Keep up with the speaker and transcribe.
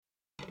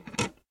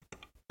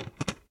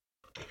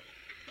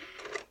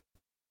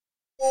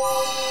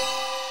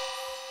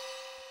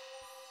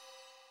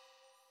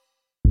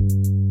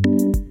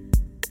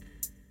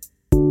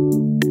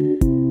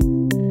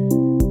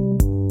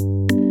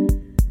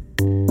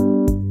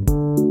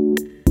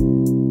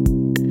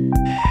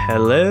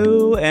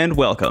Hello and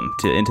welcome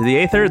to Into the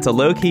Aether. It's a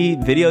low-key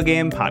video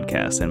game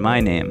podcast, and my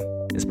name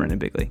is Brendan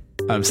Bigley.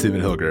 I'm Stephen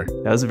Hilger.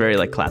 That was a very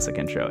classic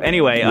intro.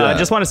 Anyway,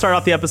 just want to start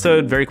off the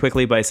episode very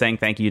quickly by saying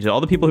thank you to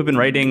all the people who've been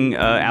writing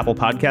Apple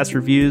Podcast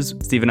reviews.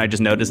 Steve and I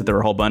just noticed that there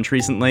were a whole bunch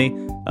recently.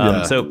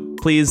 So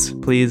please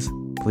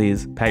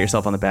pat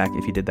yourself on the back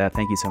if you did that.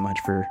 Thank you so much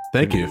for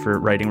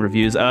writing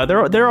reviews.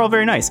 They're all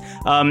very nice.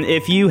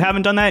 If you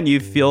haven't done that and you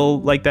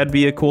feel like that'd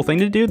be a cool thing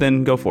to do,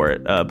 then go for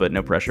it. But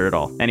no pressure at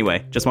all.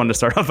 Anyway, just wanted to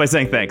start off by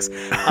saying thanks.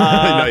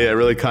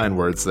 Really kind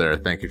words there.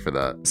 Thank you for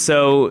that.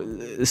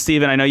 So,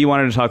 Steven, I know you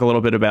wanted to talk a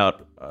little bit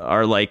about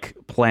our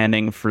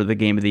planning for the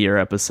Game of the Year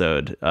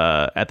episode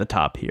at the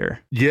top here.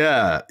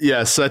 Yeah.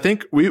 So I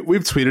think we've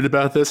tweeted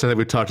about this. I think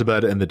we talked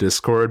about it in the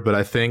Discord, but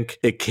I think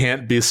it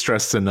can't be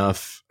stressed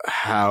enough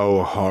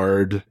how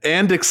hard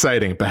and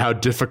exciting, but how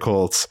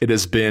difficult it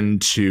has been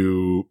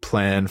to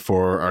plan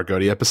for our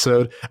GOTY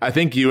episode. I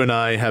think you and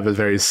I have a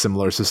very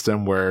similar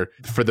system where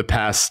for the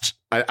past,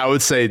 I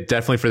would say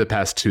definitely for the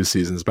past 2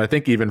 seasons, but I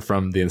think even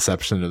from the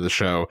inception of the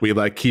show, we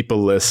keep a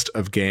list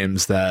of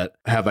games that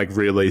have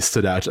really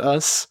stood out to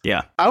us.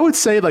 Yeah. I would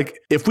say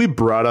if we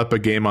brought up a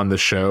game on the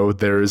show,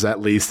 there's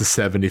at least a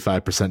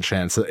 75%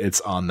 chance that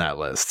it's on that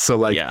list. So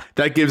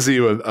that gives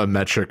you a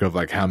metric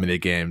of how many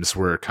games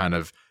we're kind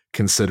of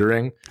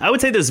considering. I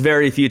would say there's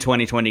very few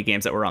 2020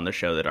 games that were on the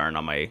show that aren't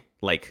on my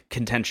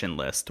contention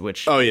list,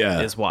 which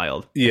is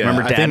wild. Yeah,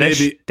 remember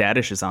Dadish?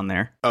 Dadish is on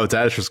there. Oh,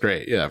 Dadish was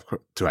great. Yeah, of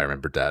course. Do I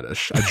remember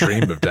Dadish? I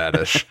dream of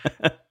Dadish.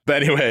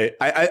 But anyway,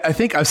 I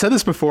think I've said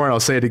this before and I'll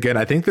say it again.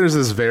 I think there's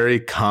this very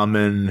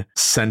common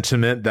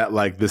sentiment that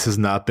this has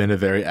not been a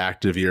very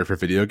active year for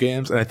video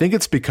games. And I think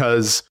it's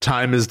because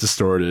time is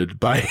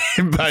distorted by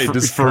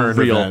just current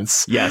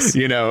events. Yes.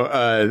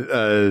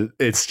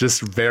 It's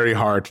just very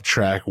hard to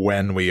track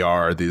when we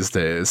are these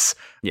days.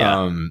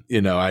 Yeah.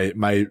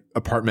 My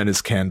apartment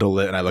is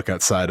candlelit and I look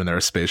outside and there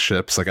are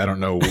spaceships. I don't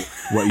know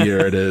what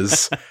year it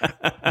is.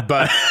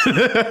 But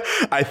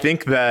I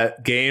think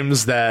that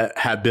games that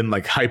have been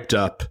hyped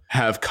up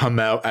have come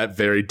out at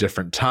very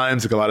different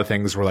times. A lot of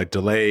things were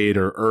delayed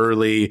or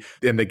early.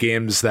 And the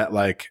games that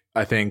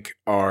I think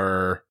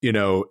are,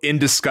 in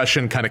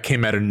discussion kind of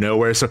came out of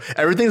nowhere. So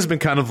everything's been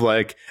kind of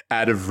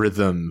out of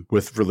rhythm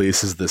with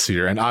releases this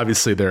year. And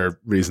obviously there are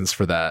reasons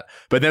for that.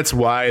 But that's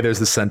why there's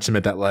the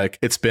sentiment that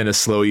it's been a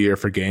slow year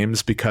for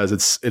games because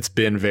it's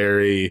been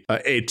very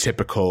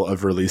atypical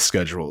of release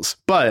schedules.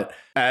 But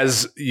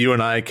as you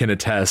and I can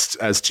attest,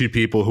 as two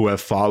people who have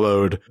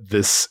followed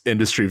this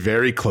industry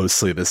very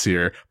closely this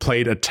year,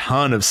 played a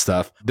ton of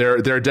stuff, there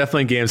are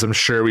definitely games I'm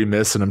sure we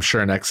missed, and I'm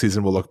sure next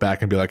season we'll look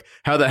back and be like,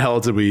 how the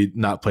hell did we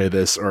not play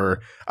this?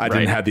 Or I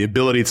didn't have the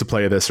ability to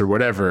play this or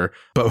whatever.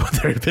 But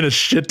there have been a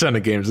shit ton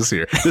of games this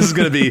year. This is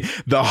going to be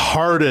the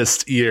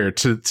hardest year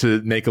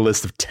to make a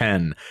list of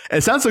 10. And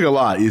it sounds like a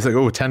lot. He's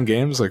 10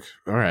 games? All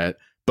right.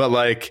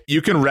 But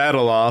you can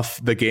rattle off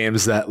the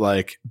games that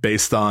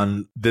based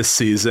on this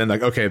season,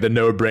 okay, the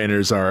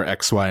no-brainers are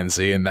X, Y, and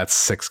Z, and that's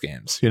 6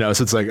 games. So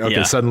it's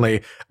okay,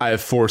 suddenly I have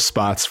 4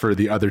 spots for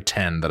the other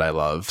 10 that I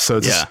love. So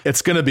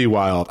it's going to be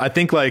wild. I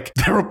think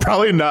there will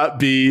probably not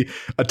be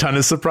a ton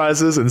of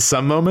surprises in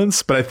some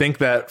moments, but I think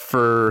that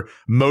for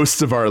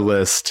most of our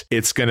list,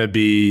 it's going to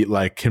be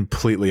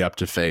completely up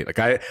to fate.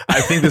 I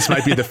think this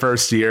might be the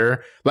first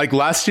year.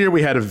 Last year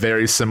we had a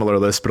very similar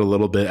list, but a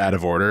little bit out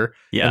of order.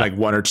 Yeah. And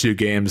 1 or 2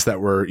 games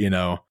that were,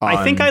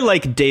 I think I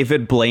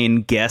David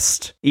Blaine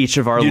guessed each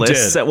of our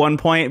lists at one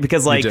point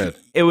because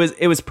it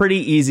was pretty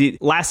easy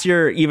last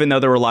year. Even though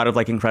there were a lot of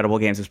incredible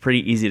games, it was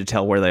pretty easy to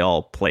tell where they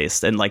all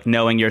placed, and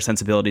knowing your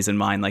sensibilities in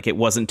mind, it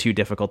wasn't too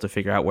difficult to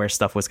figure out where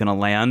stuff was going to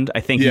land.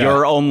 I think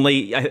your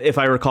only, if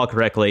I recall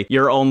correctly,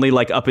 your only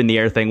up in the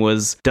air thing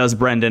was, does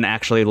Brendan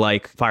actually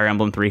like Fire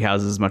Emblem Three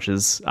Houses as much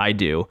as I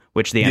do?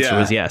 Which the answer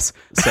was yes.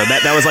 So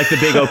that was the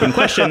big open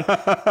question.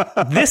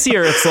 This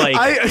year it's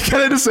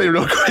can I just say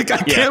real quick, I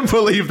can't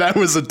believe that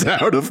was a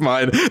doubt of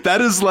mine.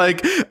 That is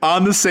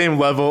on the same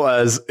level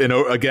as,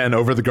 again,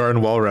 Over the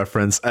Garden Wall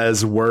reference,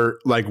 as we're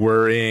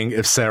worrying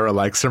if Sarah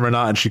likes him or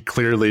not, and she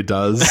clearly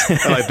does.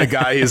 The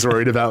guy he's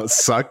worried about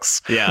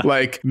sucks. Yeah.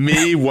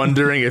 Me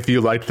wondering if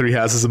you liked Three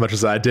Houses as much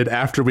as I did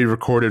after we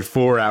recorded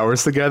 4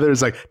 hours together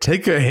is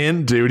take a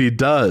hint, dude. He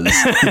does.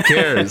 He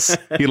cares.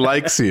 He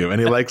likes you and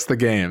he likes the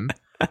game.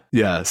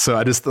 Yeah, so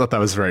I just thought that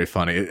was very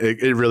funny.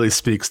 It really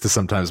speaks to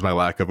sometimes my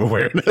lack of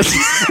awareness.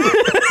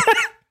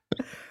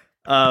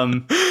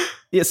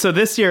 Yeah, so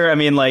this year, I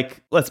mean,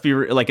 let's be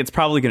it's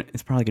probably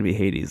gonna be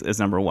Hades as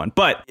number 1,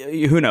 but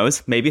who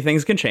knows? Maybe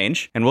things can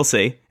change, and we'll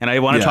see. And I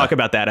want to talk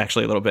about that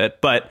actually a little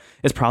bit, but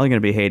it's probably gonna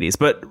be Hades.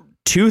 But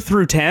 2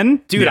 through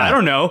 10, dude, I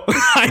don't know.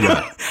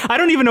 I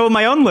don't even know what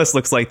my own list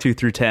looks like 2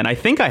 through 10. I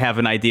think I have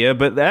an idea,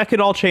 but that could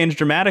all change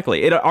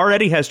dramatically. It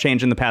already has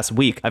changed in the past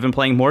week. I've been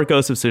playing more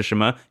Ghost of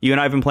Tsushima. You and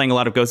I have been playing a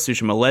lot of Ghost of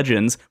Tsushima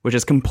Legends, which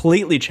has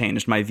completely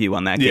changed my view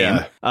on that game.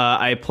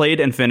 I played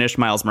and finished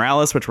Miles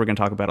Morales, which we're going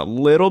to talk about a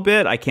little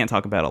bit. I can't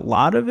talk about a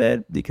lot of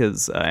it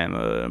because I am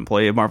an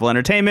employee of Marvel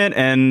Entertainment,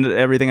 and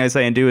everything I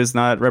say and do is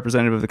not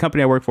representative of the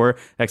company I work for,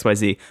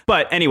 XYZ.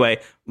 But anyway,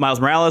 Miles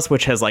Morales,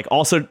 which has like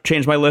also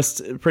changed my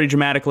list pretty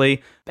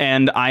dramatically.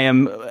 And I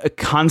am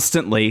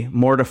constantly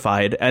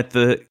mortified at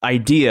the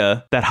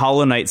idea that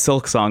Hollow Knight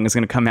Silksong is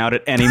going to come out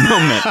at any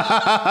moment.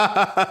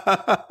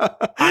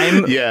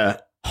 I'm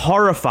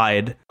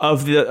horrified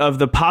of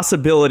the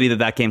possibility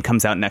that game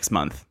comes out next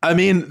month. I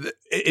mean,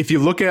 if you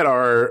look at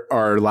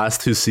our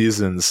last 2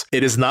 seasons,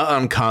 it is not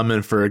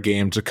uncommon for a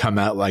game to come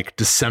out like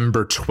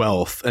December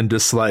 12th and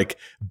just like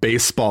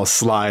baseball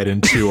slide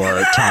into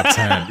our top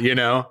 10, you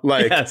know?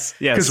 Like, yes.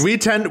 Because we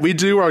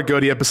do our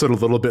GOTY episode a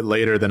little bit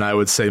later than I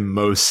would say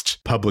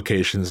most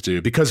publications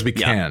do, because we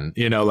can,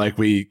 you know, like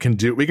we can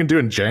do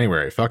in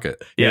January. Fuck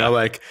it. You know,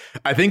 like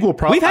I think we'll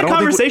probably, we've had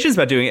conversations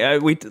about doing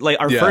it. We like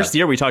our first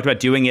year, we talked about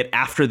doing it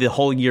after the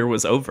whole year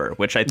was over,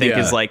 which I think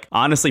is like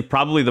honestly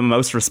probably the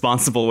most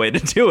responsible way to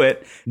do it.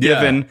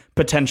 Given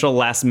potential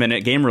last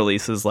minute game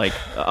releases like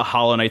a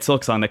Hollow Knight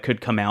Silksong that could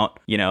come out,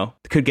 you know,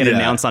 could get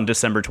announced on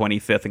December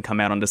 25th and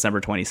come out on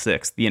December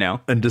 26th, you know,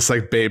 and just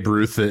like Babe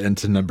Ruth it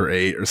into number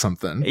 8 or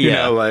something, you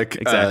know, like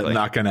exactly.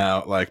 Knocking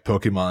out like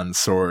Pokemon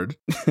Sword.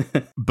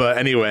 But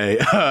anyway,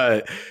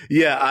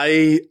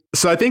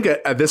 so I think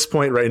at this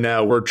point right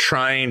now, we're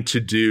trying to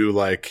do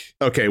like,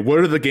 okay, what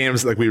are the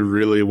games like we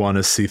really want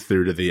to see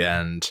through to the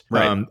end?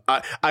 Right.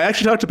 I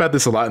actually talked about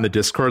this a lot in the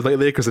Discord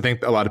lately, because I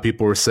think a lot of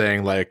people were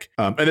saying like,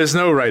 and there's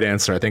no right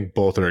answer. I think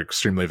both are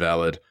extremely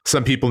valid.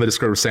 Some people in the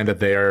Discord were saying that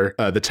they are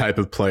the type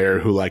of player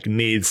who like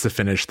needs to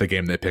finish the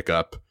game they pick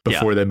up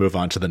before they move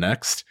on to the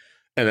next.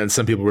 And then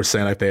some people were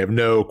saying like they have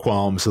no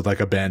qualms with like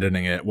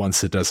abandoning it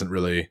once it doesn't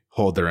really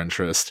hold their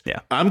interest.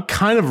 Yeah. I'm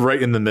kind of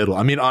right in the middle.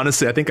 I mean,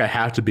 honestly, I think I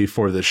have to be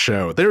for this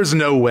show. There's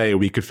no way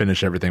we could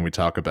finish everything we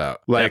talk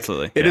about. Like,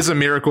 absolutely. It is a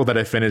miracle that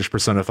I finished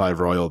Persona 5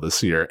 Royal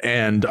this year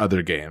and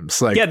other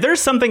games. Like, there's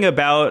something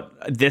about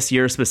this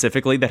year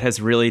specifically that has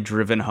really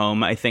driven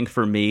home, I think,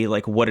 for me,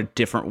 like what a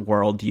different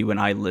world you and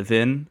I live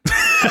in.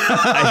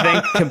 I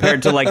think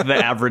compared to like the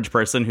average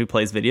person who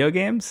plays video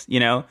games, you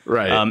know,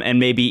 right. And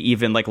maybe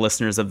even like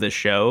listeners of this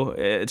show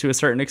to a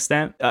certain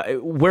extent,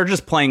 we're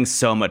just playing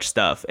so much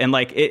stuff. And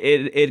like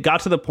it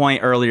got to the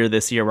point earlier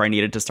this year where I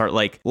needed to start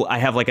like, I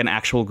have like an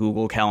actual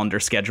Google Calendar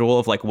schedule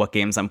of like what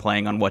games I'm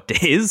playing on what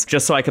days,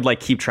 just so I could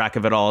like keep track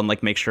of it all and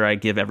like make sure I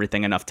give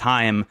everything enough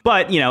time.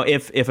 But, you know,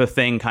 if a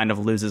thing kind of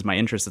loses my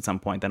interest at some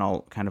point, then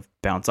I'll kind of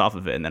bounce off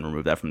of it and then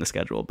remove that from the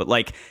schedule. But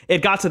like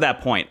it got to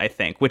that point, I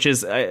think, which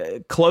is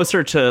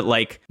closer to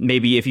like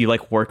maybe if you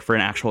like work for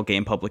an actual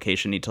game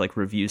publication, need to like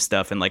review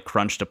stuff and like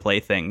crunch to play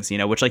things, you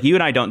know, which like you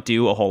and I don't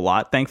do a whole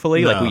lot,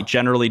 thankfully. No. Like we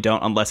generally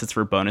don't, unless it's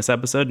for bonus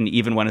episode. And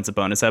even when it's a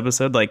bonus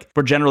episode, like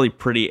we're generally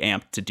pretty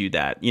amped to do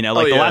that, you know,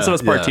 like The Last of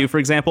Us Part 2, for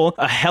example,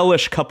 a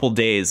hellish couple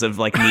days of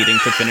like needing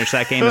to finish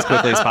that game as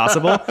quickly as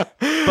possible,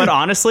 but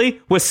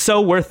honestly was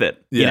so worth it.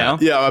 You know?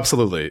 Yeah,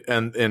 absolutely.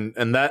 And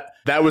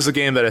that was a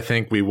game that I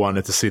think we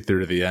wanted to see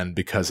through to the end,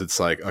 because it's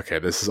like, okay,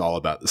 this is all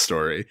about the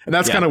story. And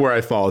that's kind of where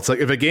I fall. It's like,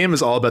 if a game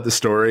is all about the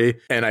story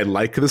and I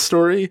like the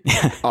story,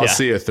 I'll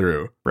see it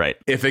through. Right.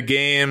 If a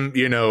game,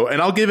 you know,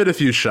 and I'll give it a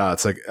few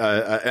shots. Like,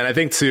 and I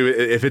think too,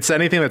 if it's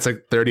anything that's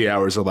like 30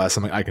 hours or less,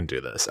 I'm like, I can do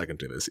this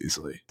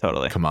easily.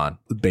 Totally. Come on.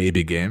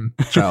 Baby game.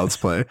 Child's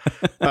play.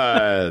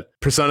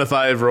 Persona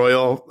 5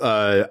 Royal.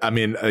 I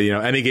mean, you know,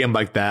 any game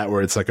like that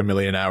where it's like a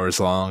million hours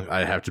long,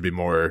 I have to be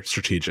more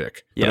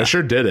strategic. Yeah. But I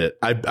sure did it.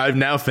 I've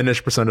now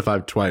finished Persona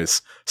 5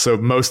 twice. So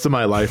most of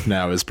my life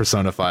now is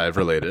Persona 5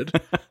 related.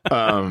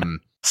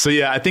 So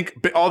yeah, I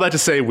think all that to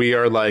say, we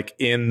are like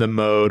in the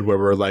mode where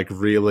we're like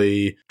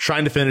really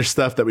trying to finish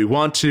stuff that we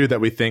want to,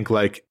 that we think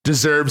like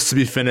deserves to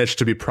be finished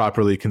to be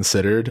properly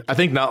considered. I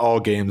think not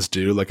all games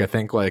do. Like I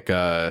think like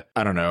I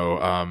don't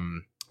know,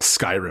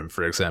 Skyrim,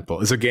 for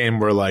example, is a game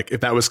where like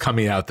if that was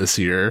coming out this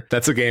year,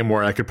 that's a game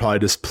where I could probably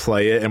just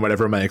play it and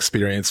whatever my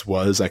experience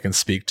was, I can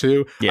speak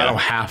to. I don't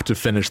have to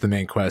finish the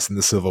main quest and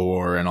the Civil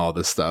War and all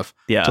this stuff.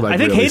 Yeah, I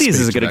think really Hades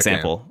is a good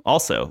example. Game.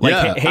 Also, like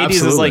Hades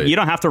absolutely. Is like you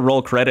don't have to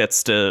roll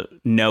credits to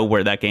know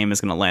where that game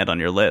is going to land on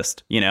your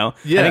list. You know,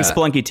 I think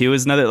Spelunky 2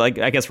 is another. Like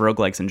I guess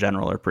roguelikes in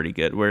general are pretty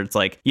good, where it's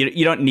like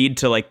you don't need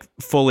to like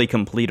fully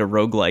complete a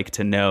roguelike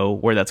to know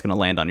where that's going to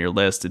land on your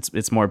list.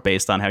 It's more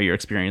based on how your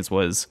experience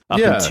was up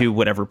into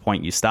whatever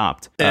point you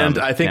stopped. And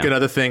I think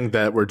another thing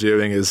that we're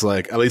doing is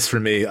like, at least for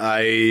me,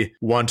 I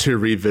want to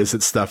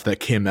revisit stuff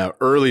that came out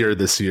earlier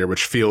this year,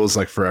 which feels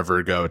like forever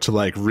ago, to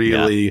like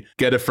really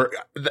get it for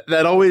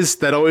that always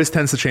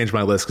tends to change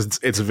my list, because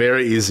it's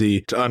very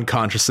easy to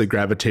unconsciously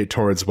gravitate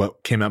towards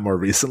what came out more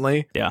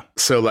recently. Yeah.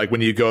 So like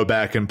when you go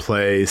back and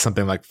play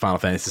something like Final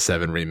Fantasy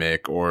VII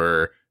Remake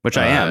or which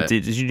I am.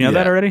 Did you know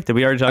that already? Did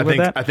we already talk about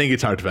that? I think you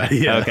talked about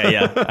it. Yeah. Okay.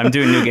 Yeah. I'm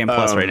doing New Game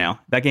Plus right now.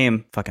 That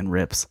game fucking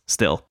rips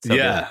still. So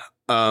good.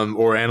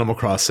 Or Animal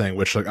Crossing,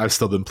 which like I've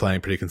still been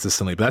playing pretty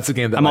consistently, but that's a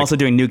game that I'm also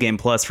doing New Game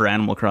Plus for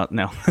Animal Crossing.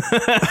 No.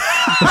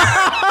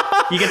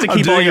 You get to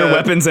keep all your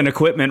weapons and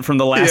equipment from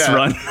the last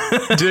run.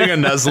 Doing a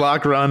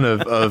Nuzlocke run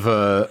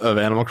of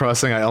Animal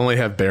Crossing. I only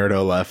have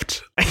Beardo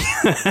left.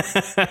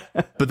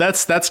 But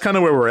that's kind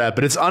of where we're at.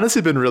 But it's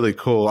honestly been really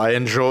cool. I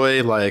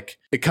enjoy, like,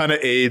 it kind of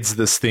aids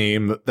this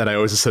theme that I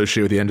always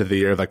associate with the end of the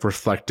year, like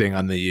reflecting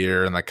on the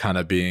year and like kind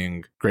of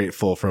being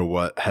grateful for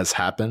what has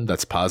happened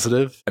that's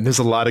positive. And there's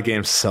a lot of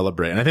games to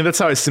celebrate. And I think that's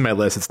how I see my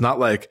list. It's not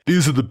like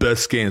these are the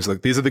best games.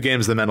 Like, these are the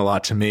games that meant a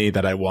lot to me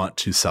that I want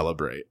to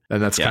celebrate. And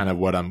that's kind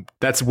of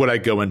that's what I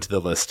go into the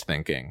list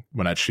thinking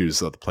when I choose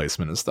the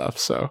placement and stuff.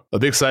 So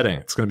it'll be exciting.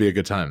 It's going to be a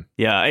good time.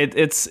 Yeah,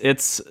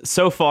 it's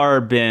so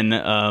far been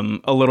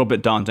a little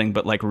bit daunting,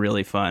 but like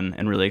really fun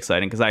and really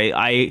exciting, because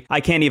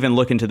I can't even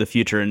look into the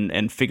future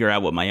and figure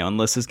out what my own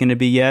list is going to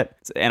be yet.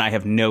 And I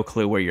have no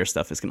clue where your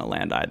stuff is going to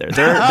land either.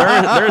 There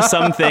are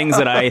some things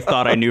that I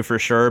thought I knew for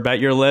sure about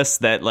your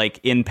list that, like,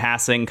 in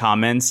passing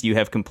comments, you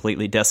have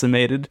completely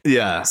decimated.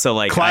 Yeah. So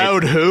like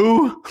Cloud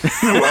who?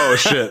 Oh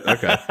shit.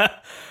 Okay.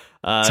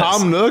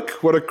 Tom Nook,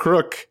 what a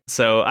crook.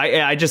 So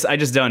I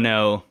just don't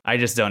know. I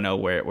just don't know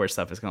where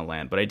stuff is going to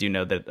land. But I do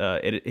know that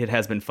it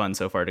has been fun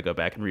so far to go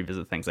back and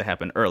revisit things that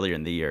happened earlier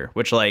in the year,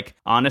 which, like,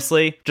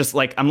 honestly, just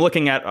like I'm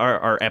looking at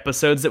our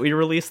episodes that we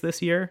released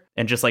this year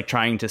and just like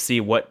trying to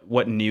see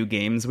what new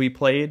games we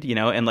played, you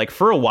know, and like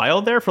for a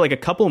while there, for like a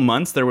couple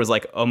months, there was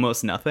like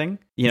almost nothing.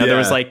 You know, there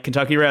was like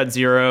Kentucky Route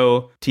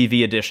Zero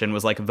TV edition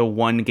was like the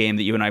one game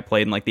that you and I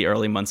played in like the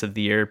early months of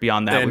the year.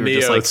 Beyond that, and we were Neo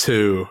just like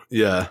 2.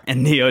 Yeah.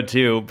 And Neo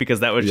 2, because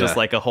that was just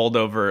like a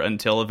holdover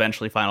until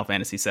eventually Final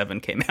Fantasy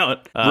VII came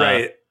out.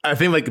 Right. I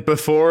think like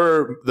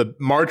before, the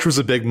March was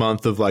a big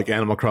month of like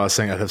Animal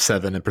Crossing,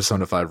 FF7, and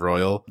Persona 5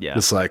 Royal. Yeah.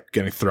 Just like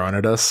getting thrown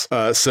at us.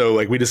 So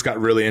like we just got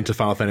really into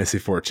Final Fantasy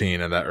 14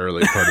 in that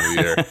early part of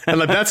the year. And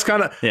like that's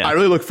kind of, I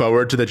really look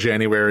forward to the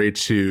January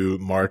to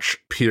March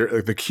period,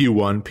 like the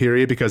Q1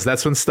 period, because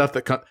that's when stuff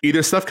that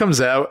either stuff comes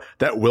out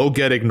that will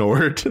get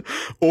ignored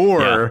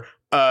or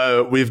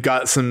we've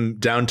got some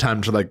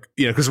downtime to, like,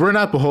 you know, because we're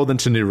not beholden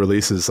to new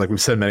releases. Like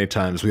we've said many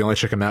times, we only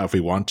check them out if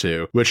we want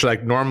to, which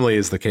like normally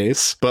is the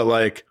case. But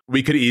like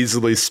we could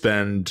easily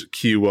spend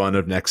Q1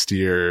 of next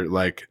year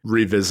like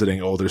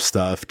revisiting older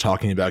stuff,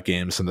 talking about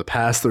games from the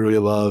past that we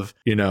love.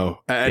 You know,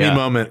 at any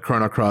moment,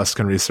 Chrono Cross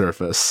can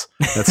resurface.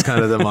 That's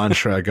kind of the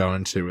mantra I go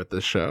into with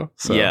this show.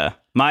 So. Yeah.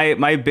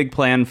 My big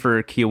plan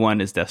for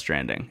Q1 is Death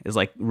Stranding, is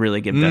like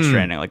really give Death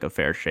Stranding like a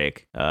fair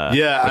shake.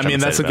 I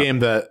mean, that's a game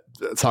that,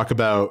 talk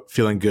about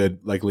feeling good.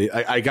 Like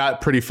I got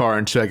pretty far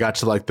into, I got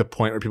to like the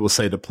point where people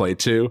say to play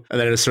to, and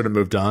then I just sort of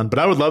moved on. But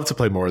I would love to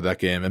play more of that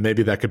game, and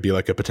maybe that could be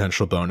like a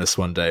potential bonus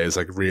one day, is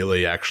like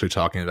really actually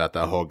talking about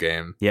that whole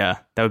game. Yeah,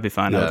 that would be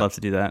fun. I would love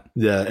to do that.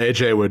 Yeah,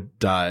 AJ would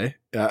die.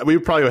 We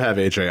probably would have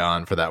AJ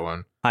on for that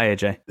one. Hi,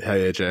 AJ. Hi,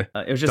 AJ.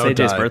 It was just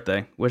AJ's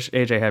birthday. Wish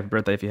AJ happy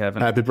birthday if you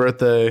haven't. Happy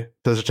birthday,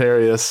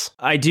 Sagittarius.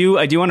 I do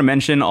want to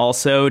mention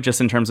also,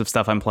 just in terms of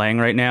stuff I'm playing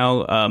right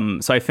now.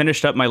 So I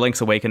finished up my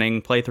Link's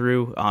Awakening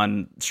playthrough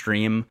on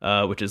stream,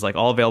 which is like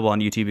all available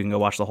on YouTube. You can go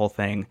watch the whole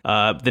thing.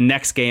 The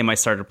next game I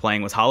started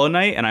playing was Hollow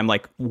Knight, and I'm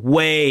like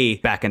way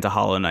back into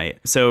Hollow Knight.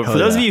 So for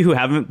those of you who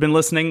haven't been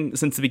listening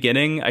since the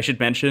beginning, I should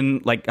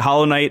mention, like,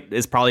 Hollow Knight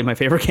is probably my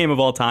favorite game of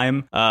all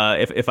time.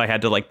 If I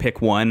had to like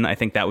pick one, I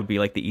think that would be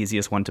like the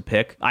easiest one to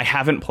pick. I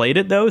haven't played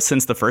it though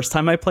since the first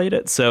time I played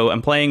it, so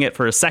I'm playing it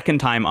for a second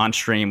time on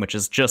stream, which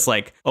is just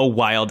like a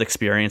wild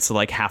experience to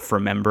like half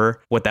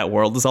remember what that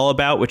world is all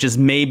about, which is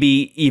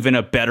maybe even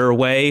a better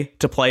way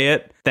to play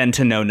it than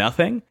to know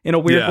nothing in a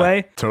weird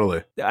way.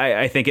 Totally.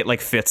 I think it like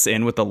fits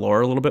in with the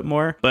lore a little bit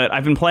more. But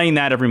I've been playing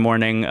that every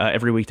morning,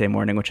 every weekday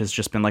morning, which has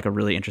just been like a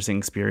really interesting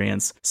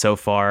experience so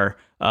far.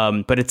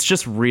 But it's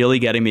just really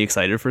getting me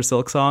excited for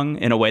Silksong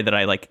in a way that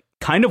I like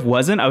kind of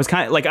wasn't. I was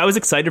kind of like, I was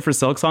excited for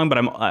Silksong, but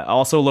I'm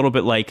also a little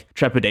bit like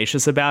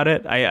trepidatious about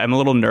it. I'm a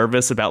little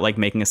nervous about like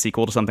making a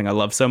sequel to something I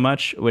love so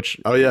much, which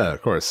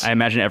of course, I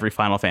imagine every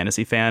Final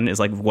Fantasy fan is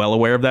like well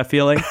aware of that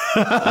feeling.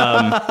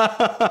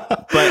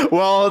 But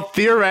well,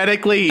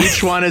 theoretically,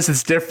 each one is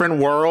its different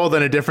world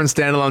and a different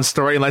standalone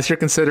story, unless you're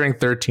considering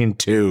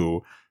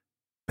 13-2.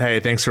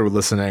 Hey, thanks for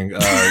listening.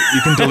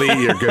 You can delete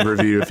your good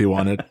review if you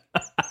wanted.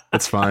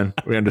 It's fine.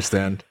 We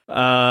understand.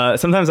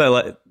 Sometimes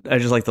I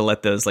just like to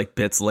let those like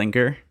bits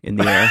linger in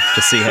the air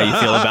to see how you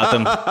feel about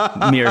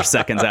them mere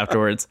seconds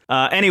afterwards.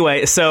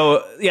 Anyway,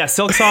 so yeah,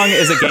 Silksong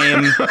is a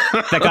game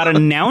that got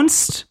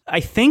announced, I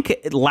think,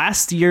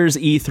 last year's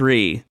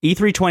E3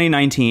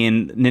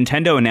 2019.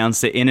 Nintendo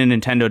announced it in a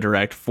Nintendo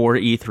Direct for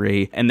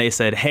E3, and they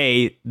said,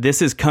 "Hey,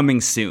 this is coming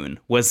soon."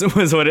 Was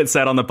what it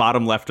said on the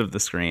bottom left of the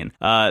screen.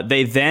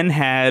 They then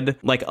had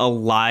like a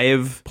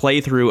live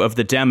playthrough of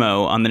the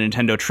demo on the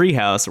Nintendo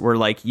Treehouse, where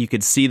like you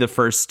could see the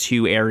first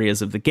two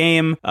areas of the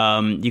game.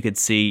 You could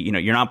see,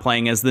 you're not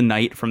playing as the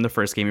knight from the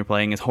first game. You're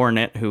playing as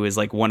Hornet, who is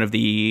like one of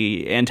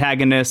the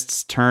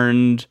antagonists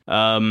turned,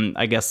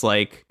 I guess,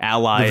 like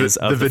allies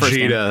of the first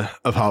game. Vegeta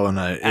of Hollow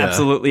Knight. Yeah.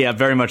 Absolutely. Yeah,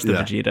 very much the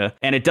Vegeta.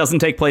 And it doesn't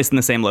take place in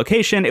the same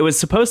location. It was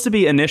supposed to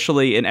be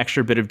initially an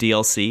extra bit of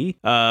DLC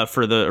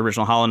for the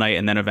original Hollow Knight,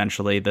 and then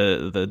eventually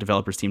the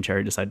developers, Team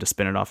Cherry, decided to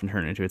spin it off and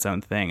turn it into its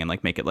own thing and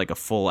like make it like a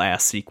full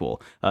ass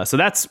sequel. So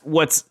that's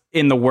what's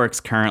in the works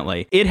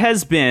currently. It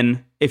has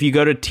been, if you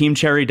go to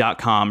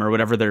teamcherry.com or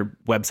whatever their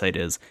website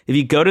is, if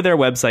you go to their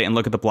website and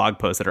look at the blog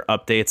posts that are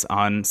updates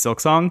on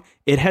Silksong,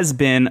 it has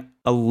been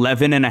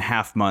 11 and a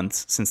half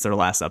months since their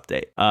last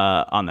update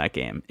on that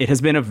game. It has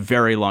been a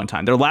very long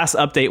time. Their last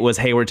update was,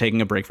 hey, we're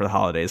taking a break for the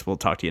holidays. We'll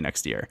talk to you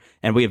next year.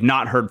 And we have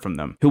not heard from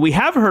them. Who we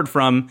have heard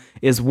from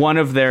is one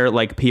of their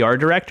like PR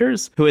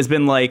directors, who has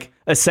been like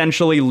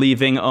essentially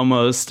leaving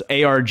almost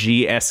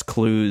ARG-esque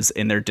clues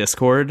in their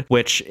Discord,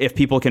 which if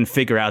people can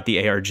figure out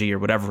the ARG or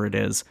whatever it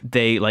is,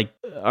 they like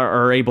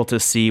are able to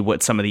see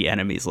what some of the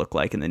enemies look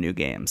like in the new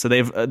game. So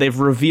they've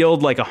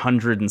revealed like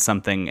 100 and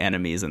something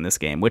enemies in this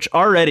game, which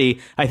already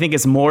I think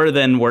is more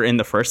than were in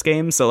the first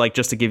game. So like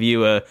just to give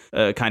you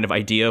a kind of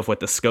idea of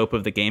what the scope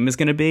of the game is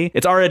going to be,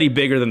 it's already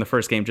bigger than the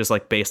first game, just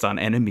like based on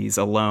enemies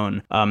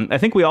alone. I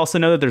think we also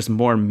know that there's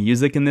more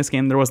music in this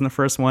game than there was in the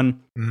first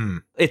one.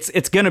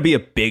 It's going to be a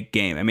big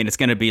game. I mean, it's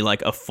going to be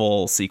like a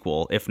full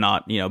sequel, if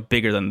not,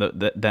 bigger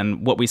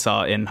than what we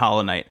saw in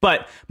Hollow Knight.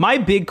 But my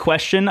big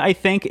question, I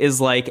think, is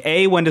like,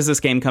 A, when does this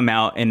game come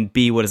out? And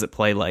B, what does it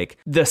play like?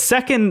 The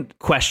second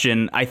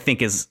question, I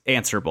think, is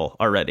answerable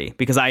already,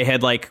 because I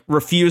had like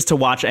refused to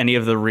watch any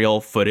of the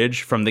real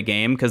footage from the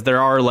game, because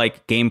there are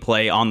like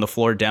gameplay on the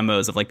floor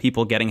demos of like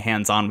people getting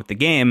hands on with the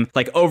game,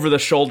 like over the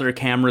shoulder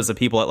cameras of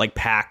people at like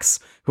PAX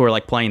who are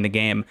like playing the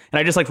game. And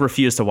I just like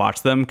refused to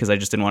watch them because I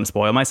just didn't want to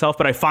spoil myself.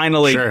 But I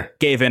finally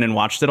gave in and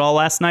watched it all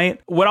last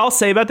night. What I'll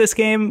say about this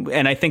game,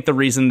 and I think the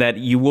reason that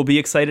you will be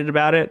excited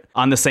about it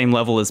on the same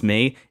level as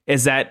me,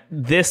 is that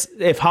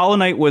if Hollow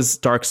Knight was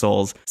Dark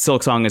Souls,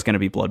 Silksong is going to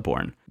be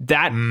Bloodborne.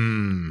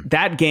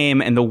 That game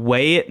and the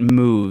way it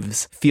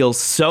moves feels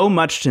so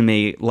much to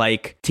me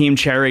like Team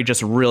Cherry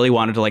just really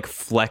wanted to like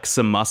flex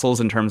some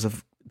muscles in terms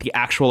of the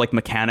actual like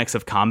mechanics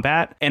of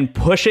combat and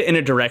push it in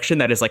a direction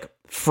that is like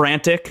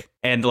frantic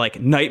and like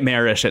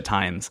nightmarish at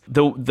times.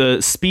 The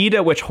speed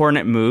at which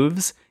Hornet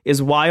moves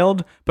is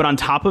wild, but on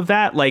top of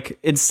that, like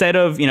instead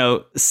of,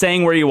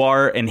 saying where you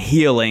are and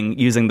healing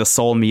using the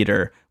soul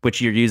meter, which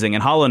you're using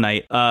in Hollow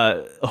Knight,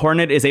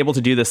 Hornet is able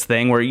to do this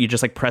thing where you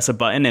just like press a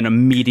button and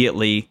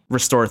immediately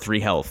restore 3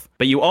 health.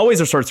 But you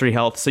always restore 3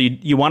 health, so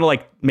you want to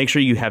like make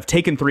sure you have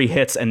taken 3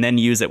 hits and then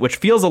use it, which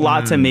feels a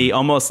lot to me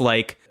almost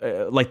like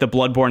the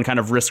Bloodborne kind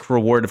of risk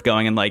reward of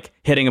going and like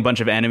hitting a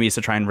bunch of enemies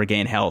to try and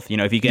regain health.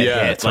 If you get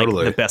hit,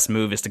 totally. Like the best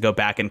move is to go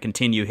back and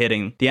continue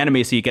hitting the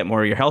enemy so you get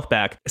more of your health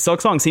back.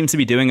 Silksong seems to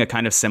be doing a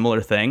kind of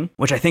similar thing,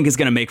 which I think is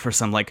going to make for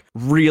some like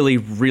really,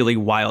 really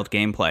wild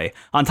gameplay.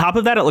 On top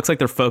of that, it looks like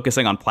they're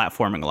focusing on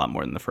platforming a lot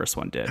more than the first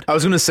one did. I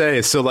was going to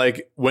say, so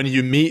like when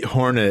you meet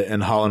Hornet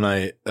in Hollow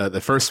Knight, the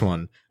first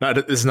one,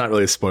 this is not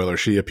really a spoiler.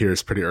 She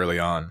appears pretty early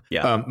on.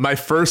 Yeah. My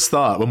first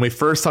thought when we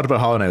first talked about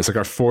Hollow Knight, it was like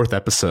our 4th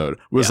episode,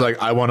 was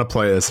like, I want to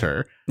play as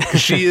her.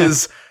 She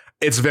is...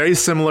 It's very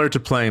similar to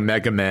playing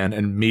Mega Man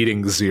and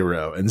meeting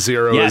Zero. And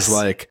Zero is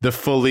like the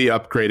fully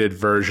upgraded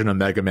version of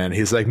Mega Man.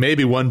 He's like,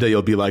 maybe one day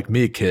you'll be like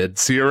me, kid.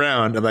 See you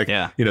around. And like,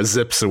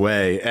 zips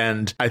away.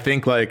 And I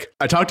think like,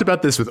 I talked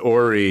about this with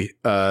Ori,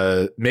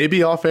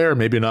 maybe off air,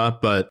 maybe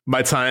not. But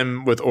my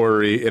time with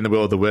Ori in the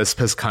Will of the Wisp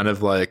has kind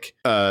of like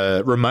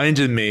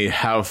reminded me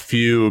how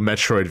few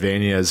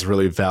Metroidvanias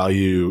really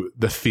value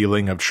the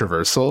feeling of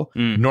traversal.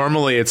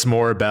 Normally, it's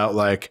more about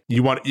like,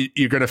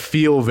 you're going to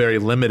feel very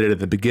limited at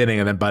the beginning.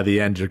 And then by the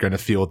end, you're going to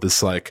feel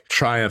this like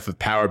triumph of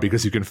power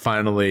because you can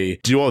finally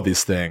do all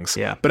these things.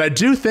 Yeah. But I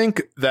do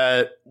think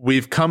that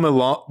we've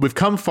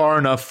come far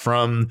enough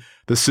from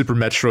the Super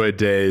Metroid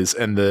days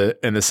and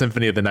the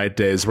Symphony of the Night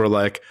days where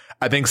like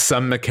I think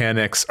some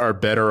mechanics are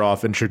better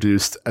off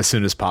introduced as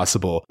soon as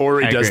possible.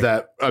 Ori does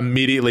that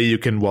immediately. You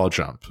can wall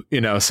jump,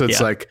 so it's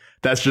like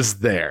that's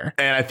just there.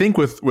 And I think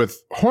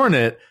with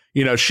Hornet,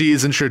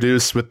 she's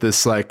introduced with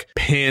this like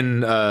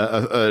pin,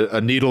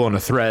 a needle and a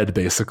thread,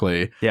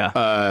 basically. Yeah.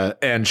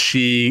 And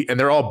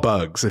they're all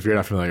bugs, if you're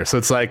not familiar. So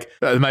it's like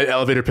my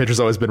elevator pitch has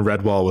always been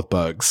Redwall with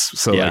bugs.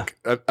 So like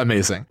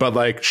amazing. But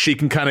like she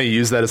can kind of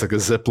use that as like a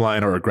zip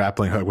line or a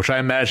grappling hook, which I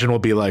imagine will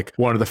be like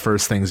one of the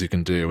first things you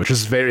can do, which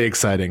is very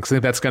exciting. So I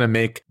think that's going to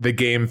make the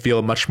game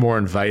feel much more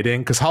inviting.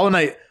 Because Hollow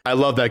Knight, I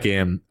love that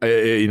game.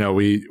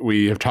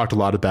 We have talked a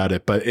lot about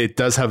it, but it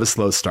does have a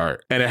slow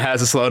start. And it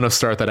has a slow enough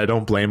start that I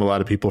don't blame a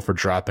lot of people for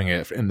dropping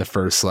it in the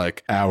first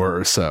like hour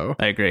or so.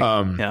 I agree.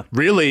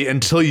 Really,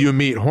 until you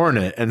meet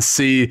Hornet and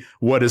see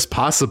what is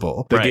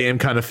possible, the game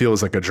kind of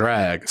feels like a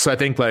drag. So I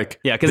think like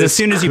because as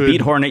soon as you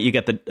beat Hornet, you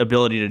get the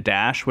ability to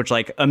dash, which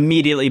like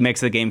immediately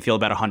makes the game feel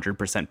about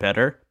 100%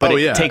 better. But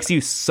it takes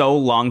you so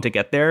long to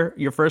get there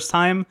your first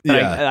time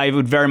that I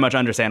would very much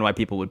understand why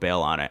people would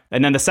bail on it.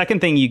 And then the second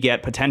thing you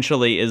get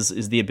potentially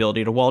is the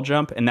ability to wall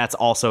jump, and that's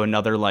also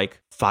another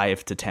like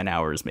 5 to 10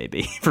 hours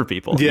maybe for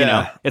people. Yeah, you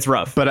know, it's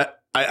rough. But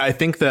I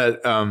think that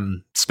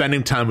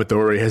spending time with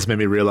Ori has made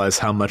me realize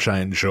how much I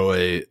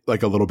enjoy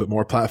like a little bit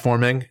more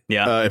platforming.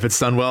 Yeah, if it's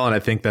done well, and I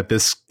think that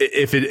this,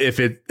 if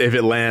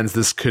it lands,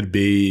 this could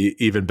be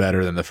even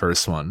better than the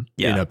first one.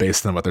 Yeah. You know,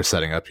 based on what they're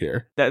setting up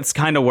here. That's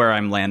kind of where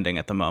I'm landing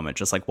at the moment.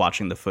 Just like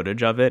watching the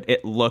footage of it,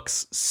 it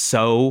looks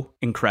so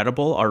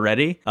incredible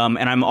already. And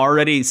I'm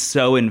already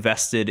so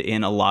invested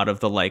in a lot of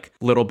the like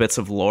little bits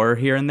of lore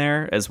here and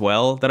there as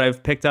well that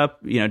I've picked up.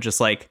 You know, just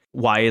like,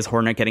 why is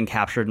Hornet getting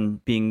captured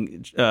and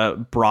being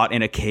brought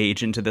in a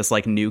cage into this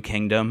like new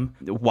kingdom?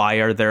 Why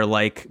are there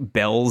like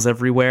bells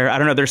everywhere? I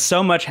don't know. There's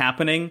so much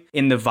happening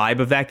in the vibe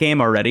of that game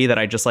already that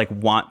I just like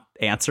want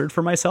answered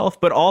for myself,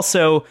 but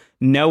also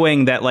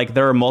knowing that like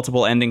there are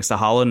multiple endings to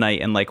Hollow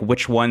Knight, and like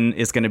which one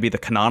is going to be the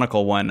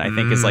canonical one, I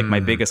think is like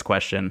my biggest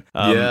question.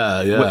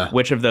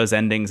 Which of those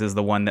endings is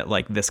the one that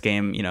like this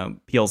game, you know,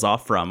 peels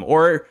off from,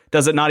 or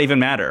does it not even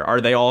matter? Are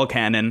they all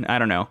canon? I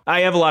don't know.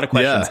 I have a lot of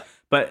questions. Yeah.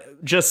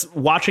 But just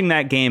watching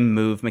that game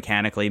move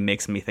mechanically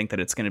makes me think that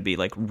it's going to be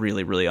like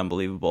really, really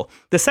unbelievable.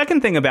 The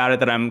second thing about it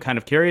that I'm kind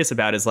of curious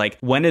about is like,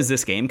 when is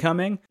this game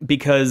coming?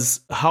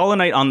 Because Hollow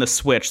Knight on the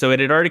Switch, so it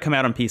had already come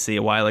out on PC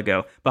a while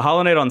ago, but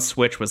Hollow Knight on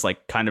Switch was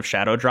like kind of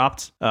shadow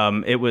dropped.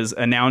 It was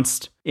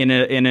announced in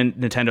a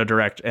Nintendo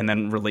Direct and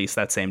then released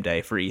that same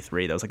day for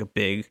E3. That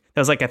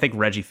was like I think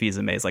Reggie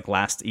Fils-Aimé's like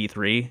last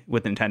E3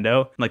 with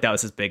Nintendo. Like that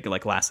was his big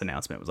like last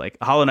announcement. It was like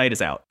Hollow Knight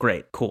is out.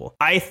 Great, cool.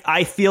 I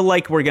feel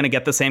like we're gonna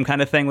get the same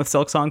kind of thing with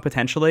Silksong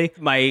potentially.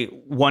 My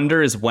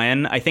wonder is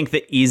when. I think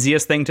the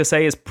easiest thing to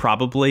say is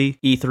probably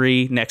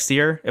E3 next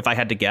year. If I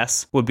had to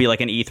guess, would be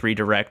like an E3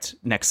 Direct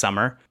next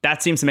summer.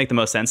 That seems to make the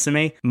most sense to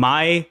me.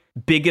 My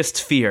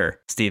biggest fear,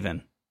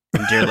 Steven,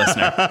 dear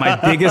listener, my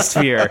biggest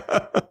fear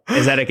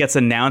is that it gets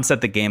announced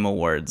at the Game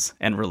Awards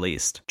and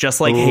released,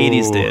 just like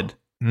Hades did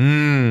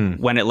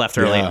when it left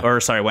early,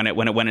 when it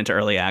went into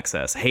early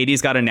access.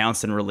 Hades got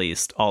announced and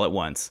released all at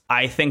once.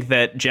 I think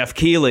that Jeff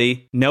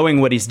Keighley, knowing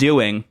what he's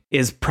doing,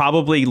 is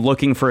probably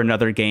looking for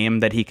another game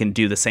that he can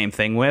do the same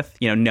thing with,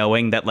 you know,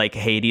 knowing that like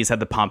Hades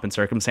had the pomp and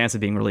circumstance of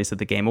being released at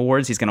the Game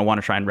Awards. He's going to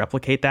want to try and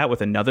replicate that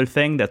with another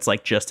thing that's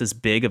like just as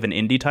big of an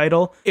indie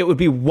title. It would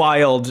be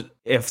wild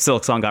if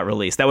Silksong got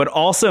released. That would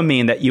also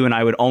mean that you and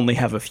I would only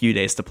have a few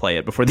days to play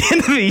it before the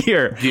end of the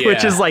year,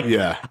 which is like,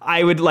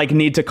 I would like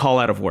need to call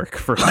out of work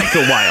for like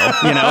a while,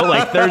 you know,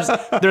 like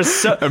there's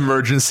so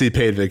emergency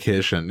paid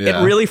vacation.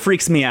 Yeah. It really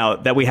freaks me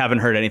out that we haven't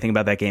heard anything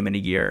about that game in a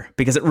year,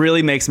 because it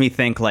really makes me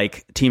think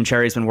like Team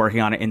Cherry's been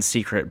working on it in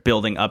secret,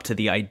 building up to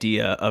the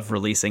idea of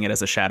releasing it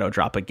as a shadow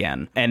drop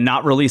again, and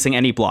not releasing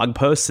any blog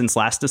posts since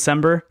last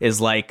December is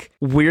like,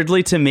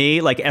 weirdly to me,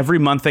 like every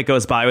month that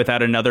goes by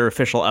without another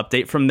official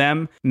update from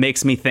them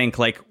makes me think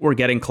like we're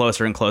getting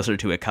closer and closer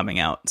to it coming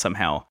out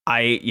somehow.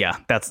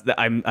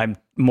 I'm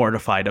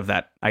mortified of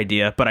that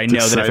idea, but I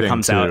know that if it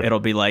comes out, it'll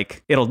be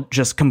like, it'll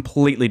just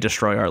completely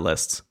destroy our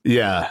lists.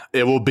 Yeah,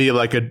 it will be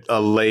like a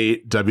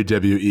late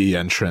WWE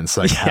entrance,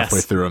 like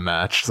halfway through a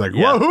match. It's like,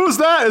 whoa, who's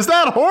that? Is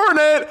that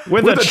Hornet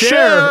with a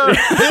chair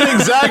hitting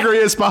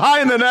Zagreus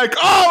behind the neck?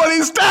 Oh, and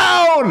he's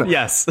down.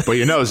 Yes, but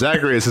you know,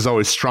 Zagreus is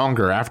always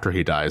stronger after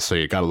he dies, so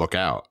you got to look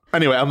out.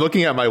 Anyway, I'm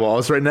looking at my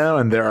walls right now,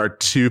 and there are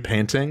 2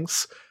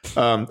 paintings.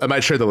 I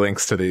might share the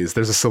links to these.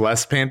 There's a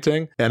Celeste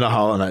painting and a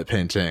Hollow Knight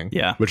painting,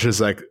 which is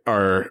like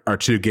our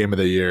 2 Game of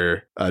the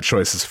Year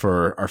choices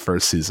for our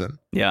first season.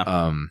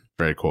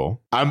 Very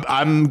cool.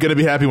 I'm gonna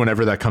be happy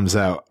whenever that comes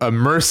out.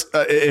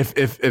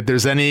 If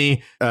there's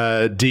any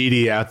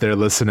deity out there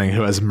listening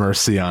who has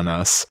mercy on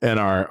us and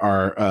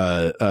our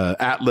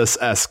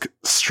Atlas-esque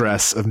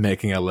stress of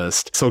making a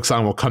list,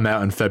 Silksong will come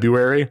out in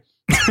February.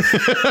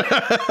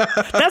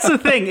 That's the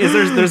thing, is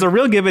there's a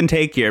real give and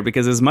take here,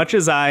 because as much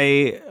as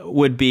I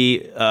would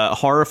be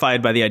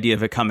horrified by the idea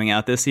of it coming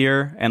out this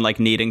year and like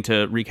needing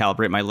to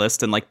recalibrate my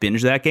list and like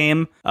binge that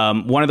game,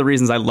 one of the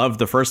reasons I loved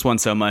the first one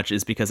so much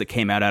is because it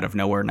came out of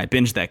nowhere and I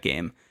binged that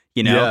game.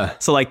 You know,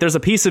 so like there's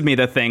a piece of me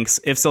that thinks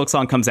if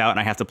Silksong comes out and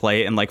I have to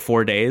play it in like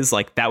 4 days,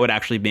 like that would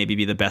actually maybe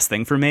be the best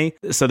thing for me.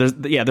 So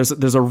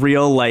there's a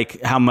real like,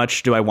 how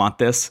much do I want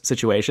this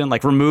situation?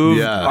 Like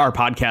remove our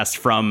podcast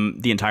from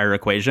the entire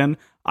equation.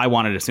 I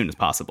want it as soon as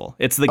possible.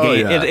 It's the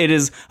game. It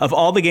is, of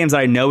all the games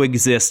I know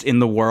exist in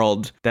the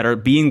world that are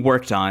being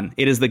worked on,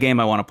 it is the game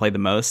I want to play the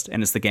most,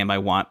 and it's the game I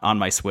want on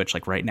my Switch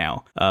like right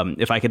now.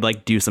 If I could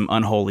like do some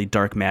unholy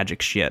dark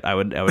magic shit, I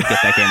would get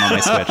that game on my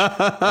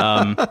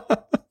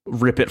Switch.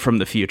 Rip it from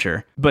the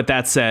future. But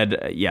that said,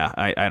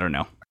 I don't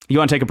know. You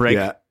want to take a break?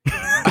 Yeah.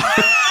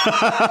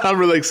 I'm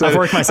really excited. I've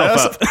worked myself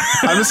up.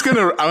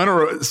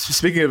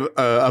 Speaking of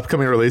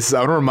upcoming releases, I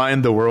want to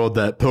remind the world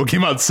that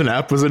Pokemon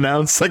Snap was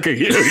announced like a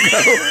year ago.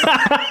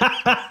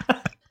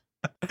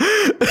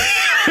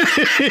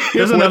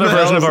 There's another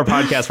version of our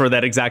podcast where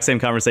that exact same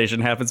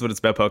conversation happens, but it's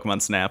about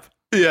Pokemon Snap.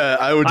 Yeah,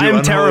 I would.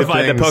 I'm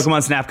terrified that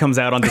Pokemon Snap comes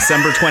out on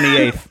December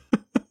 28th.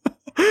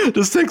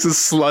 Just takes a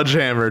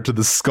sledgehammer to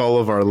the skull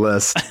of our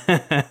list,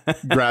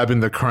 grabbing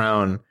the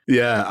crown.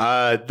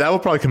 Yeah, that will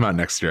probably come out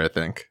next year, I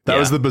think. That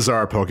was the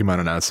bizarre Pokemon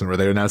announcement where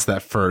they announced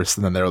that first,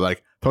 and then they were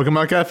like,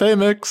 Pokemon Cafe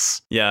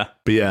mix. Yeah.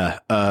 But yeah,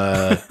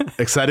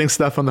 exciting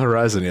stuff on the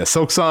horizon. Yeah,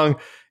 Silksong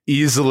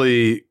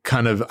easily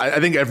kind of, I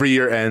think every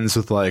year ends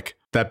with like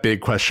that big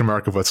question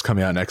mark of what's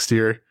coming out next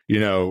year. You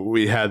know,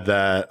 we had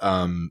that.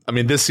 I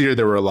mean, this year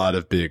there were a lot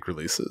of big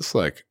releases.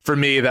 Like for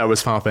me, that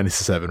was Final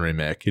Fantasy VII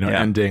Remake, you know,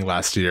 ending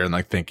last year and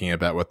like thinking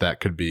about what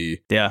that could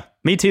be. Yeah,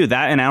 me too.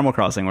 That and Animal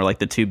Crossing were like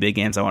the two big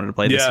games I wanted to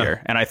play this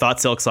year. And I thought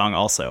Silksong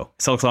also.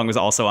 Silksong was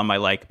also on my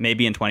like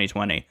maybe in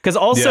 2020. Because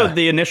also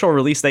the initial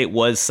release date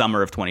was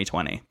summer of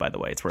 2020, by the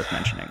way. It's worth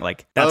mentioning.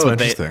 Like that's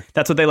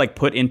what they like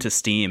put into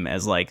Steam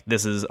as like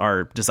this is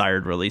our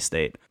desired release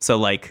date. So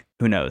like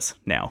who knows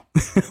now?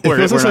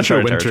 We're such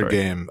a winter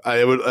game.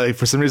 I would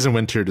for some reason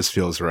winter just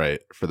feels right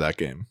for that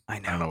game. I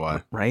know. I don't know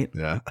why. Right?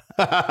 Yeah.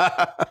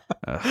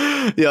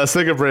 Yeah, let's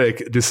take a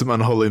break, do some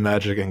unholy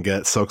magic, and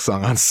get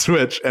Silksong on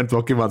Switch and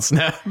Pokemon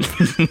Snap.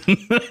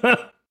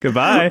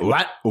 Goodbye.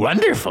 What?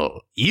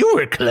 Wonderful. You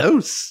were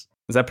close.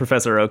 Is that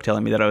Professor Oak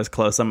telling me that I was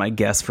close on my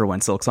guess for when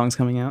Silksong's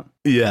coming out?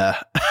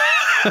 Yeah.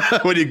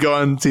 When you go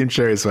on Team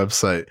Cherry's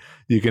website,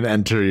 you can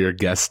enter your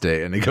guess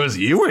date, and it goes,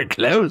 you were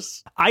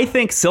close. I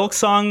think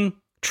Silksong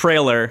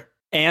trailer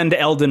and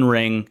Elden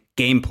Ring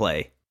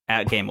gameplay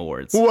at Game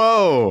Awards.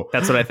 Whoa.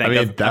 That's what I think. I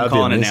mean, I'm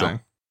calling it now.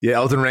 Yeah,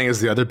 Elden Ring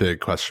is the other big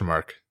question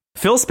mark.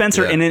 Phil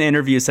Spencer in an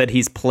interview said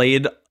he's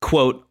played,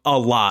 quote, a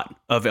lot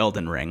of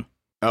Elden Ring.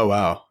 Oh,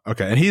 wow.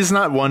 Okay. And he's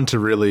not one to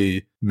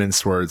really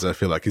mince words, I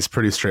feel like. He's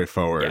pretty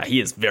straightforward. Yeah, he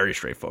is very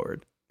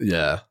straightforward.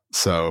 Yeah.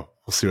 So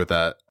we'll see what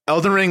that.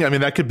 Elden Ring, I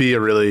mean, that could be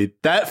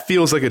that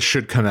feels like it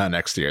should come out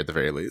next year at the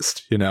very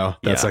least. You know,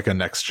 that's like a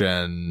next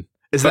gen.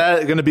 Is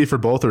that going to be for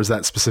both, or is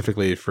that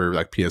specifically for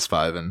like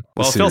PS5 and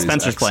Phil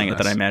Spencer's playing it,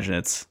 then I imagine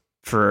it's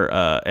for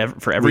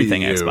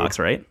everything Xbox,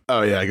 right?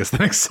 Oh yeah, I guess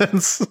that makes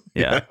sense.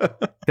 Yeah.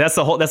 That's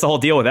the whole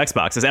deal with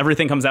Xbox is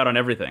everything comes out on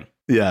everything.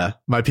 Yeah.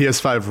 My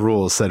PS5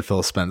 rules, said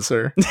Phil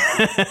Spencer.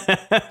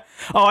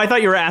 Oh, I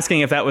thought you were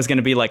asking if that was going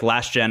to be like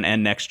last gen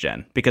and next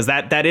gen, because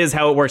that is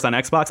how it works on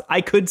Xbox.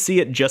 I could see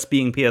it just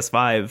being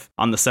PS5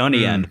 on the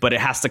Sony end, but it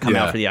has to come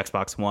out for the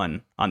Xbox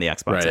One on the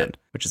Xbox end,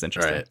 which is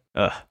interesting.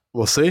 Ugh.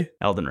 We'll see.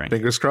 Elden Ring.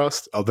 Fingers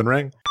crossed. Elden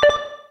Ring.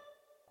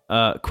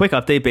 Quick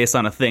update based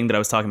on a thing that I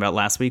was talking about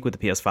last week with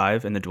the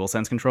PS5 and the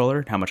DualSense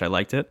controller, how much I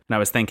liked it. And I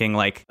was thinking,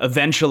 like,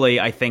 eventually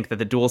I think that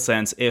the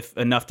DualSense, if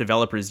enough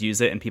developers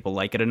use it and people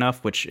like it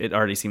enough, which it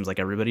already seems like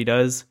everybody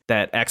does,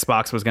 that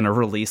Xbox was going to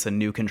release a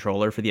new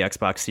controller for the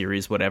Xbox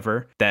Series,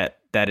 whatever, that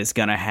is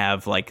going to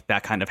have, like,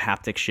 that kind of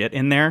haptic shit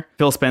in there.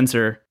 Phil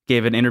Spencer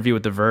gave an interview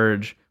with The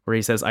Verge where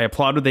he says, I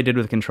applaud what they did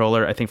with the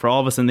controller. I think for all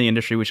of us in the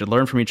industry, we should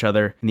learn from each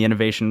other and the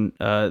innovation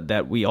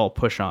that we all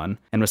push on.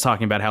 And was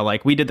talking about how,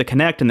 like, we did the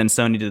Kinect and then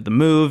Sony did the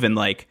Move. And,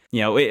 like,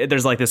 you know,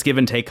 there's, like, this give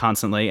and take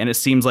constantly. And it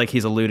seems like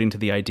he's alluding to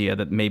the idea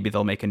that maybe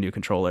they'll make a new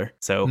controller.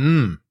 So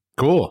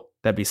cool.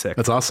 That'd be sick.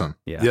 That's awesome.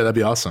 Yeah, that'd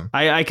be awesome.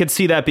 I could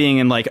see that being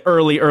in, like,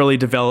 early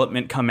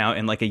development, come out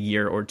in, like, a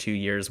year or 2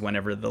 years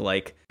whenever the,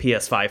 like,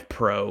 PS5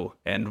 Pro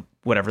and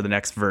whatever the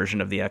next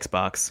version of the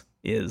Xbox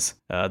is,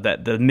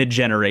 that the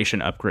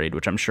mid-generation upgrade,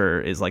 which I'm sure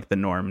is like the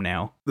norm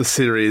now. The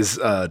Series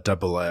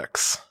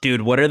XX.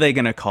 Dude, what are they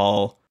going to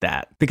call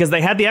that? Because they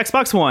had the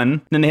Xbox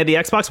One, then they had the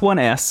Xbox One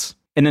S,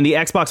 and then the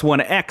Xbox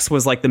One X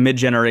was like the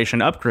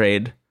mid-generation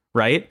upgrade,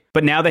 right?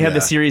 But now they have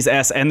the Series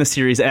S and the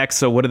Series X,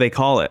 so what do they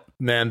call it?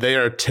 Man, they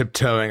are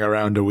tiptoeing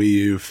around a Wii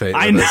U fate.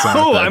 I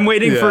know! I'm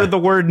waiting for the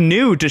word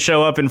new to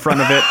show up in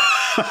front of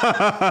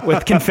it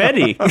with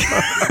confetti.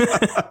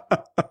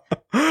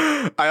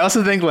 I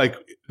also think, like,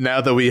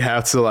 now that we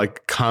have to,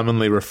 like,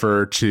 commonly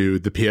refer to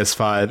the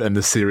PS5 and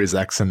the Series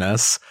X and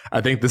S, I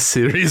think the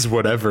Series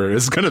whatever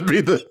is going to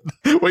be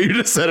what you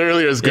just said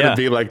earlier is going to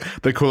be, like,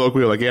 the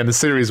colloquial, like, the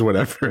Series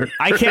whatever.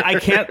 I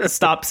can't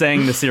stop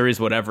saying the Series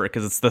whatever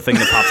because it's the thing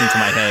that pops into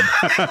my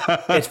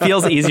head. It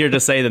feels easier to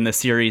say than the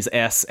Series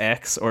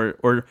SX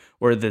or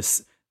the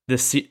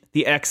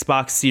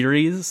Xbox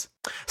Series.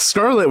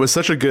 Scarlet was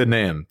such a good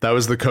name. That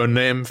was the code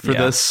name for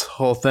this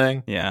whole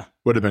thing. Yeah.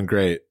 Would have been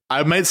great.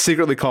 I might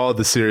secretly call it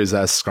the Series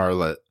S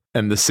Scarlet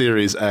and the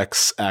Series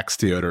X Axe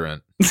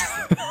deodorant.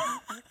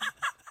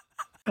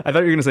 I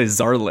thought you were going to say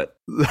Zarlet.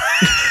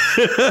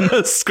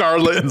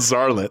 Scarlet and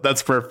Zarlet.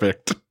 That's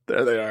perfect.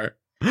 There they are.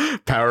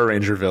 Power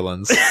Ranger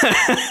villains.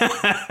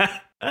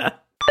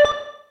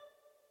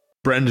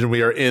 Brendan,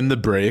 we are in the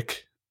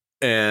break.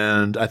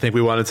 And I think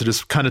we wanted to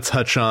just kind of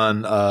touch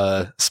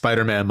on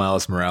Spider-Man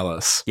Miles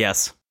Morales.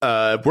 Yes.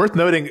 Worth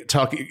noting,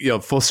 talking,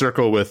 full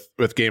circle with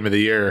Game of the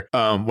Year.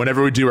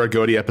 Whenever we do our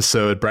GOTY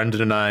episode,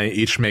 Brendan and I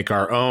each make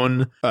our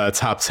own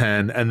top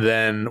 10, and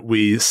then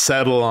we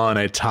settle on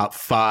a top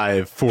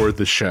 5 for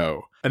the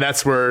show. And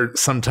that's where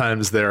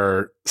sometimes there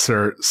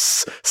are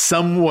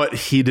somewhat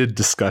heated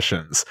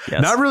discussions.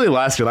 Yes. Not really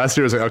last year. Last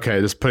year was like, okay,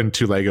 just putting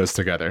two Legos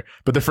together.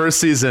 But the first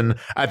season,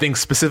 I think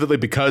specifically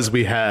because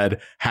we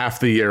had half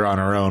the year on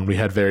our own, we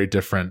had very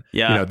different,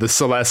 the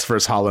Celeste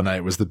versus Hollow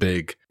Knight was the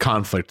big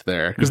conflict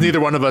there. Because neither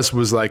one of us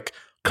was like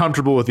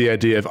comfortable with the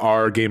idea of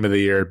our game of the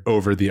year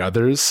over the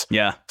others.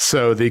 Yeah.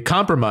 So the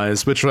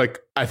compromise, which like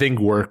I think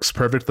works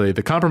perfectly,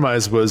 the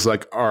compromise was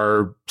like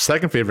our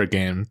second favorite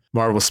game,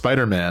 Marvel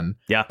Spider-Man,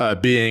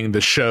 being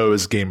the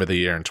show's game of the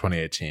year in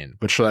 2018,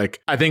 which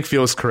like I think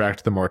feels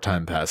correct the more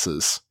time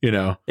passes,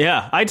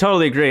 Yeah, I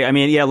totally agree. I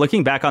mean,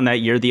 looking back on that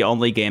year, the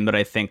only game that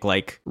I think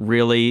like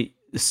really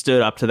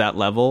stood up to that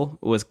level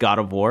was God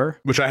of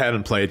War, which I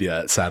hadn't played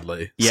yet,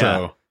 sadly.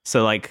 Yeah.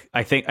 So like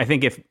I think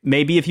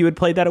if you had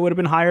played that, it would have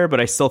been higher,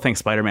 but I still think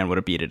Spider-Man would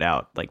have beat it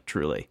out, like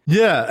truly.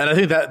 Yeah, and I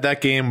think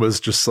that game was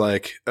just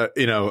like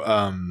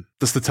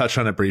just to touch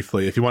on it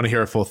briefly, if you want to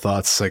hear our full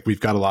thoughts, like we've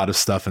got a lot of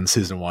stuff in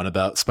season 1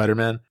 about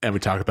Spider-Man, and we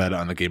talk about it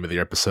on the Game of the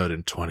Year episode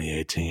in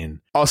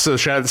 2018. Also,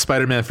 shout out to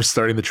Spider-Man for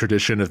starting the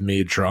tradition of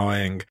me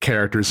drawing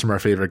characters from our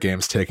favorite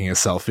games taking a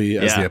selfie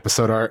as the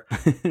episode art,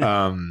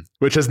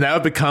 which has now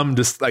become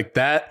just like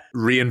that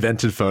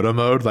reinvented photo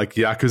mode. Like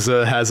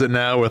Yakuza has it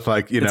now with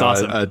like,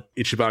 awesome.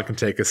 Ichiban can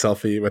take a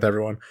selfie with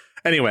everyone.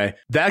 Anyway,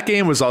 that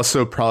game was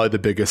also probably the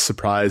biggest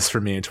surprise for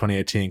me in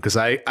 2018 because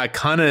I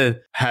kind of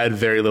had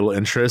very little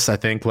interest. I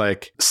think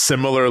like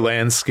similar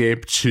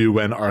landscape to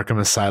when Arkham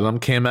Asylum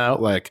came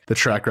out, like the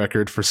track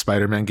record for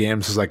Spider-Man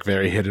games was like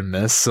very hit and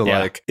miss. So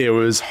like it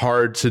was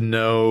hard to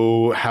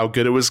know how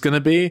good it was going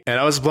to be. And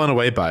I was blown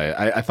away by it.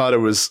 I thought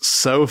it was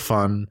so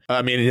fun.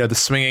 I mean, the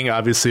swinging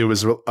obviously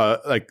was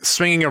like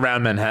swinging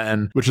around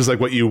Manhattan, which is like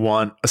what you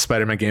want a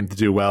Spider-Man game to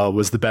do well,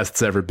 was the best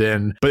it's ever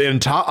been. But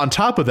on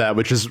top of that,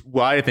 which is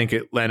why I think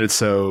it landed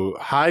so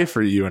high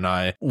for you and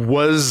I,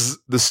 was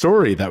the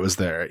story that was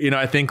there.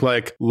 I think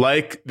like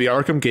the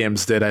Arkham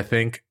games did, I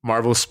think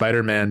Marvel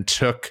Spider-Man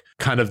took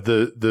kind of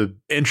the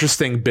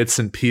interesting bits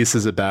and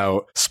pieces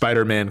about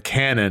Spider-Man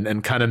canon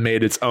and kind of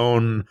made its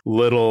own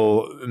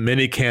little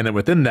mini canon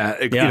within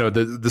that.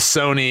 The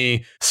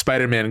Sony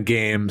Spider-Man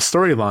game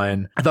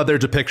storyline, I thought their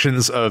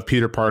depictions of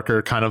Peter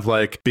Parker kind of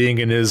like being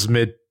in his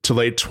mid to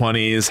late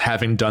 20s,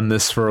 having done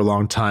this for a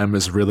long time,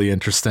 is really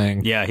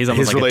interesting. Yeah, he's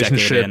almost like a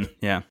decade in.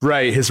 Yeah.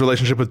 Right. His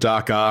relationship with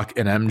Doc Ock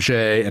and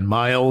MJ and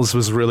Miles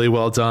was really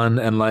well done.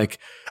 And like,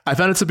 I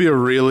found it to be a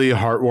really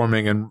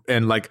heartwarming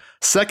and like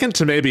second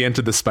to maybe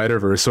Into the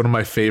Spider-Verse, one of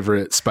my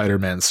favorite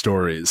Spider-Man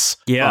stories.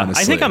 Yeah,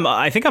 honestly.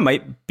 I think I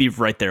might be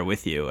right there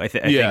with you. I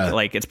think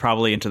like it's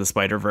probably Into the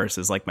Spider-Verse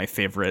is like my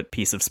favorite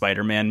piece of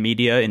Spider-Man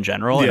media in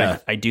general. Yeah.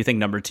 And I do think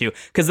number 2,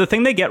 because the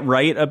thing they get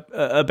right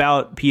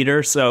about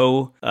Peter,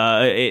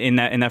 in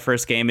that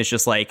first game, is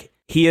just like,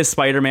 he is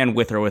Spider-Man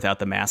with or without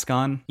the mask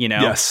on,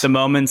 Yes. The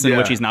moments in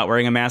which he's not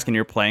wearing a mask and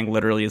you're playing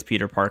literally as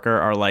Peter Parker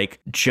are like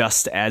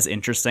just as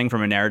interesting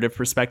from a narrative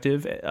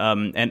perspective,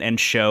 and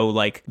show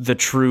like the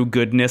true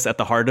goodness at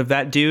the heart of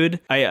that dude.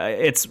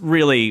 It's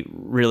really,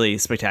 really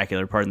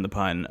spectacular, pardon the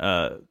pun,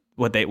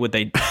 what they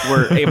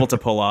were able to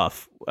pull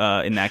off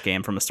in that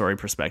game from a story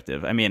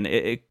perspective. I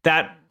mean,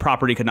 that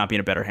property could not be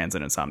in a better hands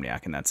than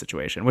Insomniac in that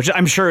situation, which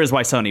I'm sure is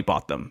why Sony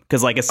bought them.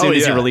 Because like as soon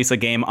as you release a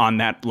game on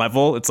that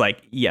level, it's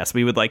like, yes,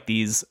 we would like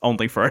these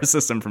only for our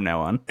system from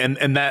now on.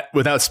 And that,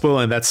 without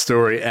spoiling, that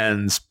story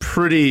ends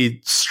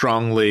pretty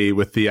strongly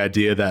with the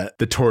idea that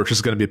the torch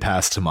is going to be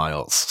passed to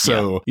Miles.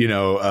 So,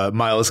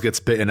 Miles gets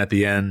bitten at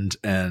the end.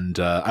 And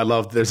I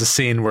love, there's a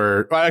scene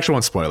where, I actually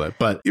won't spoil it,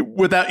 but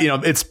without,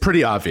 it's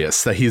pretty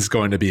obvious that he's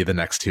going to be the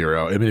next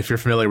hero. I mean, if you're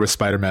familiar with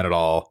Spider-Man at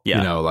all,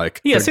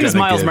 as soon as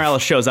Miles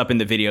Morales shows up in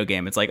the video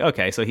game, it's like,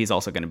 okay, so he's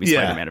also going to be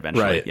Spider-Man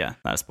eventually. Right. Yeah,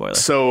 not a spoiler.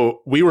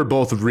 So we were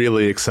both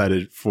really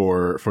excited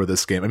for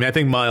this game. I mean, I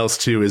think Miles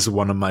 2 is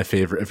one of my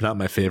favorite, if not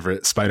my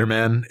favorite,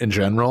 Spider-Man in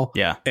general.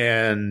 Yeah.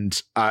 And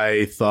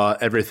I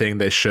thought everything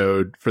they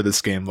showed for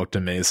this game looked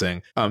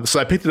amazing. So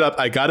I picked it up.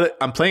 I got it.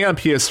 I'm playing on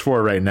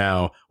PS4 right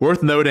now.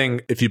 Worth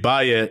noting, if you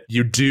buy it,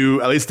 you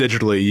do, at least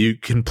digitally, you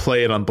can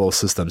play it on both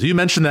systems. You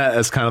mentioned that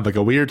as kind of like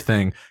a weird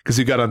thing because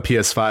you got on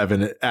PS5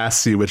 and it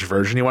asks you which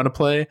version you want to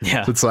play.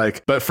 Yeah. So it's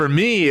like, but for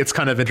me, it's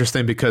kind of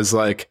interesting because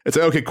like, it's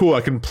like, okay, cool.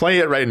 I can play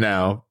it right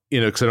now,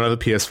 because I don't have a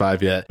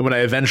PS5 yet. And when I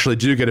eventually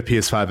do get a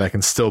PS5, I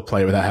can still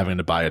play without having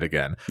to buy it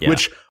again,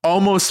 which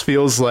almost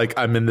feels like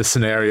I'm in the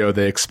scenario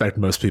they expect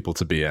most people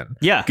to be in.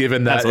 Yeah,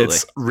 given that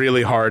it's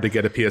really hard to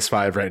get a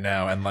PS5 right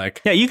now. And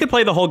like, you could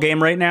play the whole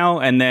game right now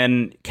and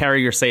then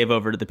carry your save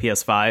over to the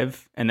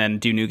PS5 and then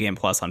do New Game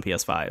Plus on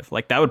PS5.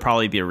 Like that would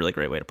probably be a really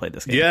great way to play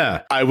this game.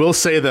 Yeah, I will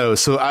say though,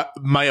 so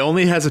my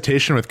only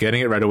hesitation with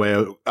getting it right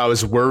away, I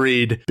was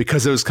worried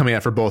because it was coming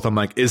out for both. I'm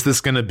like, is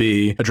this going to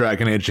be a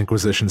Dragon Age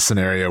Inquisition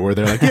scenario where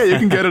they're like, yeah, you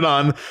can get it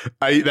on.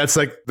 That's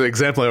like the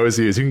example I always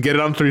use. You can get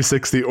it on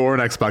 360 or an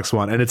Xbox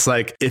One, and it's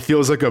like it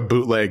feels like a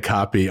bootleg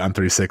copy on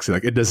 360.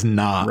 Like it does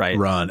not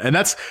run, and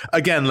that's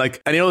again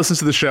like anyone who listens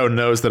to the show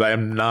knows that I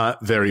am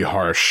not very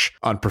harsh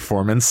on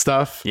performance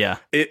stuff. Yeah,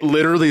 it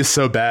literally is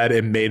so bad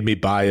it made me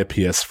buy a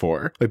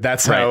PS4. Like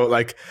that's how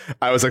like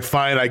I was like,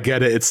 fine, I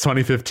get it. It's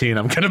 2015.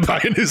 I'm gonna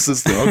buy a new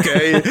system.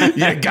 Okay,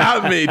 you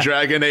got me,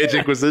 Dragon Age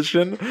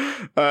Inquisition.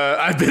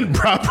 I've been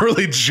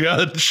properly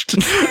judged.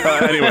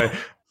 Anyway,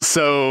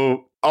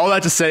 so all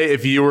that to say,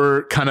 if you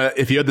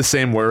had the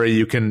same worry,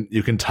 you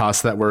can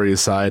toss that worry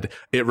aside.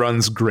 It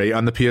runs great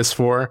on the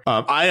PS4.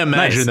 I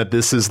imagine that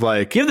this is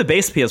like, you have the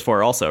base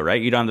PS4 also,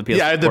 right? You don't have the PS4.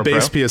 Yeah, I have the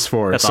base Pro?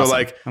 PS4. That's so awesome.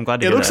 like, I'm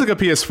glad to it hear looks that.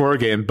 like a PS4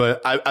 game,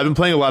 but I've been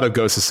playing a lot of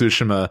Ghost of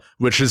Tsushima,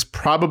 which is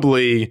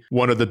probably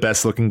one of the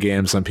best looking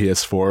games on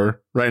PS4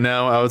 right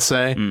now, I would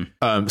say.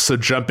 So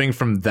jumping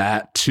from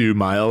that to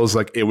Miles,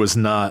 like it was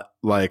not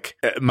like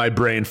my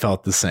brain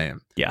felt the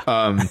same. Yeah.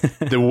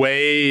 The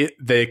way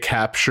they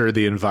capture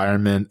the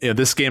environment,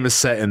 this game is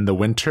set in the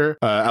winter,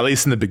 at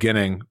least in the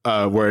beginning,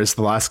 whereas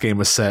the last game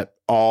was set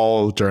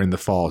all during the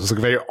fall. So it's like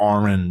a very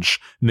orange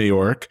New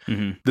York.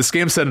 This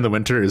game set in the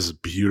winter is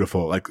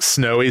beautiful, like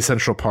snowy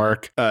Central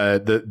Park,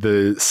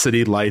 the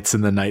city lights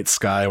in the night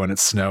sky when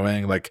it's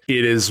snowing. Like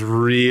it is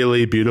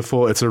really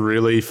beautiful. It's a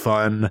really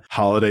fun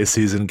holiday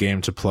season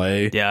game to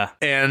play. Yeah.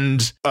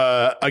 And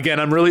again,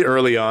 I'm really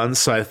early on,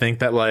 so I think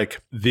that like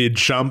the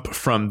jump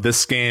from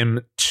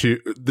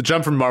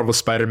Marvel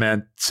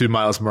Spider-Man to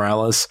Miles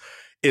Morales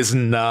is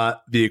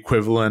not the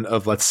equivalent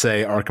of, let's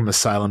say, Arkham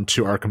Asylum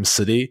to Arkham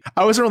City.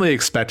 I wasn't really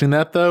expecting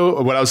that, though.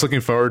 What I was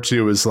looking forward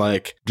to was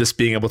like just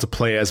being able to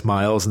play as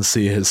Miles and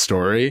see his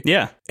story.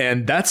 Yeah.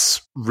 And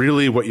that's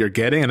really what you're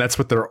getting, and that's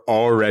what they're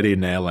already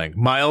nailing.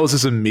 Miles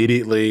is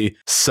immediately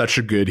such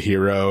a good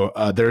hero.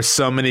 There's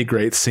so many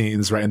great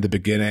scenes right in the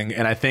beginning,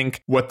 and I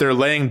think what they're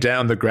laying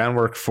down the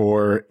groundwork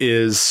for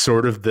is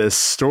sort of this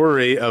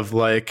story of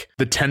like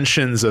the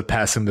tensions of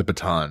passing the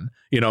baton.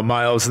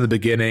 Miles in the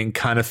beginning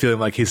kind of feeling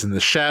like he's in the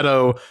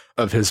shadow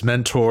of his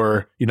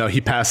mentor. He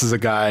passes a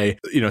guy,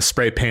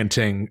 spray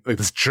painting like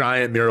this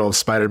giant mural of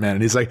Spider-Man.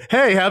 And he's like,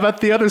 hey, how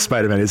about the other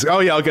Spider-Man? He's like, oh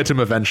yeah, I'll get to him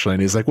eventually.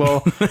 And he's like,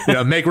 well,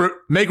 make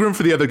room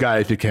for the other guy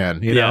if you can,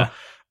 know?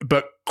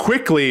 But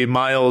quickly,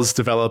 Miles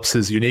develops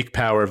his unique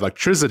power of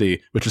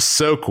electricity, which is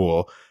so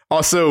cool.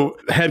 Also,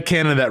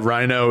 headcanon that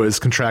Rhino is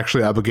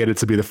contractually obligated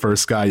to be the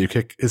first guy you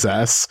kick his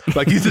ass.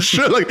 Like he just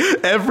should, like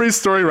every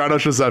story Rhino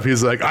shows up,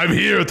 he's like, I'm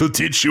here to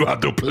teach you how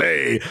to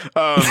play.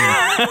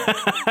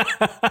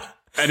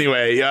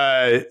 Anyway,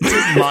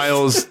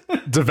 Miles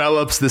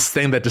develops this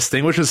thing that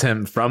distinguishes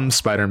him from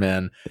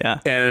Spider-Man. Yeah.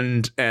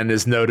 And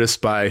is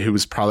noticed by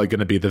who's probably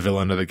going to be the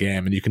villain of the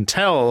game. And you can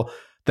tell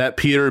that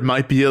Peter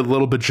might be a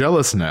little bit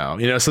jealous now,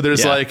 so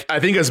there's like, I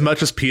think as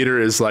much as Peter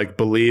is like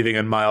believing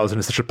in Miles and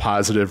is such a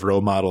positive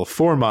role model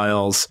for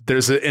Miles,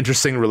 there's an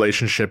interesting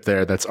relationship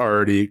there that's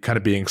already kind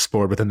of being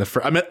explored within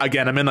I'm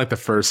in like the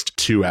first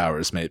 2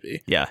 hours,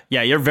 maybe. Yeah.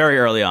 You're very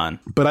early on,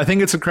 but I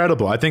think it's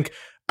incredible. I think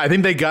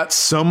they got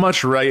so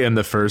much right in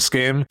the first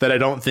game that I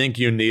don't think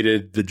you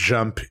needed the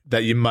jump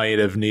that you might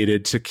have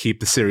needed to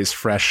keep the series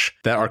fresh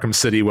that Arkham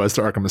City was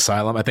to Arkham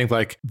Asylum. I think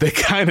like they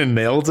kind of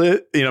nailed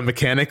it,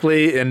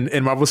 mechanically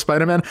in Marvel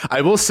Spider-Man.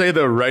 I will say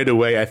though, right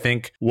away, I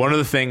think one of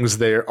the things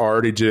they're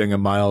already doing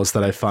in Miles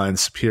that I find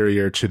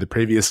superior to the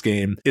previous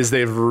game is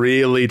they've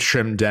really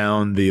trimmed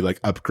down the like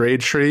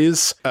upgrade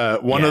trees.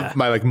 One of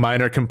my like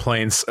minor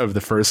complaints of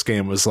the first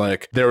game was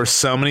like there were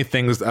so many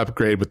things to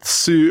upgrade with the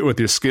suit, with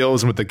your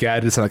skills, and with the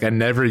gadgets. Like I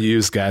never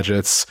used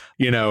gadgets,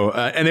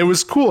 and it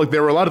was cool. Like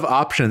there were a lot of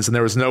options and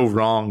there was no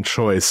wrong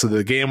choice. So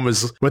the game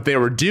was, what they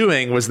were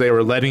doing was they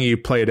were letting you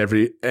play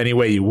it any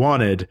way you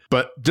wanted.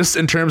 But just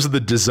in terms of the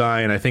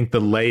design, I think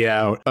the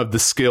layout of the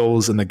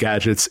skills and the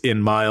gadgets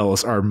in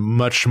Miles are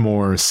much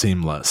more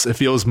seamless. It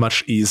feels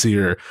much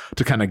easier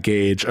to kind of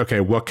gauge,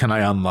 okay, what can I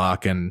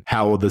unlock and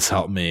how will this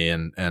help me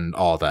and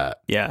all that.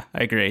 Yeah,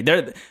 I agree.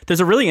 There's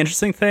a really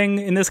interesting thing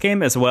in this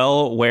game as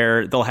well,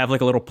 where they'll have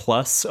like a little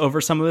plus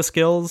over some of the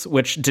skills,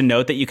 which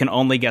denote that you can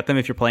only get them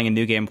if you're playing a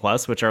New Game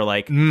Plus, which are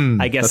like,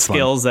 I guess,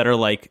 skills that are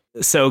like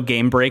so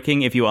game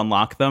breaking if you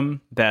unlock them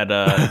that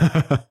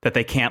that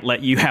they can't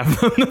let you have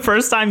them the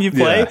first time you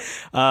play,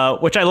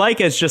 which I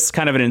like as just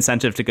kind of an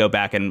incentive to go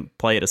back and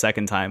play it a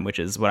second time, which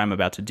is what I'm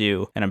about to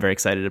do. And I'm very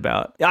excited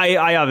about.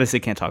 I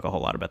obviously can't talk a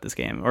whole lot about this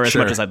game, or as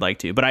much as I'd like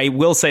to, but I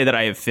will say that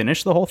I have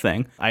finished the whole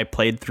thing. I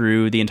played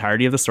through the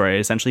entirety of the story. I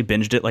essentially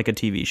binged it like a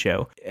TV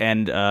show,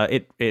 and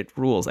it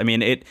rules. I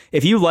mean,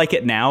 if you like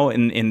it now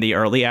in the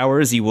early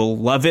hours, you will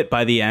love it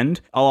by the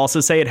end. I'll also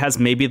say it has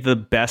maybe the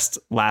best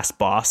last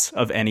boss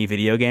of any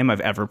video game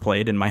I've ever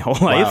played in my whole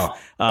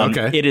life.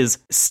 Okay. It is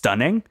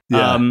stunning.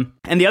 Yeah.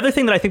 And the other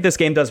thing that I think this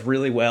game does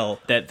really well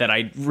that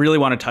I really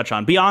want to touch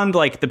on, beyond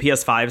like the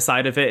PS5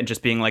 side of it and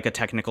just being like a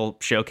technical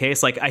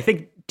showcase, like I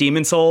think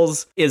Demon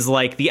Souls is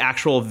like the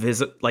actual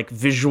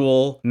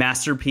visual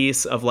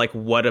masterpiece of like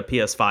what a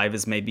PS5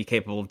 is maybe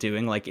capable of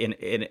doing, like in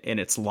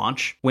its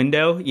launch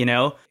window. You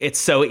know, it's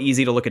so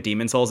easy to look at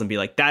Demon Souls and be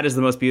like, that is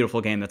the most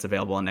beautiful game that's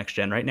available on next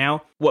gen right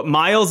now. What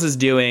Miles is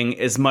doing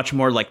is much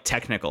more like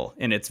technical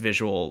in its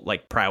visual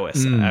like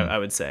prowess, I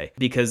would say,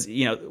 because,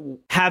 you know,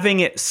 having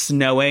it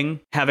snowing,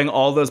 having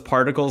all those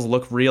particles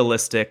look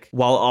realistic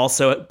while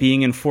also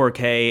being in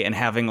 4K and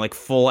having like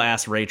full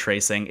ass ray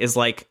tracing is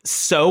like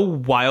so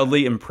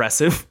wildly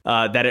impressive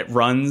that it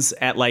runs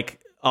at like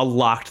a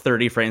locked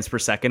 30 frames per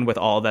second with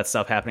all of that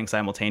stuff happening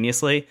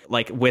simultaneously,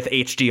 like with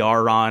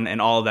HDR on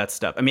and all of that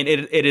stuff. I mean,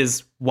 it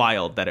is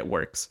wild that it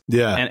works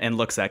and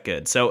looks that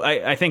good. So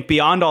I think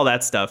beyond all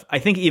that stuff, I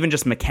think even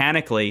just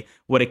mechanically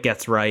what it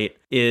gets right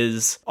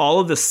is all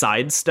of the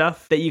side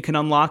stuff that you can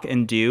unlock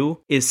and do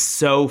is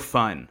so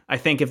fun. I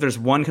think if there's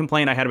one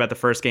complaint I had about the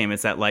first game,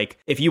 it's that like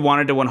if you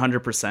wanted to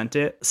 100%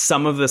 it,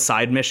 some of the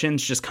side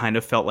missions just kind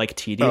of felt like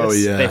tedious. Oh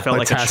yeah, they felt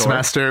like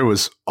Taskmaster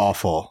was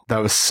awful. That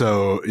was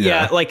so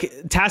yeah. Like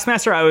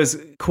Taskmaster I was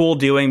cool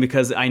doing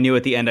because I knew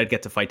at the end I'd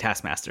get to fight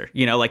Taskmaster.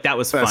 You know, like that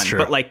was fun. True.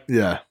 But like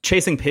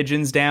chasing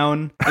pigeons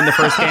down in the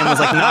first game was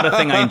like not a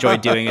thing I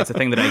enjoyed doing. It's a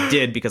thing that I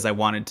did because I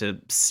wanted to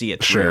see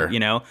it through, you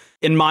know?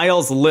 In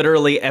Miles,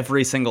 literally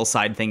every single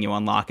side thing you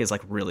unlock is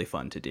like really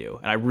fun to do,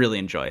 and I really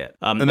enjoy it.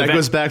 And that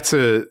goes back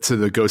to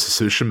the Ghost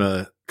of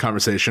Tsushima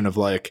conversation of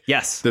like,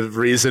 yes, the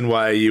reason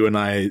why you and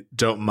I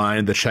don't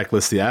mind the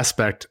checklisty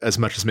aspect as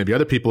much as maybe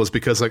other people is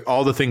because like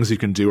all the things you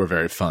can do are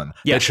very fun.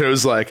 They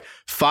chose like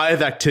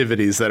 5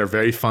 activities that are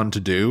very fun to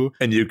do,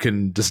 and you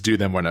can just do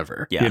them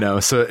whenever. You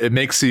know, so it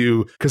makes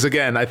you, because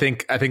again, I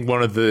think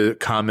one of the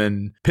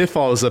common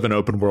pitfalls of an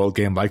open world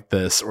game like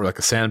this, or like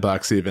a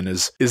sandbox even,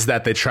 is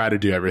that they try to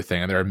do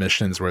everything, and there are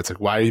missions where it's like,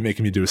 why are you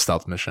making me do a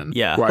stealth mission?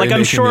 Like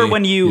I'm sure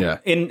when you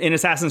in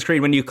Assassin's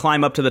Creed, when you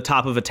climb up to the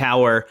top of a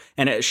tower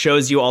and it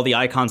shows you all the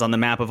icons on the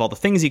map of all the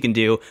things you can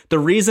do, the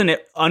reason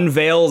it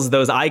unveils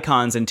those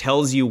icons and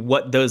tells you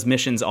what those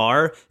missions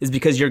are is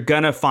because you're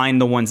gonna find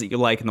the ones that you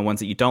like and the ones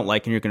that you don't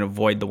like, and you're gonna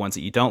avoid the ones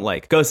that you don't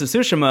like. Ghost of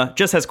Tsushima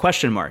just has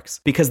question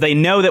marks because they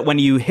know that when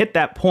you hit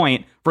that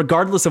point,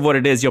 regardless of what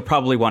it is, you'll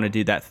probably want to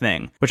do that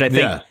thing, which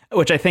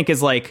I think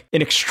is like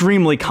an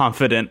extremely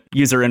confident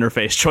user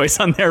interface choice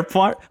on their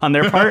part.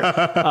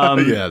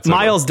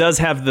 Miles does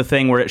have the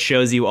thing where it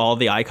shows you all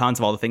the icons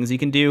of all the things you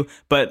can do,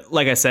 but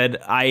like I said,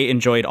 I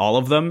enjoyed all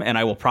of them, and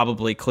I will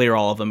probably clear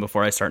all of them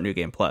before I start New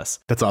Game Plus.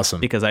 That's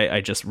awesome, because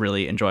I just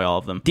really enjoy all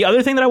of them. The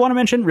other thing that I want to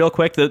mention real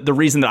quick, the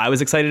reason that I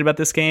was excited about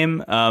this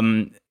game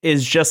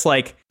is just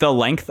like the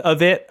length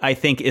of it. I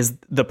think is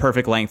the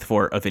perfect length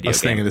for a video game. I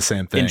was thinking the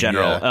same thing in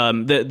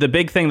general. The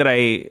big thing that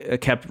I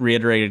kept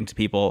reiterating to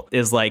people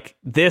is like,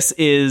 this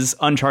is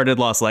Uncharted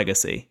Lost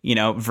Legacy, you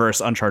know,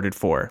 versus Uncharted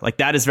 4. Like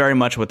that is very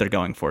much what they're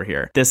going for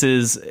here. This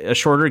is a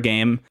shorter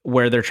game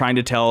where they're trying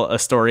to tell a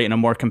story in a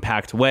more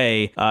compact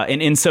way.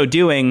 And in so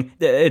doing,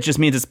 it just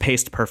means it's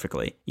paced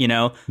perfectly, you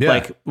know,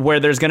 like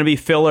where there's going to be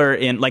filler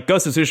in like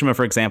Ghost of Tsushima,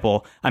 for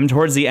example. I'm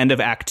towards the end of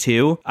Act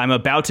 2. I'm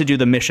about to do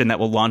the mission that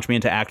will launch me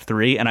into Act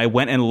 3. And I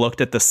went and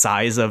looked at the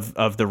size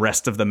of the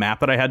rest of the map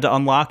that I had to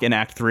unlock in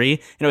Act 3.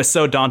 And it was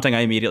so daunting,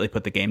 I immediately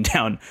put the game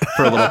down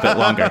for a little bit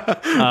longer.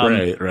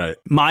 Right.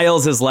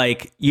 Miles is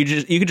like you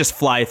could just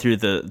fly through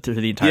the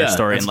entire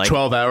story in like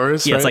 12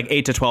 hours. Yeah, right? It's like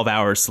 8 to 12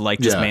 hours to like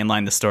just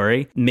mainline the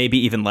story. Maybe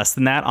even less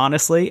than that,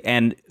 honestly,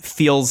 and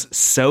feels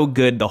so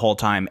good the whole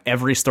time.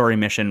 Every story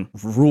mission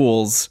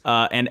rules,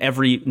 and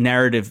every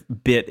narrative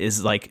bit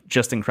is like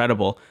just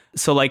incredible.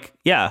 So like,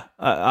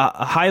 I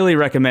highly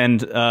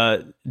recommend,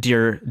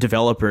 dear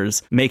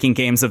developers, making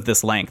games of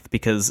this length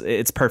because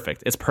it's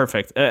perfect. It's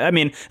perfect. I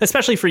mean,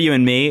 especially for you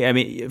and me. I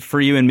mean, for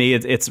you and me,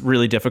 it's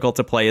really difficult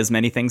to play as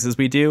many things as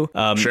we do.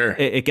 Sure.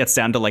 It gets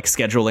down to like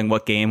scheduling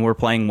what game we're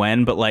playing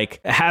when, but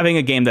like having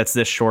a game that's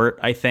this short,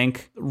 I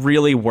think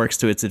really works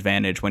to its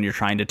advantage when you're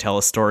trying to tell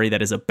a story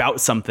that is about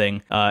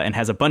something, and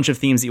has a bunch of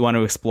themes that you want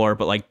to explore,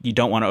 but like you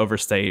don't want to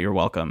overstay your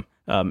welcome.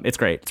 It's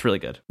great. It's really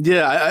good.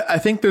 Yeah, I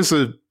think there's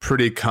a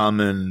pretty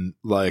common,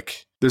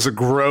 like, there's a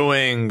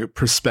growing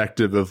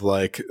perspective of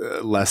like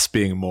less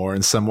being more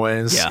in some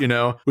ways. You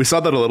know, we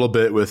saw that a little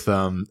bit with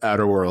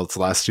Outer Worlds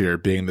last year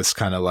being this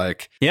kind of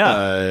like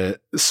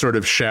sort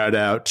of shout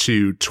out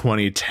to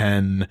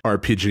 2010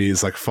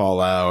 RPGs like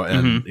Fallout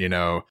and you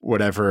know,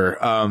 whatever.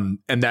 And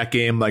that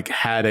game like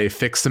had a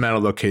fixed amount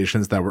of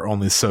locations that were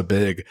only so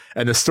big,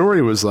 and the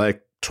story was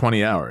like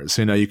 20 hours,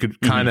 you know, you could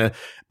kind of,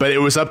 but it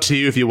was up to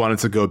you if you wanted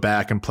to go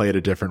back and play it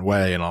a different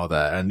way and all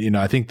that. And, you know,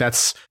 I think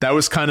that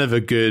was kind of a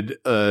good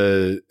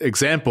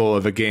example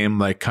of a game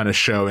like kind of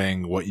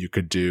showing what you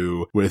could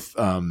do with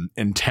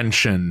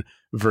intention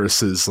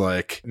versus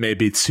like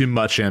maybe too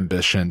much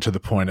ambition to the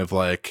point of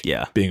like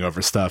being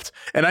overstuffed.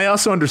 And I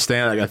also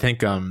understand, like, I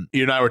think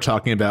you and I were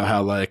talking about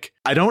how like,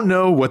 I don't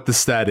know what the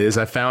stat is.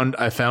 I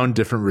found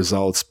different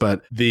results,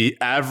 but the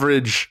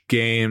average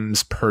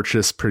games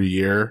purchased per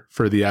year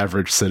for the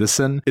average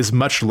citizen is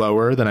much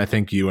lower than I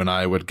think you and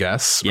I would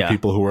guess, or Yeah.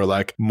 people who are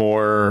like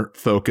more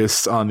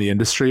focused on the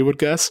industry would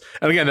guess.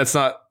 And again, that's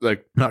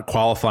not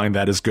qualifying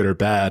that as good or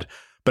bad.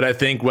 But I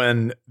think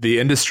when the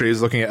industry is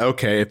looking at,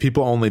 okay, if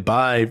people only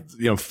buy,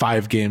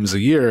 5 games a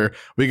year,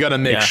 we got to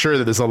make sure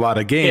that there's a lot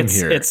of game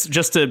here. It's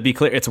just to be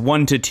clear, it's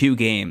 1 to 2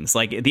 games.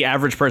 Like the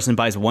average person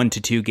buys 1 to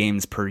 2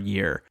 games per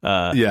year.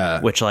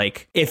 Which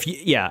like,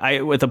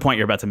 with the point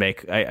you're about to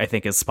make, I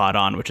think is spot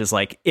on, which is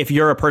like, if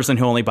you're a person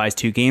who only buys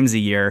 2 games a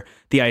year,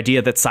 the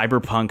idea that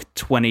Cyberpunk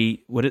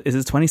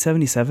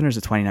 2077 or is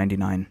it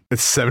 2099?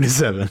 It's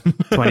 77.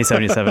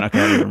 2077. Okay,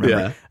 I don't remember.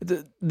 Yeah.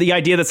 The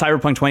idea that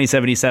Cyberpunk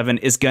 2077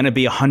 is going to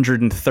be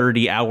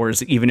 130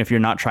 hours, even if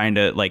you're not trying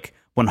to like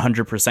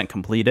 100%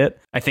 complete it,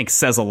 I think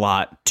says a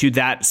lot to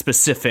that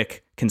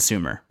specific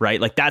consumer,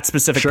 right? Like that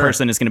specific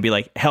person is going to be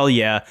like, hell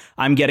yeah,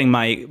 I'm getting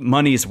my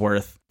money's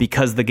worth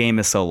because the game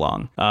is so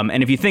long.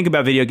 And if you think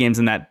about video games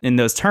in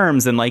those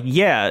terms, then like,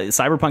 yeah,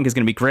 Cyberpunk is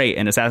going to be great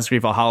and Assassin's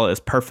Creed Valhalla is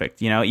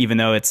perfect, even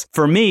though it's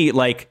for me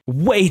like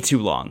way too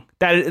long.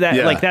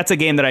 Like that's a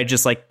game that I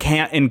just like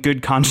can't in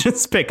good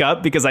conscience pick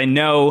up because I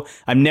know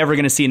I'm never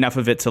going to see enough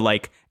of it to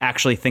like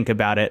actually think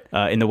about it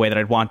in the way that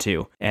I'd want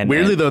to. And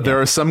weirdly though,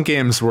 there are some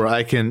games where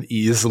I can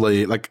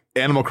easily, like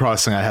Animal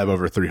Crossing, I have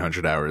over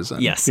 300 hours in.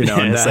 Yes.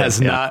 And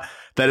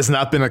that has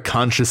not been a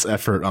conscious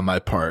effort on my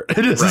part.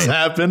 It just has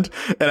happened.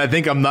 And I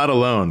think I'm not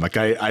alone. Like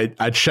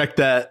I checked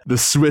the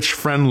Switch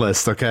friend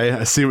list. Okay.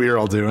 I see what you're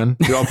all doing.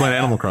 You're all playing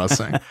Animal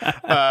Crossing.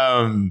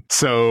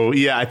 So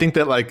yeah, I think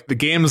that like the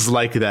games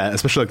like that,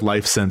 especially like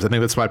Life Sims, I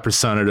think that's why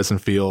Persona doesn't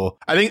feel,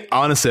 I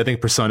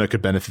think Persona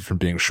could benefit from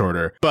being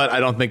shorter, but I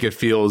don't think it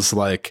feels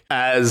like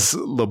as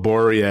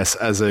laborious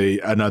as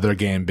another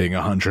game being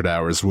 100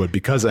 hours would,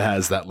 because it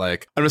has that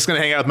like, I'm just going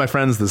to hang out with my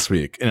friends this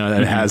week.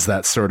 It has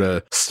that sort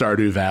of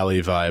Stardew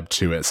Valley vibe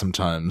to it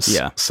sometimes.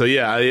 Yeah. So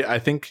yeah, I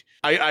think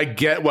I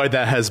get why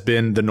that has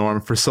been the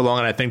norm for so long.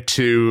 And I think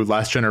too,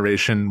 Last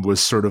Generation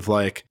was sort of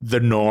like the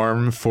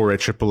norm for a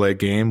AAA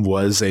game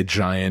was a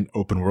giant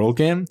open world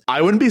game.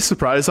 I wouldn't be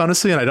surprised,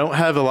 honestly, and I don't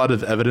have a lot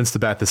of evidence to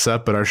back this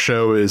up, but our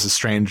show is a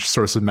strange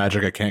source of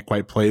magic I can't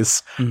quite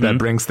place that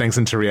brings things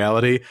into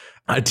reality.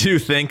 I do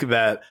think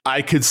that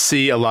I could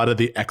see a lot of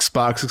the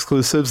Xbox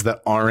exclusives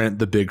that aren't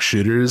the big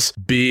shooters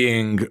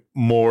being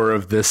more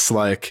of this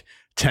like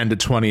 10 to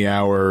 20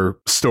 hour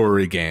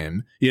story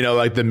game,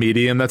 like the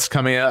Medium that's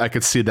coming out. I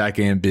could see that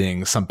game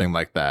being something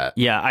like that.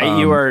 Yeah,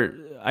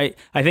 I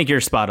think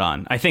you're spot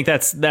on. I think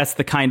that's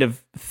the kind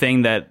of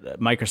thing that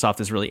Microsoft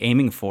is really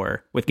aiming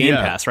for with Game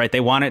Pass, right? They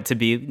want it to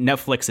be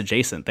Netflix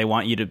adjacent. They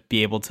want you to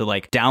be able to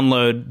like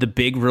download the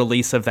big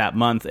release of that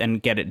month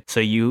and get it so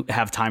you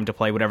have time to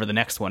play whatever the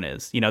next one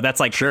is.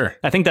 That's like,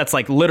 I think that's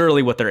like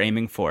literally what they're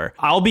aiming for.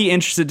 I'll be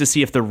interested to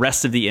see if the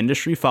rest of the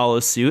industry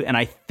follows suit. And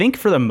I think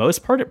for the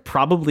most part, it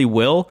probably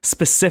will,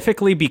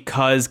 specifically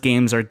because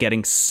games are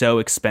getting so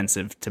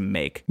expensive to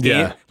make.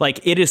 Like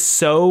it is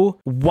so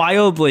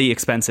wildly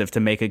expensive to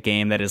make a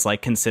game that is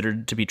like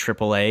considered to be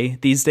AAA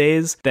these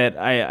days that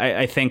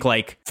I think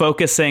like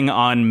focusing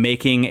on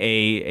making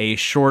a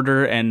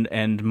shorter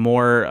and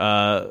more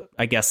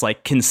I guess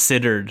like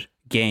considered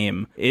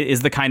game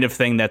is the kind of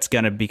thing that's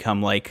going to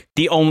become like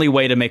the only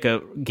way to make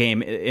a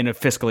game in a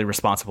fiscally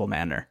responsible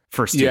manner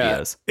for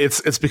studios. Yeah,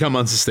 it's become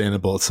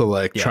unsustainable to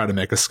like try to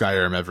make a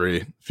Skyrim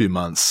every few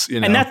months,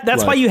 and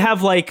that's why you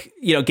have like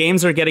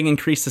games are getting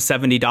increased to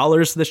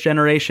 $70 this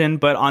generation,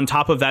 but on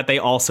top of that they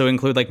also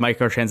include like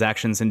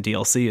microtransactions and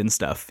DLC and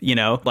stuff.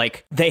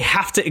 Like they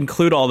have to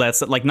include all that,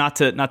 so, like not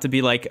to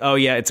be like, oh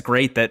yeah, it's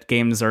great that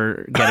games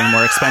are getting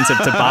more expensive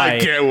to buy. I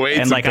can't wait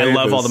and like I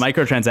love all the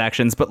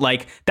microtransactions, but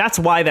like that's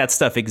why that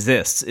stuff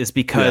exists, is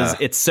because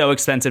it's so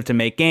expensive to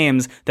make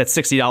games that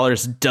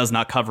 $60 does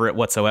not cover it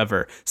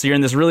whatsoever. So you're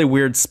in this really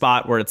weird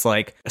spot where it's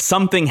like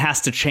something has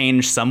to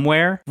change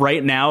somewhere.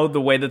 Right now, the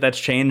way that that's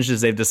changed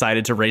is they've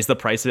decided to raise the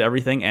price of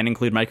everything and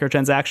include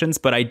microtransactions.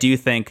 But I do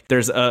think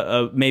there's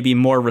a maybe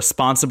more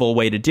responsible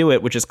way to do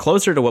it, which is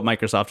closer to what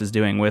Microsoft is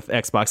doing with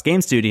Xbox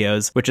Game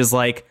Studios, which is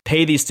like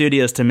pay these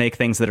studios to make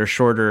things that are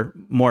shorter,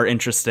 more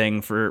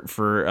interesting for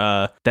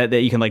that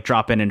you can like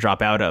drop in and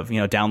drop out of,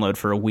 download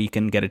for a week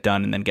and get it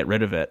done and then get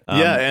rid of it.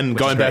 And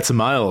going back to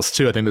Miles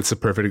too, I think that's a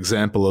perfect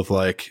example of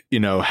like,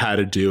 how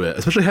to do it,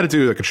 especially how to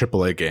do like a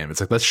AAA game.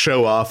 It's like, let's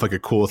show off like a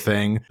cool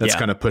thing that's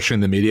kind of pushing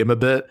the medium a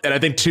bit. And I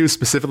think too,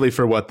 specifically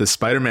for what the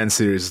Spider-Man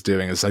series is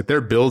doing, is like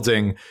they're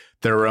building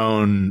their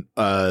own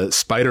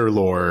spider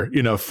lore,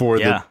 for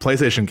the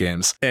PlayStation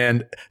games.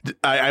 And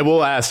I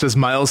will ask, does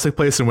Miles take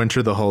place in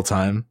winter the whole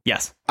time?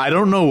 Yes. I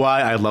don't know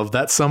why I love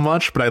that so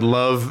much, but I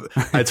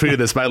tweeted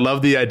this, but I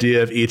love the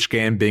idea of each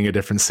game being a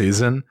different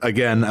season.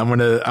 Again, I'm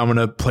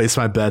gonna place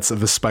my bets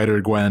of a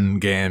Spider-Gwen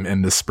game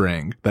in the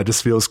spring. That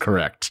just feels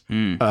correct.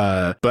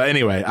 But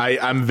anyway,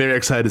 I'm very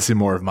excited to see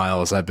more of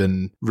Miles. I've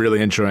been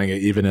really enjoying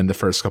it even in the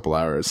first couple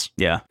hours.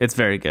 Yeah, it's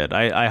very good.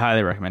 I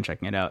highly recommend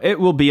checking it out. It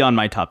will be on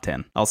my top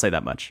 10. I'll say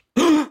that much.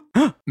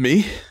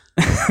 Me?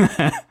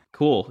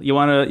 Cool. You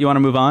want to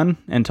move on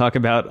and talk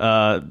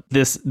about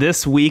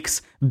this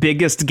week's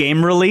biggest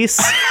game release?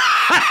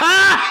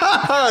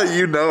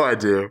 I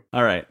do.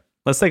 All right.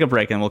 Let's take a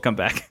break and we'll come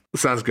back.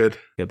 Sounds good.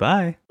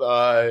 Goodbye.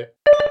 Bye.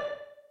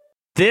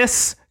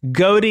 This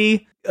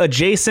GOTY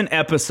adjacent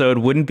episode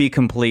wouldn't be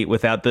complete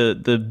without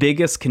the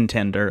biggest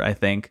contender, I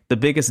think, the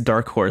biggest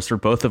dark horse for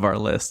both of our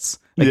lists.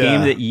 A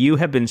game that you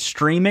have been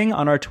streaming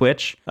on our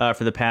Twitch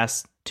for the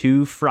past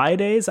 2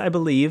 Fridays, I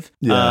believe.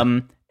 Yeah.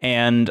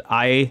 And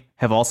I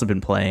have also been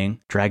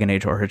playing Dragon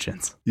Age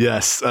Origins.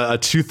 Yes, a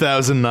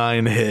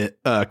 2009 hit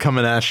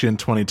coming at you in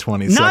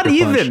 2020. Not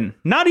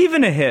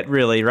even a hit,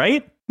 really,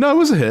 right? No, it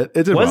was a hit.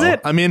 It did Was well.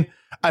 it? I mean,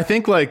 I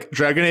think like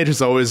Dragon Age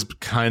has always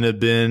kind of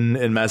been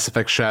in Mass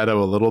Effect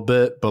shadow a little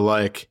bit, but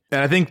like,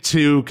 and I think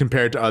too,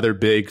 compared to other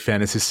big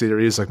fantasy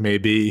series, like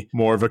maybe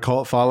more of a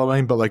cult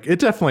following, but like it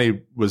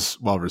definitely was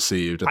well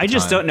received. I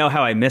just don't know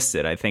how I missed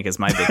it, I think is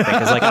my big thing.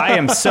 Because like I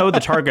am so the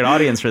target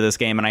audience for this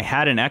game, and I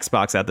had an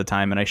Xbox at the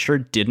time, and I sure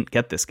didn't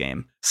get this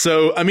game.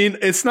 So, I mean,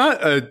 it's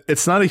not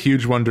a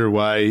huge wonder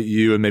why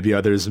you and maybe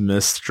others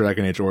missed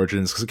Dragon Age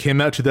Origins, because it came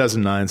out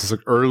 2009, so it's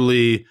like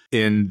early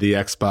in the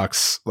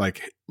Xbox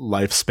like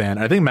lifespan.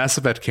 I think Mass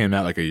Effect came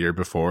out like a year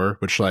before,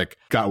 which like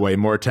got way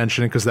more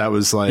attention because that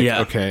was like,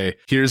 okay,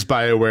 here's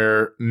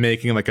BioWare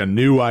making like a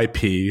new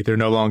IP. They're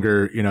no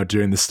longer,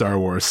 doing the Star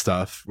Wars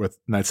stuff with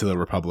Knights of the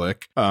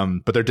Republic.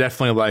 But they're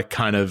definitely like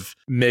kind of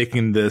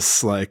making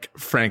this like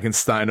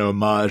Frankenstein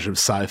homage of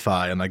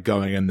sci-fi and like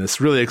going in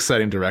this really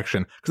exciting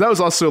direction. Because that was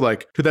also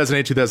like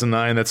 2008,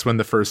 2009. That's when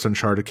the first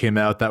Uncharted came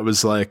out. That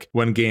was like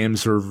when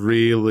games were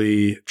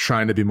really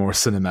trying to be more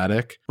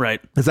cinematic. Right.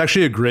 It's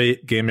actually a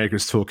great Game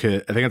Maker's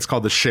Toolkit. I think it's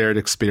called The Shared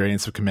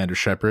Experience of Commander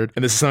Shepard.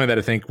 And this is something that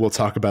I think we'll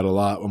talk about a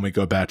lot when we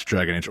go back to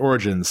Dragon Age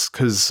Origins,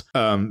 because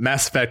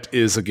Mass Effect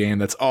is a game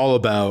that's all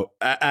about,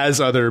 as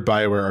other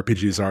BioWare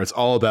RPGs are, it's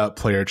all about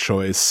player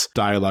choice,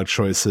 dialogue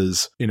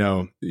choices,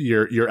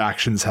 your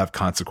actions have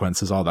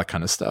consequences, all that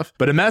kind of stuff.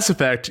 But in Mass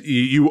Effect,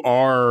 you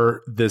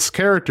are this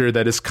character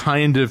that is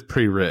kind of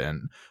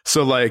pre-written.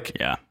 So like,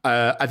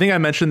 I think I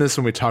mentioned this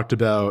when we talked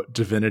about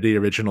Divinity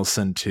Original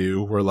Sin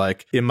 2, where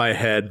like in my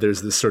head,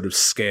 there's this sort of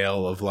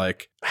scale of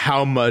like,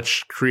 how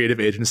much creative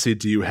agency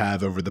do you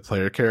have over the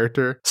player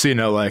character? So,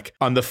 like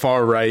on the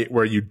far right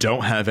where you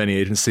don't have any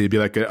agency, it'd be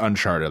like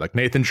Uncharted. Like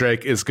Nathan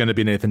Drake is going to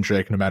be Nathan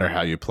Drake no matter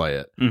how you play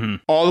it. Mm-hmm.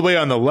 All the way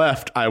on the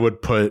left, I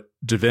would put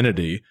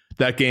Divinity.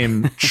 That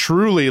game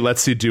truly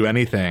lets you do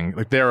anything.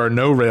 Like there are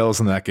no rails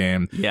in that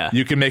game. Yeah.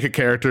 You can make a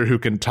character who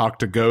can talk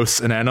to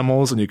ghosts and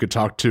animals, and you could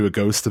talk to a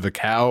ghost of a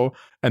cow.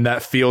 And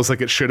that feels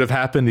like it should have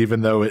happened,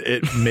 even though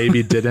it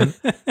maybe didn't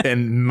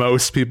in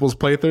most people's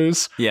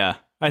playthroughs. Yeah.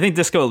 I think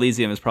Disco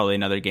Elysium is probably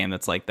another game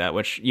that's like that,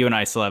 which you and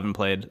I still haven't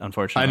played,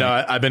 unfortunately.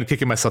 I know. I've been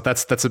kicking myself.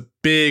 That's a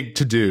big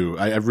to do.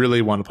 I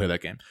really want to play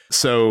that game.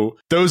 So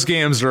those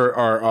games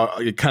are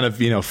kind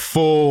of,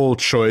 full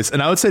choice.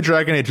 And I would say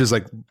Dragon Age is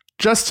like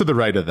just to the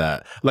right of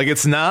that. Like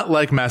it's not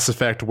like Mass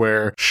Effect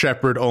where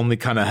Shepard only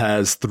kind of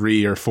has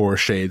 3 or 4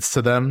 shades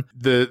to them.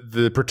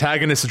 The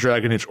protagonist of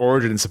Dragon Age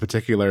Origins in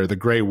particular, the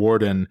Grey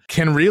Warden,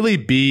 can really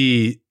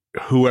be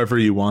whoever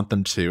you want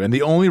them to. And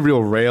the only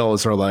real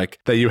rails are like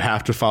that you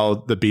have to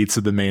follow the beats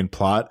of the main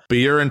plot, but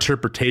your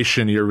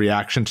interpretation, your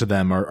reaction to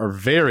them are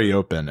very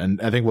open.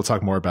 And I think we'll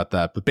talk more about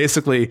that. But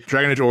basically,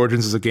 Dragon Age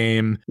Origins is a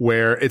game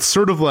where it's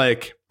sort of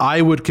like,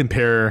 I would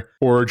compare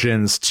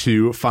Origins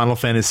to Final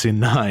Fantasy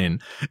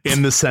IX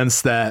in the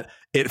sense that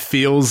it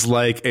feels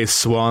like a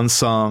swan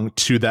song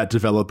to that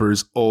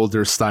developer's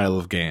older style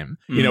of game.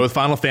 With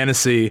Final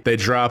Fantasy, they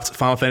dropped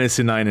Final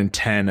Fantasy 9 and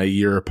 10 a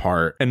year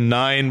apart. And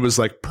 9 was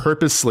like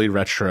purposely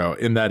retro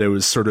in that it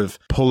was sort of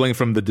pulling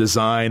from the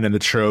design and the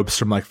tropes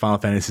from like Final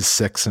Fantasy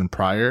 6 and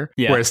prior.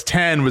 Yeah. Whereas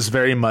 10 was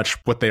very much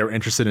what they were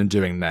interested in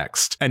doing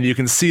next. And you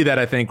can see that,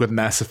 I think, with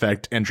Mass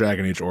Effect and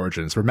Dragon Age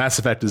Origins, where Mass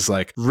Effect is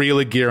like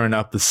really gearing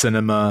up the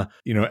cinema.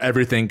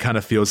 Everything kind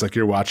of feels like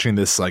you're watching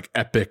this like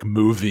epic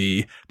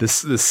movie,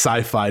 this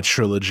sci-fi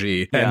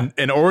trilogy.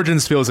 And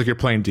Origins feels like you're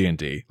playing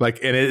D&D. Like,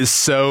 and it is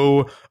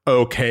so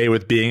okay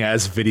with being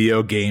as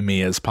video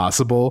gamey as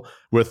possible,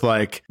 with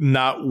like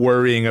not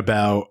worrying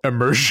about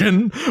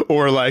immersion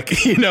or like,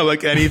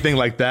 like anything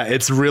like that.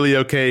 It's really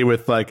okay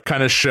with like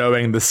kind of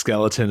showing the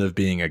skeleton of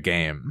being a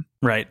game.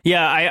 Right.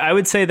 Yeah, I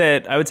would say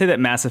that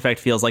Mass Effect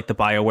feels like the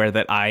BioWare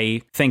that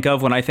I think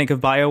of when I think of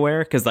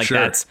BioWare, because like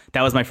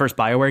that was my first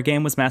BioWare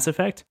game, was Mass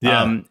Effect.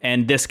 Yeah.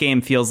 And this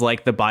game feels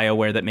like the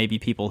BioWare that maybe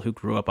people who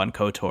grew up on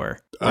KOTOR or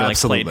like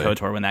played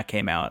KOTOR when that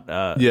came out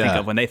think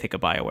of when they think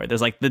of BioWare.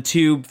 There's like the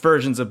 2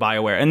 versions of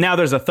BioWare, and now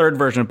there's a 3rd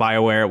version of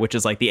BioWare, which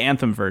is like the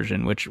Anthem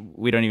version, which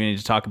we don't even need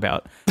to talk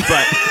about.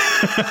 But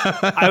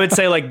I would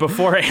say like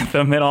before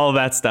Anthem and all of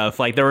that stuff,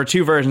 like there were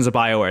 2 versions of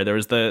BioWare. There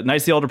was the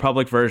Knights of the Old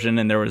Republic version,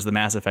 and there was the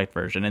Mass Effect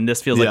version, and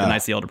this feels like the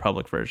Knights of the Old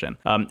Republic version.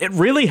 It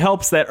really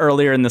helps that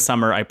earlier in the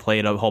summer I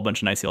played a whole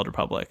bunch of Knights of the Old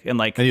Republic, and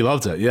you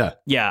loved it.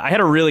 Yeah, I had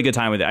a really good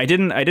time with it. I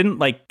didn't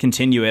like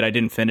continue it. I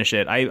didn't finish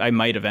it. I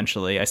might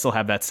eventually. I still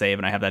have that save,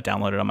 and I have that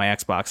downloaded on my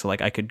Xbox, so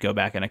like I could go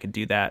back and I could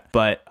do that.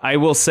 But I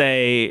will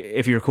say,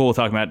 if you're cool with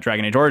talking about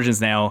Dragon Age Origins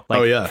now, like,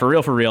 oh, yeah. for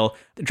real,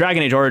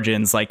 Dragon Age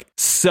Origins, like,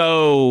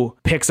 so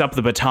picks up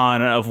the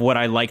baton of what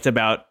I liked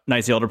about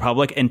Knights of the Old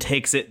Republic and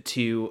takes it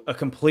to a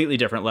completely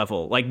different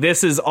level. Like,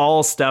 this is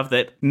all stuff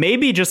that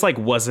maybe just, like,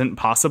 wasn't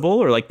possible,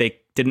 or, like, they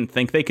didn't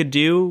think they could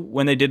do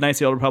when they did Knights of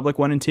the Old Republic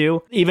 1 and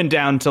 2, even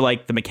down to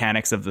like the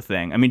mechanics of the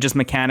thing. I mean, just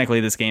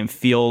mechanically, this game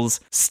feels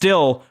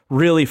still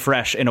really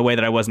fresh in a way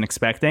that I wasn't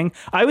expecting.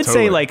 I would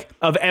say, like,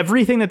 of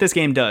everything that this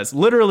game does,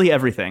 literally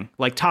everything,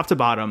 like top to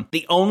bottom,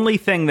 the only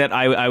thing that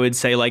I would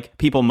say, like,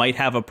 people might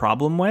have a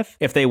problem with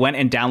if they went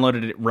and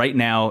downloaded it right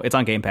now, it's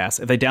on Game Pass,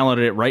 if they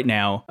downloaded it right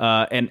now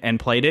and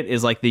played it,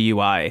 is like the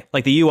UI.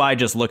 Like, the UI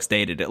just looks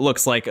dated. It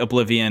looks like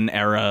Oblivion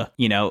era,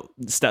 you know,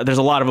 there's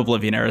a lot of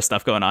Oblivion era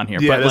stuff going on here.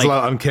 Yeah, but there's like, a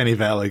lot of Uncanny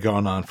Valley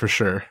going on for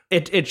sure.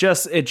 It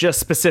just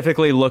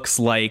specifically looks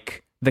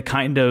like the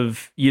kind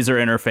of user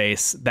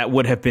interface that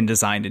would have been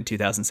designed in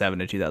 2007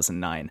 to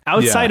 2009.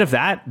 Outside of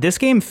that, this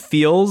game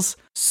feels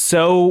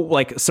so,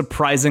 like,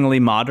 surprisingly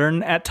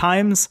modern at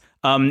times.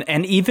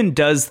 And even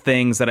does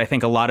things that I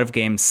think a lot of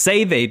games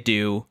say they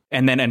do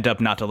and then end up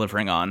not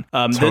delivering on.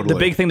 The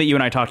big thing that you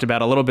and I talked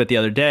about a little bit the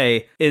other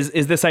day is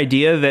this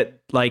idea that,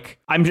 like,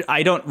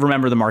 I don't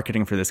remember the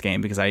marketing for this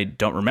game because I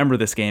don't remember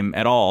this game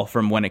at all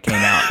from when it came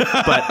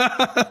out.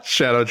 But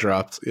Shadow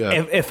dropped. Yeah.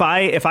 If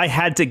I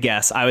had to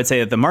guess, I would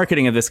say that the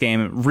marketing of this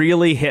game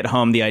really hit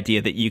home the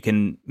idea that you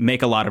can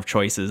make a lot of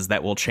choices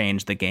that will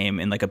change the game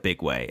in, like, a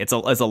big way. It's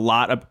a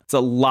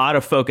lot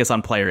of focus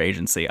on player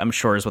agency, I'm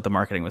sure, is what the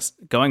marketing was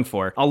going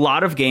for. A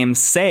lot of games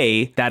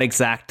say that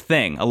exact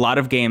thing. A lot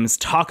of games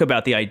talk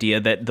about the idea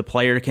that the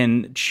player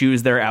can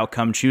choose their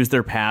outcome, choose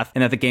their path,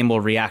 and that the game will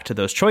react to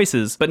those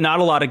choices. But not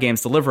a lot of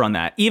games deliver on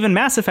that. Even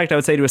Mass Effect, I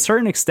would say, to a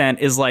certain extent,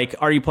 is like,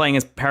 are you playing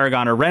as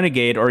Paragon or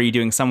Renegade, or are you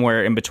doing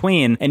somewhere in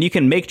between? And you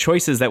can make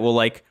choices that will,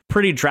 like,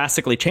 pretty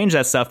drastically change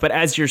that stuff. But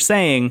as you're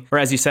saying, or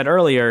as you said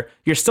earlier,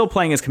 you're still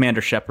playing as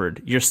Commander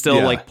Shepard. You're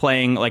still like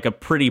playing like a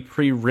pretty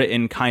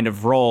pre-written kind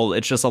of role.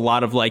 It's just a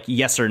lot of, like,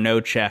 yes or no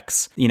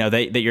checks, you know,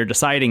 that you're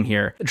deciding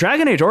here.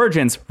 Dragon Age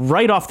Origins,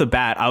 right off the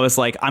bat, I was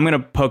like, I'm going to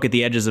poke at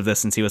the edges of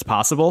this and see what's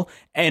possible,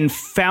 and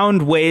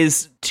found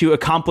ways to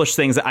accomplish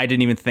things that I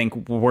didn't even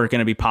think were going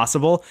to be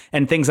possible,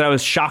 and things that I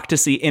was shocked to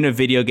see in a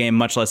video game,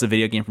 much less a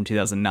video game from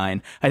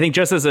 2009. I think,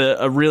 just as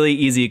a really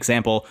easy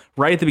example,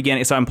 right at the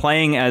beginning, so I'm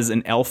playing as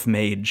an elf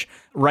mage.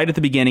 Right at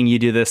the beginning, you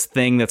do this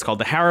thing that's called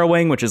the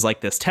Harrowing, which is like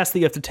this test that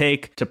you have to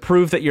take to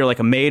prove that you're, like,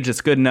 a mage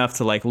that's good enough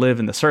to, like, live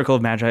in the circle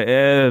of magi,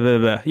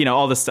 you know,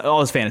 all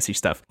this fantasy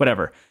stuff,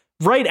 whatever.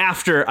 Right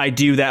after I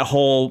do that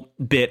whole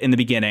bit in the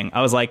beginning,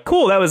 I was like,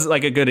 cool, that was,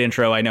 like, a good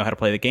intro. I know how to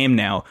play the game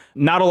now.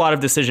 Not a lot of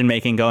decision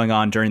making going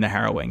on during the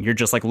Harrowing. You're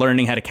just, like,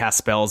 learning how to cast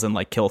spells and,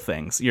 like, kill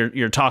things.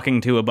 You're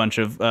talking to a bunch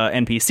of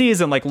NPCs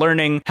and, like,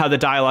 learning how the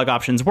dialogue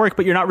options work,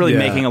 but you're not really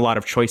making a lot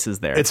of choices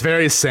there. It's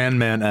very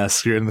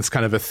Sandman-esque. You're in this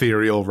kind of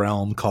ethereal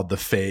realm called the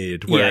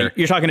Fade. Where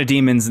you're talking to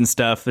demons and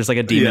stuff. There's, like,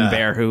 a demon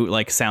bear who,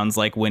 like, sounds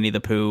like Winnie the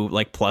Pooh,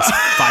 like, plus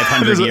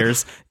 500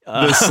 years.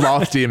 The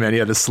sloth demon,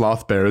 the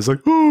sloth bear is like,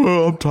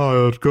 oh, I'm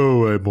tired.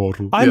 Go away,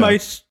 mortal. I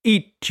might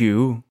eat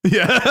you.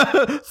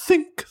 Yeah.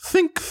 think.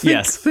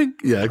 Yes.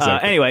 Think. Yeah,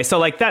 exactly. Anyway, so,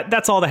 like,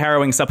 that's all the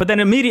Harrowing stuff. But then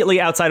immediately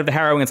outside of the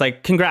Harrowing, it's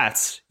like,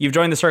 congrats. You've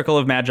joined the Circle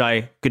of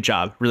Magi. Good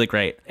job. Really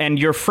great. And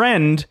your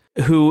friend,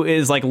 who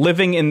is, like,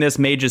 living in this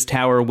mage's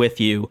tower with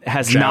you,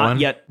 has Jowan. not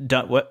yet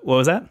done... What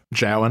was that?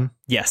 Jowan?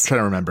 Yes. I'm trying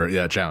to remember.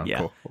 Yeah, Jowan. Yeah.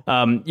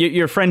 Cool.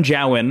 Your friend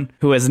Jowan,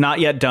 who has not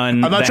yet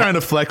done... I'm not trying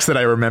to flex that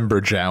I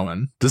remember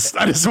Jowan.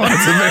 I just wanted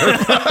to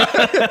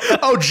verify.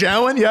 Oh,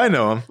 Jowan? Yeah, I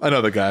know him. I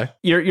know the guy.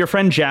 Your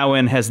friend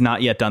Jowan has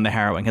not yet done the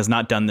Harrowing, has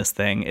not done this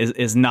thing,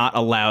 is not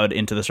allowed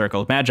into the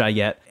Circle of Magi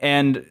yet.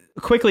 And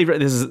quickly,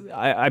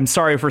 I'm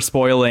sorry for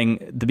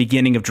spoiling the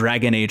beginning of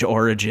Dragon Age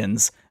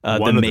Origins.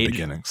 One of the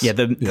beginnings. Yeah,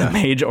 the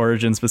mage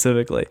origin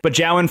specifically. But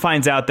Jowan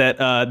finds out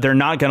that they're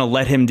not going to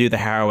let him do the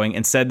Harrowing.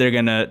 Instead, they're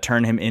going to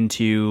turn him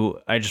into,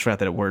 I just forgot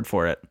that word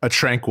for it. A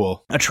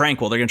tranquil. They're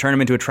going to turn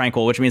him into a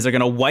tranquil, which means they're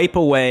going to wipe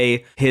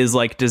away his,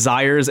 like,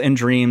 desires and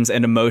dreams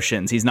and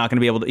emotions. He's not going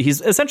to be able to,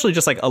 he's essentially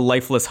just like a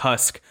lifeless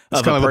husk of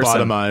a person. It's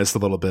kind of lobotomized a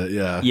little bit,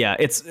 yeah. Yeah,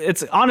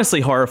 it's honestly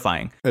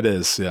horrifying. It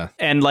is, yeah.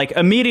 And, like,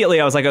 immediately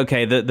I was like,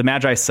 okay, the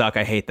Magi suck.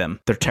 I hate them.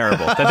 They're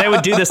terrible. That they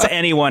would do this to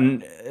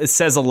anyone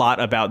says a lot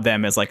about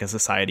them as, like, a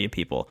society of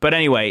people. But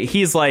anyway,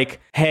 he's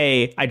like,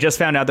 hey, I just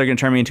found out they're going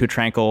to turn me into a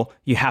tranquil.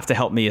 You have to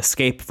help me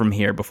escape from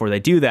here before they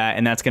do that.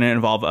 And that's going to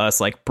involve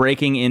us, like,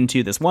 breaking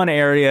into this one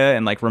area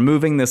and, like,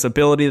 removing this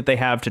ability that they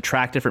have to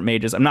track different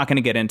mages. I'm not going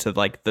to get into,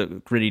 like, the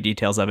gritty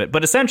details of it.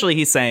 But essentially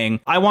he's saying,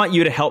 I want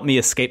you to help me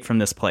escape from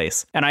this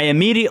place. And I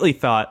immediately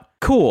thought,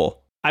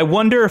 cool. I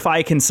wonder if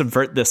I can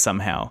subvert this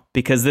somehow,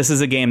 because this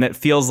is a game that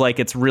feels like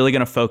it's really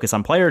going to focus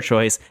on player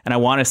choice. And I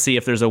want to see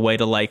if there's a way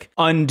to like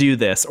undo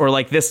this, or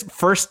like this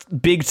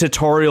first big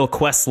tutorial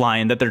quest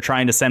line that they're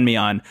trying to send me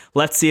on.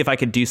 Let's see if I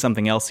could do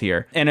something else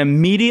here. And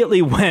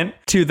immediately went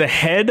to the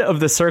head of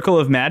the Circle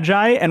of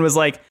Magi and was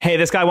like, hey,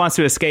 this guy wants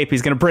to escape.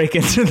 He's going to break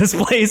into this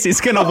place.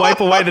 He's going to wipe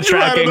away the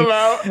tracking.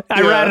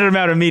 I ratted him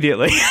out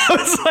immediately. I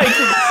was like,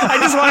 I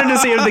just wanted to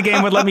see if the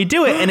game would let me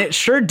do it. And it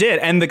sure did.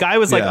 And the guy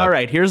was like, all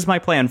right, here's my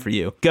plan for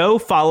you. Go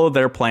follow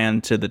their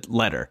plan to the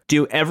letter.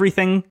 Do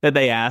everything that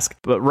they ask.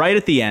 But right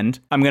at the end,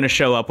 I'm going to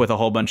show up with a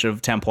whole bunch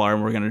of Templar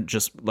and we're going to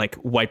just like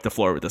wipe the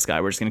floor with this guy.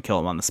 We're just going to kill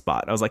him on the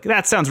spot. I was like,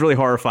 that sounds really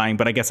horrifying,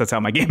 but I guess that's how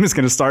my game is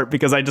going to start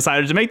because I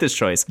decided to make this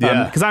choice.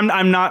 Because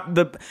I'm not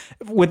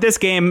with this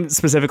game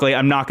specifically,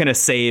 I'm not going to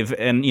save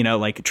and, you know,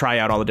 like try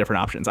out all the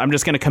different options. I'm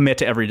just going to commit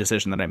to every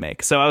decision that I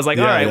make. So I was like,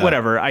 all right,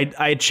 whatever.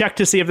 I checked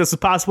to see if this was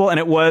possible, and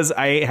it was.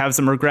 I have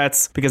some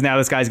regrets because now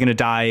this guy's going to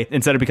die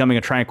instead of becoming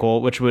a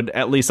tranquil, which would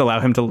at least allow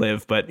him to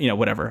live. But you know,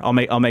 whatever. I'll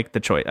make the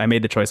choice. I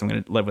made the choice. I'm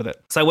going to live with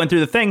it. So I went through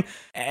the thing,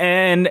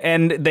 and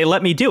they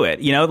let me do it.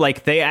 You know,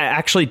 like they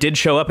actually did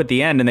show up at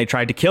the end, and they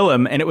tried to kill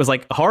him, and it was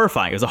like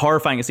horrifying. It was a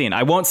horrifying scene.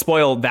 I won't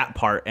spoil that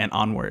part and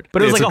onward,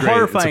 but it was like a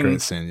horrifying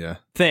scene.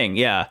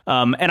 Thing.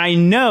 And I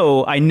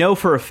know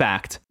for a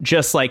fact,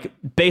 just like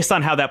based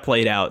on how that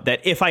played out,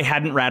 that if I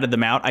hadn't ratted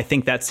them out, I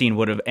think that scene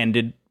would have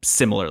ended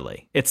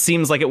similarly. It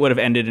seems like it would have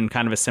ended in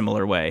kind of a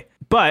similar way.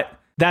 But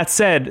that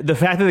said, the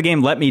fact that the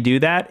game let me do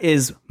that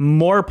is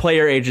more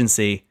player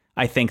agency,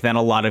 I think, than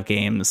a lot of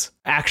games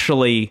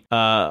actually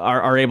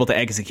are able to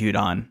execute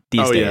on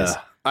these days. Yeah.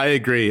 I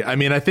agree. I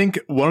mean, I think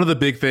one of the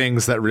big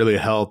things that really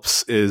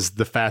helps is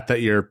the fact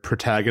that your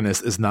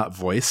protagonist is not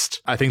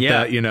voiced. I think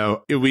that, you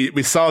know,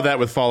 we saw that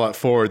with Fallout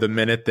 4. The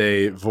minute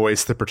they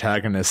voiced the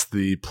protagonist,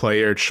 the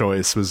player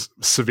choice was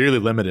severely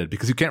limited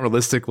because you can't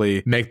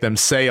realistically make them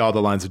say all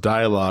the lines of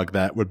dialogue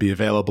that would be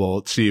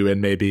available to you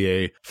in maybe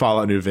a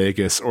Fallout New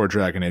Vegas or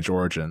Dragon Age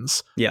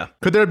Origins. Yeah.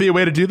 Could there be a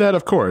way to do that?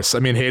 Of course. I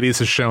mean, Hades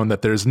has shown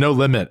that there's no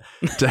limit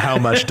to how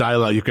much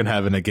dialogue you can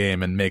have in a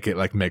game and make it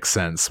like make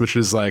sense, which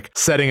is like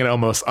setting it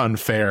almost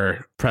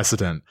unfair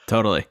precedent.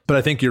 Totally. But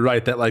I think you're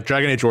right that like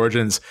Dragon Age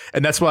Origins,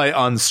 and that's why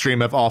on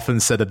stream I've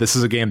often said that this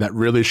is a game that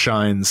really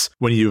shines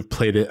when you've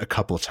played it a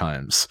couple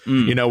times.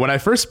 You know, when I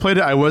first played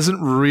it, I wasn't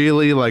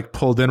really like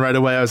pulled in right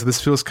away. I was,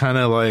 this feels kind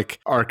of like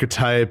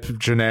archetype,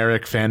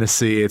 generic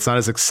fantasy. It's not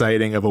as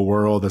exciting of a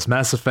world as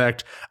Mass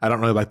Effect. I don't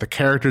really like the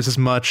characters as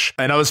much.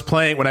 And I was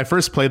playing, when I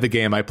first played the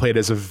game, I played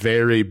as a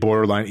very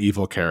borderline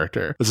evil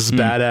character. This is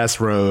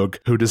badass rogue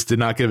who just did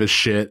not give a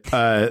shit.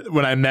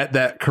 When I met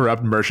that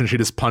corrupt merchant,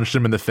 she just punched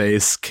him in the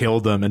face,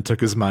 killed him, and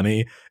took his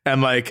money.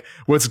 And like,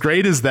 what's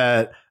great is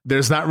that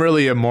there's not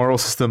really a moral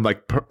system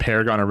like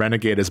Paragon or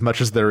Renegade as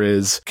much as there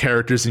is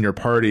characters in your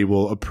party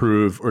will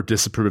approve or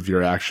disapprove of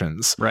your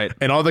actions. Right.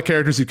 And all the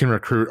characters you can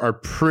recruit are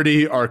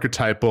pretty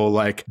archetypal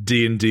like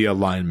D&D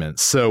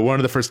alignments. So one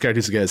of the first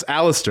characters you get is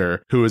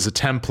Alistair, who is a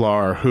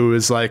Templar, who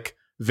is like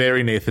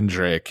very Nathan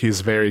Drake. He's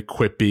very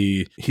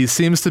quippy. He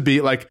seems to be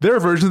like, there are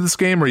versions of this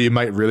game where you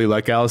might really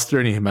like Alistair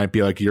and he might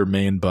be like your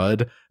main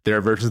bud. There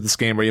are versions of this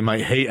game where you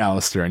might hate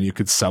Alistair and you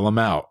could sell him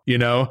out, you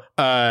know?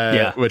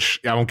 Which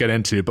I won't get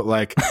into, but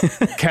like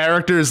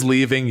characters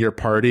leaving your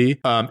party,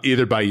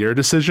 either by your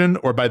decision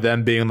or by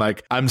them being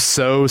like, I'm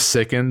so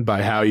sickened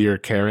by how you're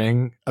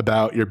caring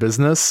about your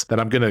business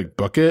that I'm going to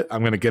book it. I'm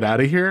going to get out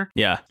of here.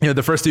 Yeah. You know,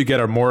 the first two you get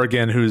are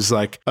Morrigan, who's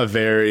like a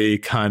very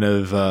kind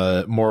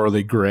of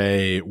morally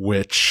gray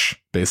witch,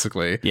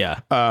 basically. Yeah.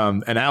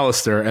 And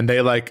Alistair, and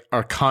they like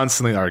are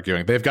constantly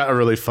arguing. They've got a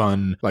really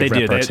fun like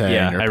repartee.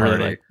 I really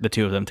like the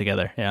two of them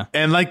together. Yeah.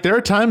 And like there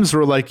are times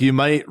where like you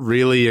might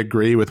really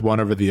agree with one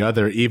over the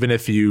other, even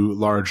if you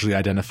largely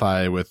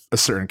identify with a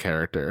certain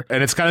character.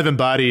 And it's kind of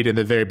embodied in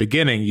the very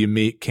beginning. You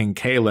meet King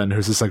Kalen,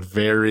 who's this like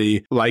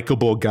very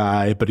likable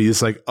guy, but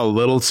he's like a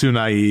little too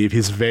naive.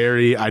 He's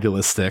very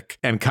idealistic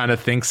and kind of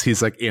thinks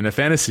he's like in a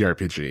fantasy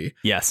RPG.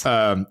 Yes.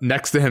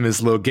 Next to him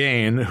is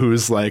Loghain,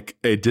 who's like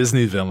a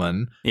Disney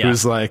villain.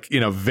 Who's like, you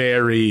know,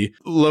 very...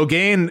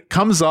 Loghain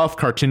comes off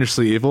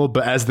cartoonishly evil,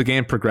 but as the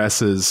game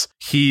progresses,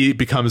 he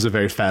becomes a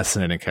very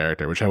fascinating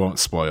character, which I won't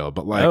spoil.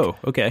 But like, oh,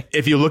 okay.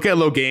 If you look at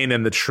Loghain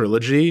in the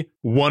trilogy,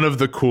 one of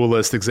the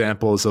coolest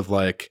examples of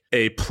like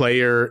a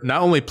player,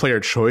 not only player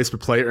choice, but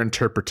player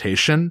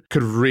interpretation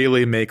could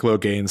really make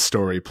Loghain's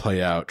story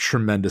play out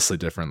tremendously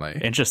differently.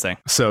 Interesting.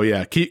 So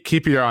yeah,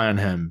 keep your eye on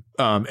him.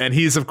 And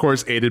he's, of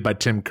course, aided by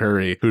Tim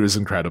Curry, who is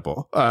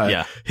incredible.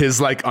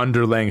 His like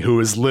underling, who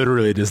is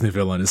literally a Disney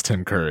villain, is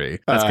Tim Curry.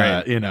 That's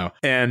great. You know,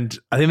 and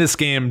I think this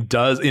game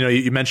does, you know,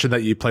 you mentioned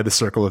that you play the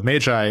Circle of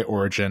Magi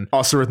origin.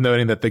 Also worth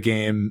noting that the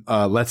game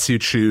lets you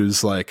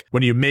choose, like,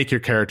 when you make your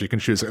character, you can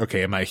choose, like,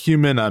 okay, am I a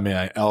human? Am I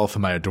an elf?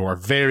 Am I a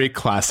dwarf? Very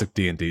classic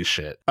D&D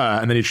shit.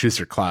 And then you choose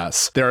your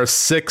class. There are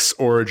 6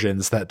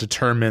 origins that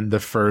determine the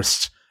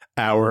first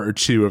hour or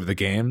two of the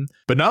game.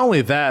 But not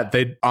only that,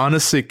 they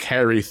honestly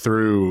carry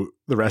through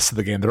the rest of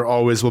the game. There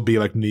always will be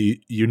like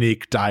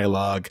unique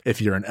dialogue.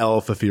 If you're an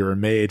elf, if you're a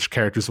mage,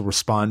 characters will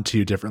respond to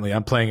you differently.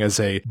 I'm playing as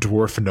a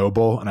dwarf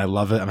noble and I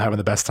love it. I'm having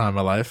the best time of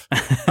my life.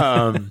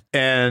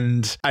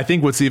 And I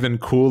think what's even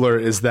cooler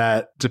is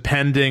that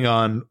depending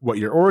on what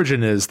your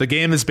origin is, the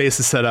game is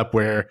basically set up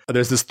where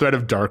there's this threat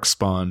of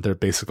darkspawn. They're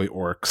basically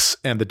orcs,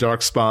 and the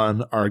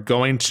darkspawn are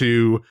going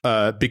to,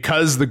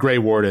 because the Grey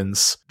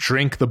Wardens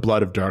drink the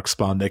blood of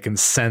darkspawn, they can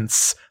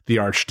sense the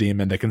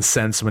archdemon. They can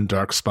sense when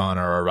darkspawn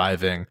are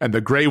arriving, and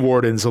the Grey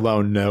Wardens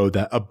alone know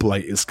that a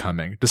blight is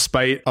coming.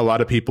 Despite a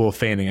lot of people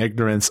feigning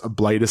ignorance, a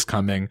blight is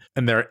coming,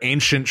 and there are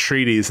ancient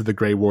treaties that the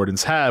Grey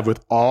Wardens have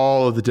with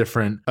all of the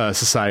different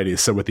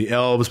societies. So with the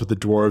elves, with the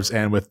dwarves,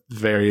 and with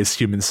various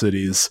human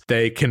cities,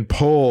 they can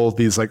pull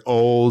these like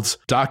old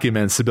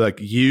documents to be like,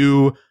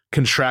 you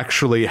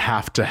contractually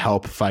have to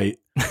help fight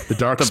the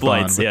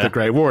darkspawn with the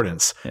Grey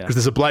Wardens because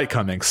there's a blight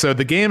coming. So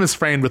the game is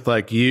framed with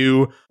like,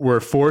 you were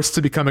forced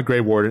to become a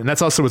Grey Warden, and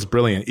that's also what's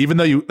brilliant. Even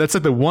though that's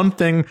like the one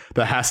thing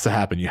that has to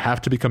happen, you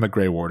have to become a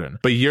Grey Warden,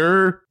 but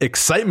your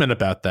excitement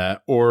about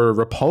that or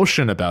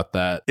repulsion about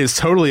that is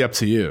totally up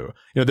to you.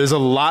 You know, there's a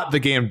lot the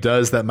game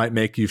does that might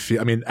make you feel,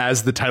 I mean,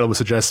 as the title would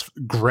suggest,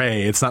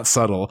 gray, it's not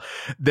subtle.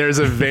 There's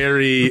a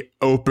very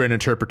open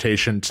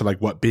interpretation to like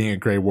what being a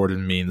Grey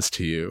Warden means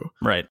to you.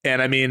 Right.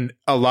 And I mean,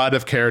 a lot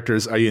of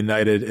characters are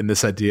united in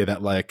this idea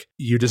that like,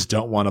 you just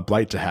don't want a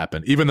blight to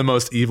happen. Even the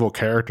most evil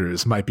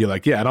characters might be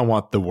like, yeah, I don't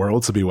want the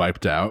world to be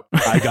wiped out.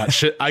 I got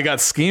shit. I got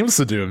schemes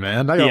to do,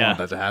 man. I don't want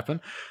that to happen.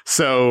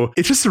 So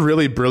it's just a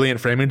really brilliant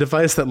framing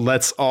device that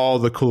lets all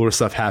the cooler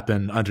stuff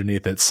happen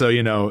underneath it. So,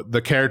 you know,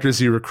 the characters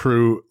you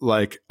recruit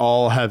like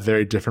all have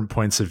very different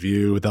points of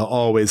view. They'll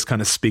always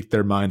kind of speak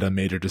their mind on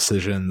major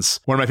decisions.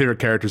 One of my favorite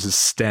characters is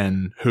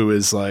Sten, who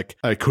is like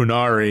a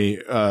Kunari,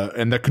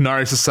 and the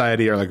Kunari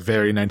society are like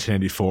very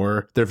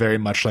 1984. They're very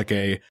much like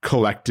a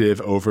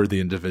collective over the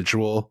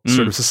individual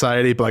sort of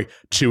society, but like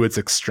to its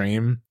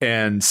extreme.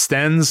 And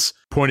Sten's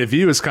point of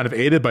view is kind of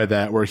aided by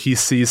that, where he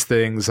sees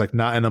things like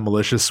not in a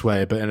malicious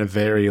way, but in a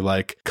very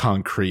like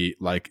concrete,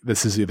 like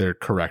this is either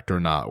correct or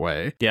not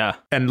way. Yeah.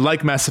 And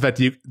like Mass Effect,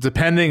 you,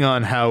 depending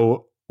on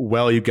how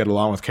well you get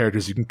along with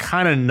characters, you can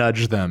kind of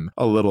nudge them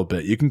a little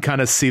bit. You can kind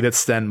of see that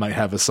Sten might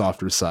have a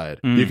softer side.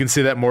 You can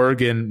see that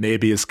Morgan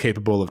maybe is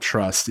capable of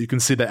trust. You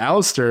can see that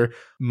Alistair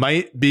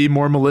might be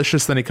more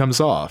malicious than he comes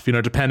off, you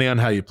know, depending on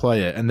how you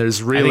play it. And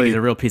there's really... I think he's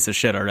a real piece of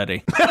shit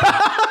already.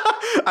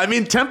 I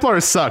mean,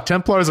 Templars suck.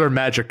 Templars are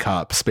magic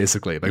cops,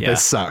 basically. Like, they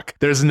suck.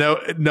 There's no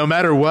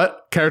matter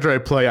what character I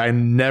play, I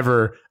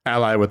never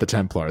ally with the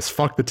Templars.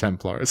 Fuck the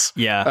Templars.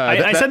 Yeah.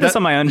 I said this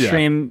on my own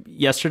stream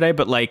yesterday,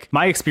 but like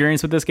my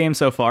experience with this game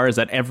so far is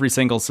that every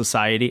single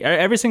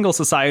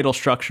societal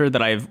structure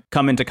that I've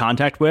come into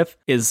contact with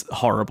is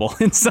horrible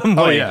in some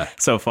way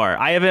so far.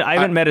 I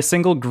haven't met a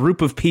single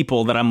group of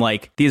people that I'm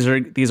like, these are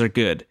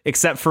good,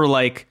 except for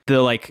like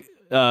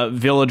the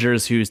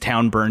villagers whose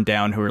town burned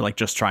down who are like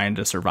just trying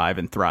to survive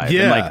and thrive.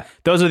 Yeah. And like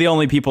those are the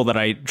only people that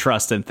I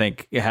trust and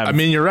think have... I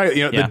mean, you're right.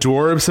 You know, the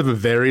dwarves have a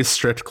very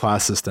strict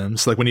class system.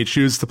 So like when you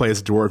choose to play as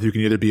a dwarf, you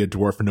can either be a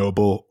dwarf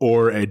noble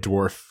or a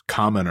dwarf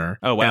commoner.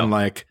 Oh, wow. And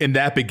like in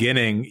that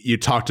beginning, you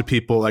talk to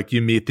people, like you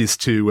meet these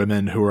two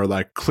women who are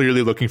like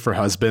clearly looking for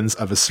husbands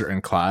of a certain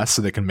class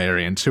so they can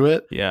marry into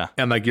it. Yeah.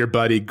 And like your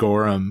buddy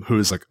Gorham,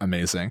 who's like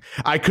amazing.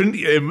 I couldn't,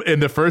 in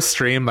the first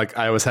stream, like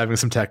I was having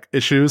some tech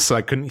issues, so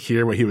I couldn't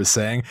hear what he was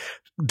saying.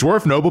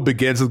 Dwarf Noble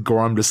begins with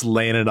Gorham just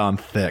laying it on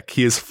thick.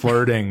 He is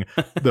flirting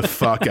the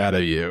fuck out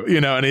of you, you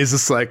know, and he's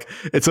just like,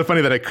 it's so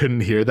funny that I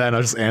couldn't hear that. And I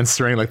was just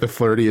answering like the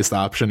flirtiest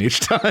option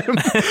each time.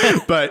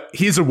 But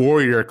he's a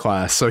warrior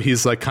class, so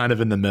he's like kind of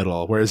in the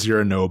middle, whereas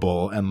you're a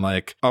noble. And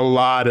like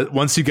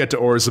once you get to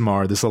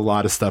Orzammar, there's a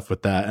lot of stuff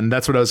with that. And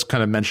that's what I was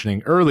kind of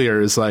mentioning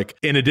earlier is like,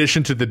 in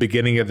addition to the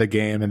beginning of the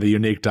game and the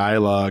unique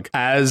dialogue,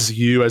 as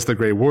the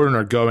Grey Warden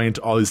are going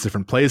to all these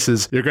different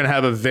places, you're going to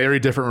have a very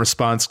different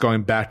response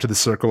going back to the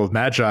Circle of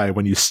Magi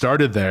when you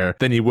started there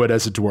than you would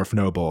as a dwarf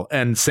noble.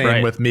 And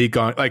same with me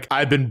going, like,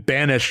 I've been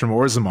banished from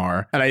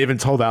Orzammar, and I even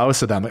told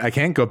Alistair that I'm like, I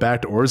can't go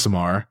back to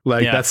Orzammar.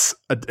 Like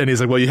and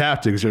he's like, well, you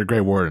have to because you're a Grey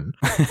Warden.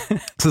 So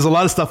there's a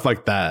lot of stuff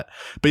like that.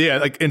 But yeah,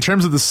 like in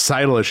terms of the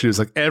societal issues,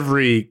 like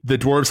the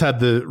dwarves had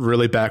the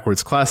really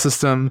backwards class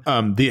system.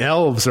 The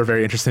elves are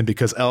very interesting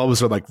because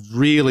elves are like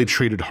really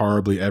treated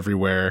horribly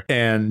everywhere.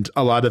 And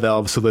a lot of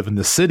elves who live in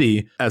the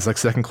city as like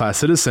second class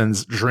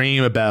citizens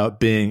dream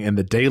about being in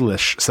the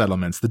Dalish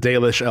settlements. The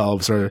Dalish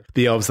elves are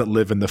the elves that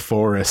live in the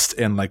forest,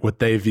 and like what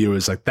they view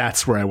is like,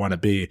 that's where I want to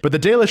be. But the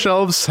Dalish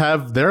elves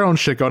have their own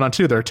shit going on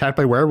too. They're attacked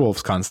by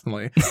werewolves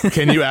constantly.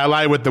 Can you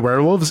ally with the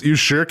werewolves? You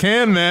sure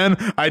can, man.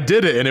 I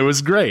did it and it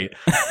was great.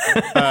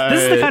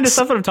 This is the kind of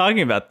stuff that I'm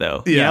talking about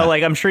though. Yeah. You know,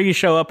 like I'm sure you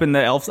show up in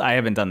the elves. I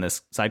haven't done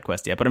this side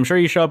quest yet, but I'm sure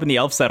you show up in the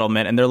elf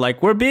settlement and they're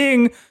like, we're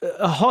being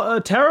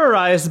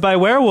terrorized by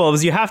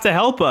werewolves. You have to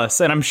help us.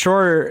 And I'm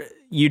sure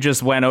you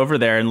just went over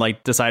there and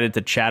like decided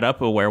to chat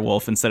up a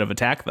werewolf instead of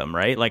attack them,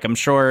 right? Like I'm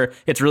sure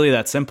it's really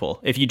that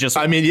simple. If you just,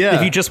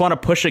 if you just want to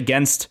push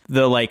against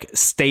the like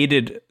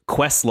stated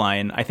quest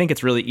line, I think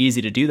it's really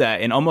easy to do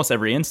that in almost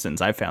every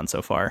instance I've found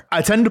so far.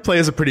 I tend to play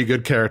as a pretty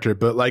good character,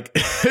 but like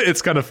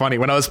it's kind of funny.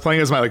 When I was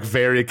playing as my like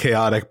very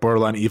chaotic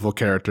borderline evil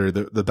character,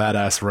 the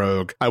badass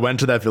rogue, I went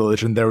to that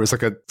village and there was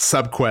like a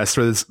sub quest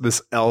where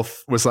this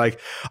elf was like,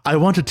 I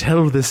want to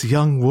tell this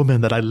young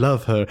woman that I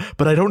love her,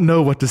 but I don't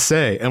know what to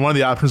say. And one of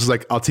the options was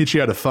like, I'll teach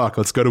you how to fuck.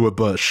 Let's go to a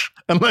bush.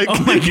 And like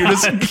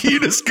you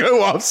just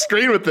go off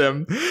screen with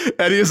him.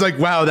 And he was like,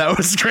 wow, that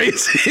was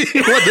crazy.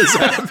 What just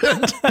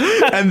happened?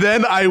 And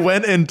then I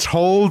went and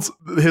told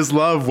his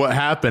love what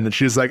happened. And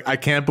she was like, I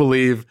can't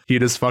believe he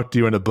just fucked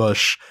you in a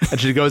bush. And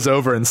she goes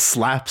over and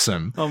slaps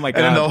him. Oh my God.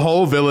 And then the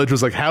whole village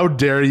was like, how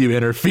dare you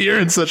interfere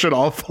in such an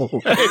awful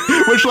way?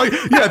 Which like,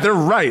 yeah, they're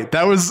right.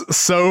 That was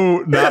so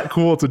not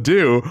cool to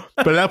do.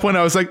 But at that point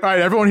I was like, all right,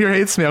 everyone here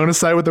hates me. I'm going to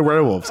side with the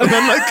werewolves. And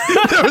then like,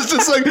 that was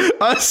just like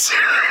us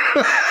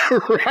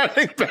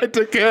running back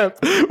to camp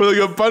with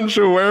like a bunch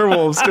of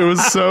werewolves. It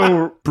was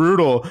so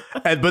brutal.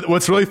 But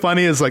what's really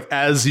funny is like,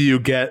 as you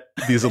get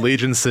these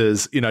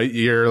allegiances, you know,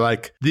 you're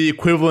like the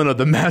equivalent of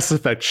the Mass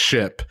Effect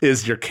ship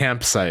is your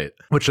campsite,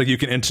 which like you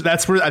can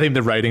that's where I think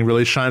the writing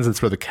really shines.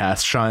 That's where the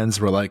cast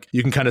shines, where like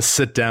you can kind of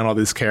sit down all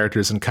these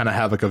characters and kind of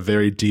have like a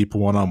very deep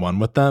one-on-one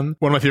with them.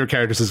 One of my favorite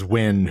characters is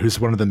Wynn, who's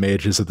one of the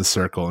mages of the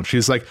circle, and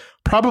she's like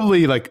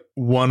probably like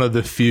one of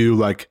the few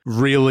like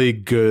really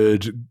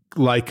good,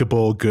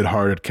 likable,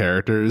 good-hearted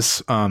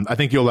characters. I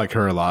think you'll like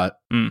her a lot.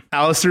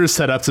 Alistair is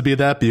set up to be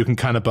that, but you can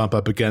kind of bump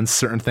up against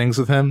certain things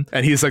with him,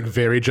 and he's like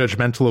very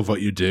judgmental of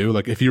what you do.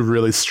 Like if you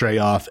really stray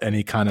off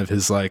any kind of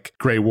his like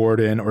Grey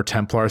Warden or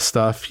Templar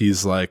stuff,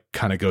 he's like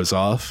kind of goes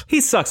off.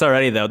 He sucks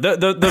already though.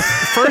 The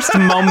first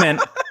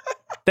moment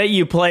that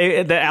you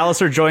play, that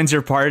Alistair joins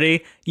your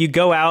party, you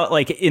go out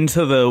like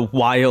into the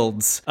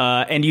wilds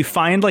and you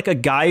find like a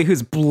guy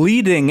who's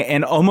bleeding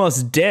and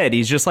almost dead.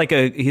 He's like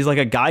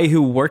a guy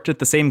who worked at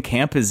the same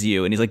camp as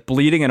you, and he's like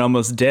bleeding and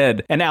almost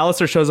dead. And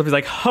Alistair shows up. He's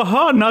like,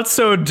 haha, not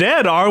so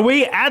dead, are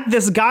we? At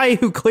this guy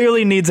who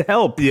clearly needs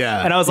help.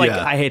 Yeah. And I was like,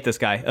 I hate this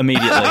guy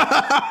immediately.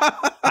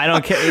 I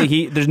don't care.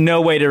 There's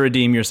no way to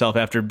redeem yourself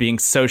after being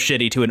so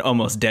shitty to an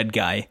almost dead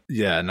guy.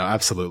 Yeah, no,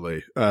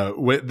 absolutely.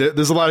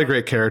 There's a lot of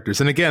great characters.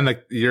 And again,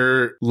 like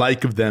your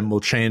like of them will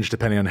change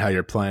depending on how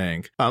you're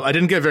playing. I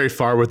didn't get very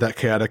far with that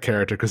chaotic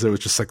character because it was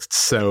just like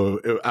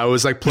I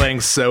was like playing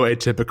so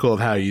atypical of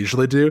how I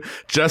usually do,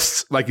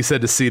 just like you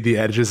said, to see the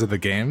edges of the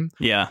game.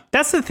 Yeah.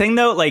 That's the thing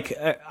though. Like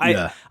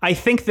I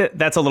think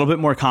that's a little bit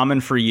more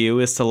common for you,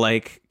 is to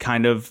like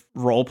kind of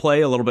role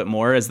play a little bit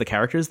more as the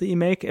characters that you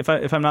make, if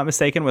I'm not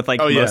mistaken, with like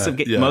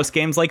most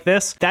games like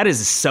this. That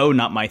is so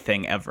not my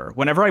thing ever.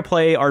 Whenever I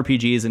play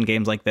RPGs and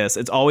games like this,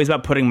 it's always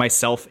about putting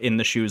myself in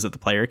the shoes of the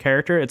player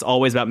character. It's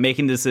always about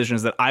making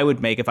decisions that I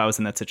would make if I was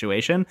in that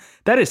situation.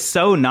 That is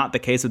so not the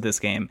case with this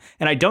game.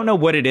 And I don't know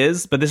what it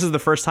is, but this is the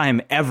first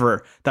time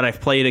ever that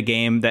I've played a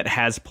game that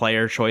has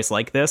player choice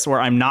like this, where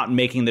I'm not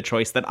making the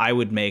choice that I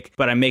would make,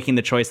 but I'm making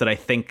the choice that I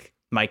think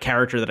my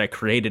character that I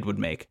created would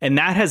make. And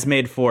that has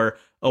made for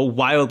a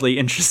wildly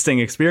interesting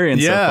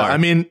experience so far. I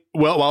mean,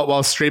 well,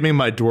 while streaming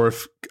my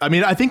dwarf, I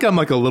mean, I think I'm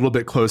like a little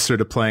bit closer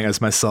to playing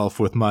as myself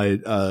with my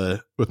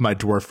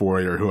dwarf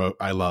warrior, who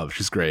I love.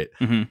 She's great.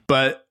 Mm-hmm.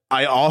 But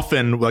I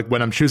often, like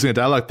when I'm choosing a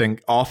dialogue thing,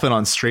 often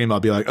on stream,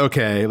 I'll be like,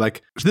 okay,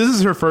 like this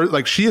is her first,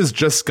 like she has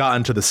just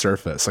gotten to the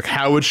surface. Like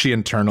how would she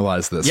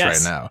internalize this right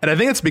now? And I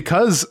think it's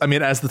because, I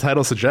mean, as the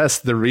title suggests,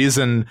 the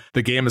reason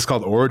the game is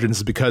called Origins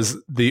is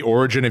because the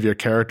origin of your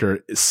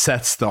character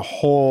sets the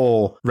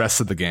whole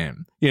rest of the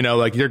game. You know,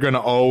 like you're going to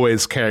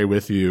always carry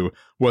with you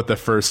what the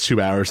first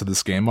 2 hours of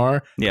this game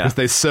are. Yeah. Because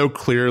they so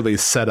clearly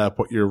set up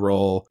what your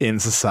role in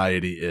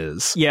society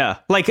is. Yeah.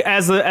 Like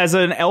as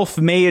an elf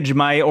mage,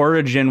 my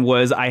origin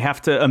was I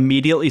have to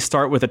immediately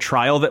start with a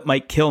trial that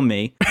might kill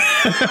me.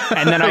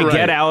 And then I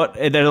get out,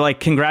 and they're like,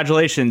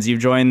 congratulations, you've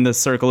joined the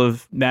Circle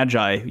of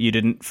Magi. You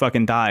didn't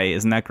fucking die.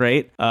 Isn't that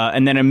great?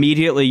 And then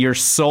immediately you're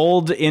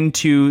sold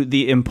into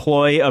the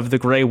employ of the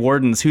Grey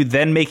Wardens, who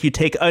then make you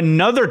take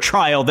another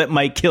trial that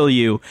might kill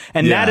you.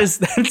 And that was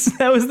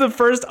the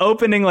first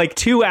opening, like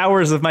 2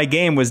 hours of my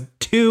game was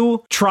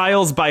 2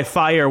 trials by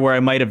fire where I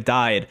might have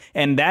died.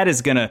 And that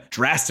is going to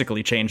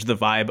drastically change the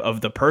vibe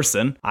of the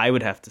person, I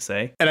would have to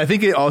say. And I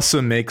think it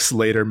also makes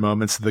later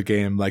moments of the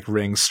game like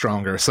ring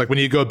stronger. So like when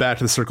you go back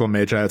to the Circle of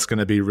Magi, it's going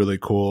to be really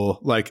cool.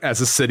 Like as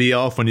a city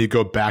elf, when you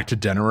go back to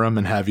Denerim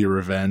and have your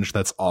revenge,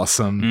 that's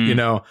awesome. You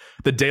know,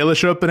 the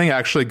Dalish opening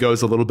actually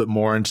goes a little bit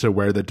more into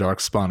where the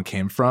Darkspawn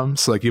came from.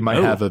 So like you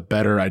might have a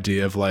better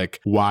idea of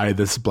like why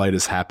this blight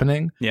is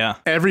happening. Yeah.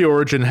 Every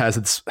origin has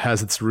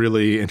its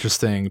really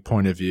interesting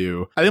point of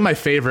view. I think my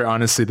favorite,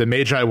 honestly, the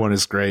Magi one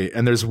is great.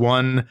 And there's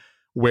one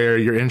where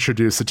you're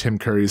introduced to Tim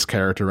Curry's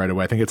character right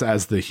away. I think it's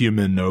as the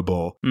human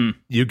noble.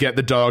 You get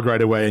the dog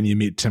right away and you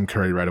meet Tim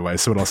Curry right away.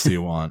 So what else do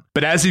you want?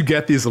 But as you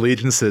get these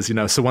allegiances, you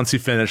know, so once you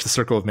finish the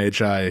Circle of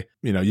Magi,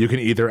 you know, you can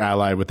either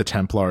ally with the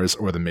Templars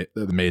or the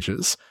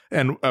mages,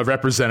 and a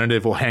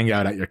representative will hang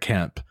out at your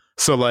camp.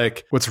 So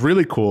like what's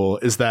really cool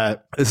is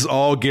that this is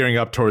all gearing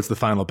up towards the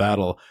final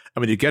battle.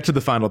 And when you get to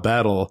the final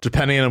battle,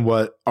 depending on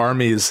what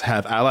armies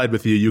have allied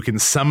with you, you can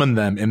summon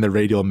them in the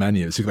radial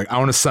menus. You're like, I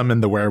want to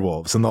summon the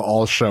werewolves, and they'll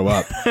all show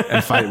up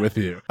and fight with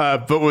you.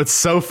 But what's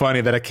so funny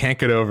that I can't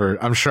get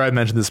over, I'm sure I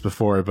mentioned this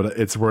before, but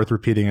it's worth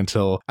repeating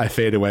until I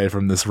fade away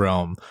from this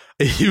realm.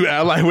 If you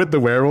ally with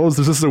the werewolves,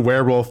 there's just a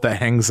werewolf that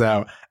hangs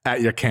out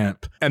at your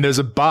camp. And there's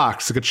a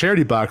box, like a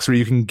charity box, where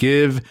you can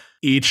give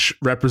each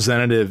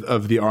representative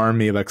of the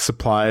army like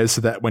supplies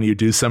so that when you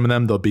do summon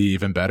them, they'll be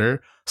even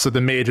better. So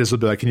the mages will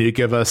be like, can you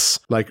give us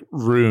like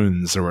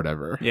runes or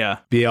whatever? Yeah.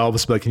 The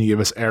elves will be like, can you give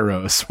us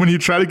arrows? When you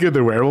try to give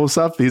the werewolves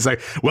stuff, he's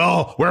like,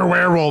 well, we're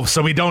werewolves,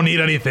 so we don't need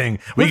anything.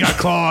 We got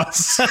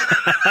claws.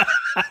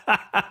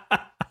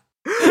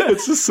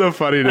 It's just so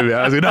funny to me.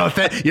 I was like, no,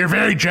 you're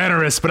very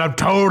generous, but I'm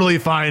totally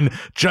fine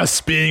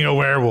just being a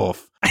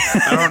werewolf.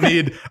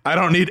 I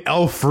don't need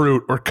elf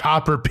fruit or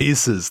copper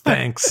pieces.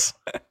 Thanks.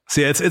 So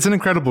yeah, it's an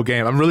incredible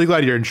game. I'm really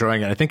glad you're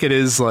enjoying it. I think it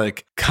is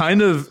like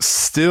kind of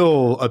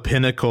still a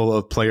pinnacle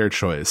of player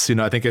choice. You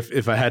know, I think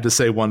if I had to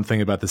say one thing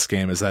about this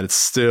game is that it's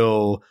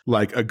still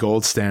like a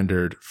gold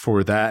standard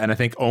for that. And I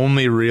think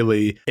only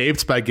really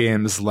aped by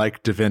games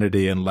like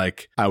Divinity and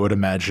like I would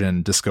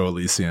imagine Disco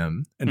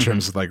Elysium in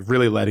terms of like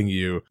really letting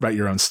you write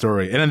your own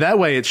story. And in that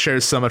way, it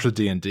shares so much with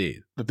D&D.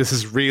 Like this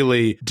is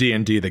really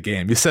D&D the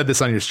game. You said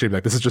this on your stream,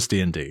 like this is just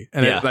D&D.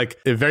 And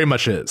it very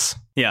much is.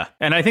 Yeah.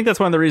 And I think that's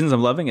one of the reasons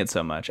I'm loving it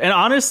so much. And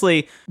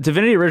honestly,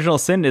 Divinity Original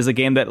Sin is a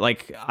game that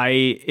like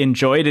I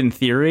enjoyed in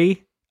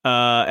theory.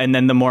 And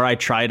then the more I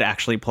tried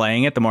actually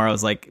playing it, the more I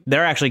was like,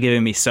 they're actually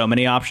giving me so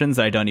many options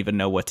that I don't even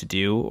know what to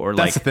do or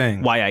that's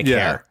like why I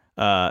care.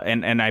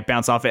 And I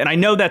bounce off it. And I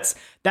know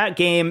that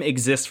game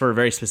exists for a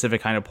very specific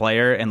kind of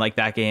player. And like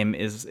that game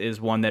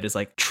is one that is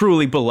like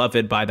truly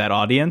beloved by that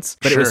audience.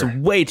 But It was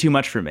way too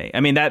much for me. I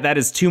mean, that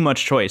is too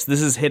much choice.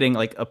 This is hitting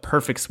like a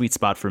perfect sweet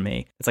spot for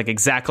me. It's like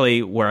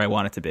exactly where I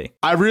want it to be.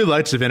 I really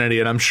liked Divinity.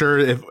 And I'm sure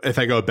if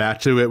I go back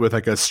to it with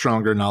like a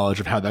stronger knowledge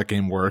of how that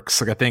game works,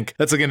 like I think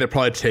that's a game that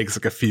probably takes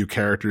like a few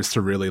characters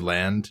to really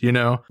land, you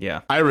know?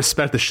 Yeah. I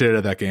respect the shit out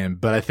of that game.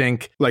 But I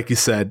think, like you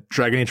said,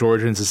 Dragon Age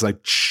Origins is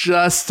like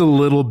just a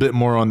little bit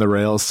more on the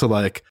rails to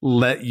like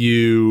let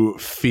you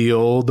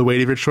feel the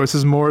weight of your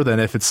choices more than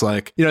if it's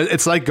like, you know,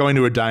 it's like going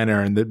to a diner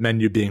and the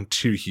menu being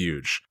too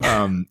huge.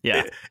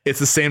 It's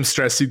the same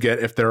stress you get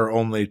if there are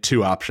only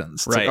two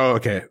options. It's right. Like, oh,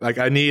 okay. Like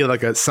I need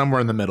like a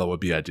somewhere in the middle would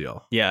be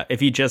ideal. Yeah.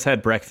 If you just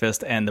had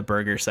breakfast and the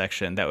burger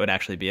section, that would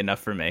actually be enough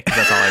for me. 'Cause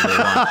that's all I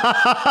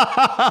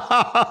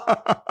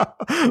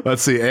really want.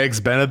 Let's see. Eggs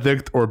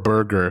Benedict or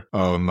burger.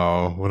 Oh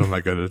no. What am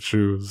I going to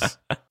choose?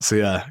 So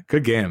yeah,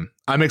 good game.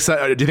 I'm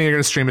excited. Do you think you're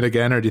going to stream it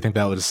again, or do you think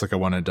that was just like a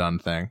one and done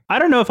thing? I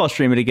don't know if I'll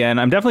stream it again.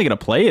 I'm definitely going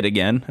to play it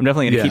again. I'm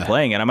definitely going to keep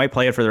playing it. I might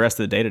play it for the rest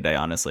of the day today,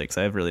 honestly, because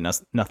I have really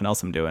nothing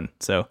else I'm doing.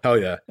 So hell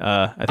yeah.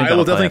 I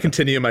will definitely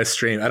continue my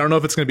stream. I don't know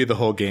if it's going to be the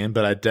whole game,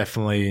 but I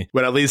definitely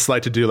would at least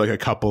like to do like a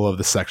couple of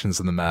the sections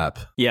in the map.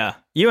 Yeah.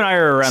 You and I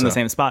are around the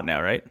same spot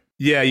now, right?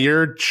 Yeah,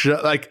 you're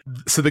like,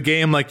 so the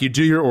game, like you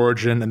do your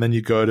origin and then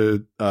you go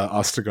to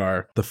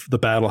Ostagar, the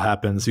battle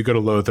happens, you go to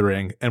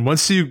Lothering. And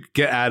once you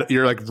get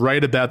you're like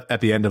right about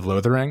at the end of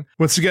Lothering.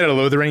 Once you get out of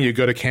Lothering, you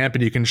go to camp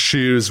and you can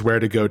choose where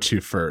to go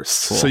to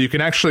first. Cool. So you can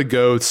actually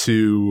go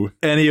to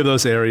any of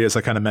those areas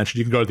I kind of mentioned.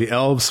 You can go to the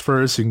elves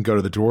first, you can go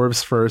to the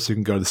dwarves first, you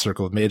can go to the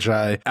Circle of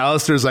Magi.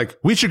 Alistair's like,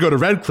 we should go to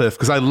Redcliffe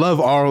because I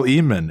love Arl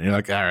Eamon. And you're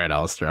like, all right,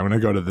 Alistair, I'm going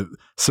to go to the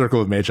Circle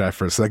of Magi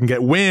first so I can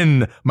get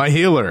Wynn, my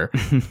healer.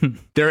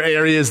 There are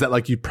areas that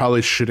like you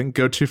probably shouldn't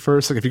go to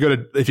first. Like if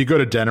you go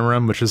to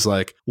Denerim, which is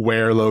like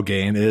where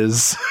Loghain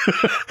is,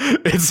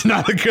 it's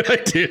not a good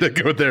idea to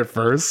go there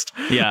first.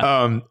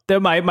 Yeah.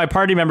 My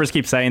party members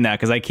keep saying that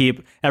because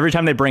every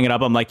time they bring it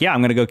up, I'm like, yeah,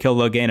 I'm gonna go kill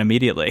Loghain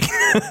immediately.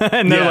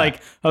 And they're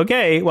like,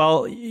 okay,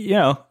 well, you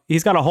know,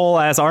 he's got a whole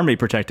ass army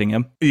protecting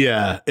him.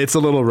 Yeah, it's a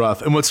little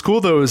rough. And what's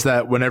cool though is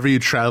that whenever you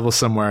travel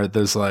somewhere,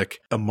 there's like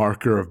a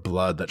marker of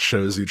blood that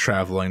shows you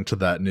traveling to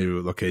that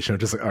new location.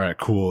 Which is like, all right,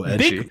 cool,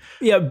 edgy.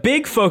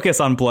 Big focus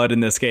on blood in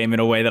this game in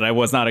a way that I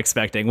was not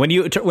expecting. When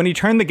you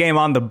turn the game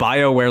on, the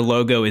BioWare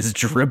logo is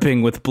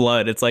dripping with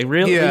blood. It's like,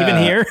 really, even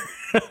here?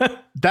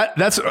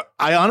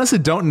 I honestly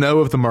don't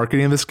know if the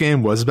marketing of this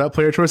game was about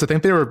player choice. I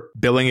think they were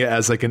billing it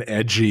as like an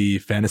edgy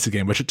fantasy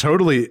game, which it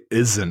totally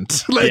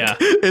isn't.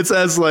 It's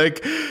as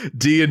like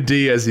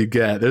D&D as you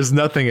get. There's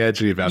nothing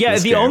edgy about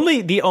this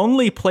game. The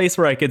only place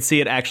where I could see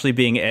it actually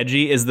being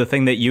edgy is the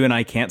thing that you and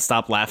I can't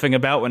stop laughing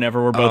about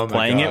whenever we're both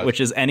playing it, which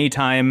is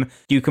anytime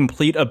you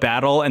complete a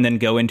battle and then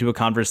go into a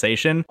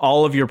conversation,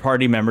 all of your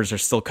party members are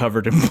still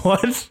covered in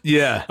blood.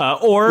 Yeah.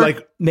 Or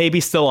like maybe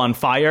still on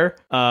fire.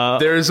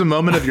 There's a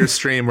moment of your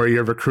stream where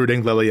you're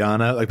recruiting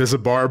Liliana. Like there's a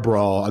bar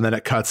brawl, and then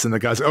it cuts, and the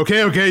guy's like,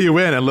 okay, you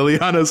win, and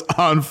Liliana's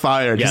on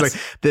fire. She's like,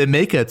 the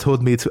maker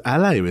told me to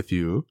ally with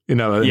you, in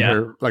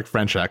her like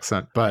French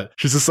accent, but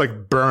she's just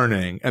like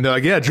burning, and they're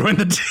like, yeah, join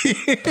the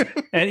team.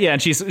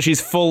 And she's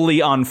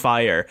fully on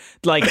fire.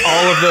 Like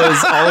all of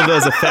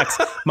those effects.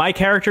 My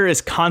character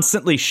is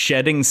constantly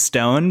shedding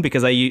stone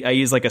because I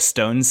use like a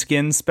stone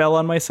skin spell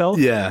on myself.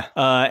 Yeah.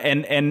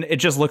 And it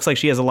just looks like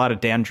she has a lot of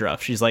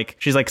dandruff. She's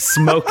like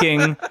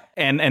smoking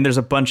and there's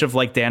a bunch of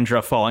like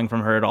dandruff falling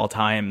from her at all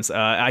times.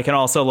 I can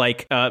also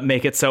like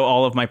make it so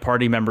all of my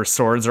party members'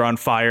 swords are on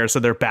fire, so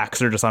their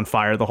backs are just on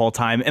fire the whole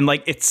time. And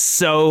like it's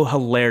so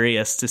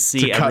hilarious to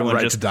see everyone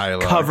just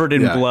covered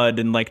in blood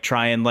and like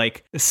try and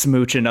like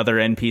smooch another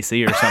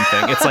NPC or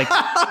something. It's like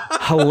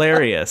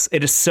hilarious.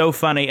 It is so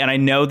funny, and I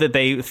know that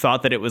they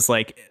thought that it was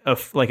like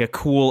a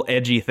cool,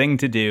 edgy thing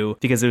to do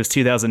because it was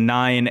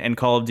 2009 and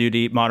Call of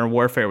Duty Modern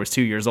Warfare was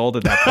 2 years old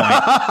at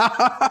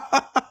that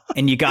point.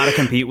 And you got to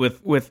compete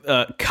with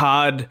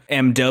COD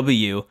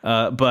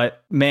MW,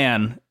 but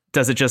man,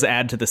 does it just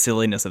add to the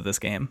silliness of this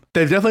game?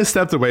 They've definitely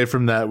stepped away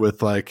from that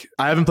with like,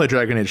 I haven't played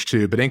Dragon Age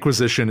 2, but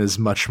Inquisition is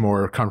much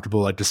more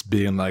comfortable like just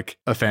being like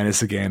a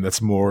fantasy game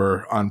that's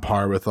more on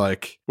par with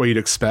like what you'd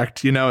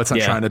expect. It's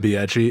not trying to be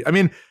edgy. I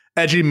mean,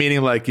 edgy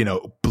meaning like,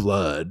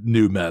 blood,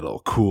 new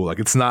metal, cool. Like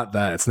it's not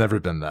that. It's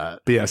never been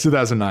that. But yeah,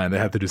 2009, they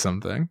had to do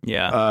something.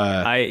 Yeah.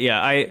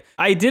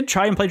 I did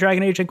try and play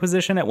Dragon Age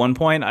Inquisition at one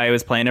point. I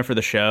was playing it for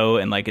the show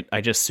and like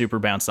I just super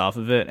bounced off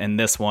of it. And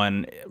this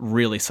one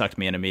really sucked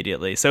me in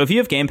immediately. So if you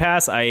have Game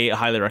Pass, I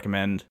highly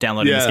recommend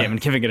downloading this game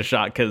and giving it a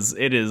shot because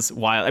it is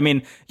wild. I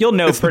mean, you'll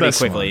know pretty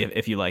quickly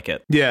if you like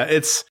it. Yeah,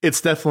 it's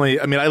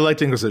definitely, I mean, I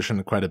liked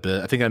Inquisition quite a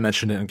bit. I think I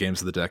mentioned it in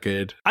Games of the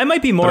Decade. I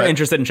might be more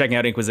interested in checking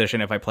out Inquisition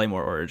if I play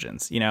more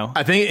Origins,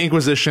 I think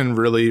Inquisition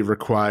really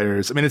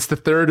requires, I mean, it's the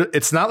third,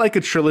 it's not like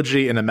a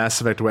trilogy in a Mass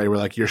Effect way where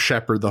like you're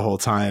shepherd the whole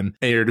time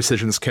and your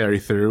decisions carry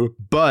through.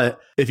 But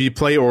if you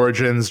play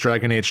Origins,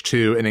 Dragon Age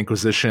 2, and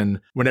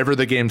Inquisition, whenever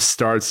the game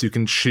starts, you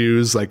can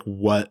choose like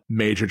what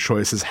major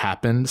choices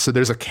happened. So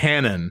there's a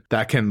canon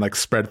that can like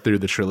spread through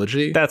the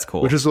trilogy. That's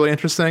cool. Which is really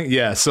interesting.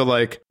 Yeah. So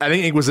like, I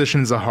think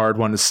Inquisition is a hard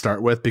one to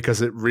start with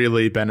because it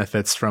really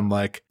benefits from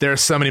like, there are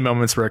so many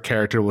moments where a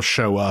character will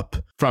show up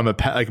from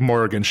like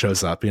Morrigan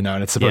shows up, and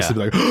it's supposed to be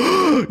like,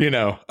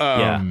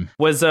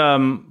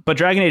 but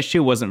Dragon Age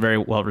 2 wasn't very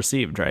well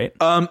received, right?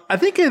 I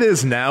think it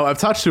is now. I've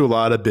talked to a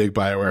lot of big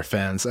BioWare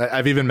fans.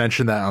 I've even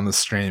mentioned that on the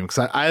stream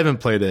because I haven't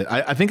played it.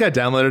 I think I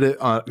downloaded it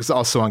it's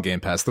also on Game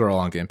Pass. They're all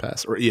on Game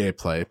Pass or EA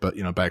Play, but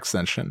by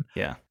extension.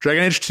 Yeah.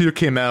 Dragon Age 2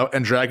 came out,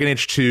 and Dragon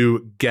Age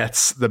 2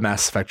 gets the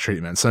Mass Effect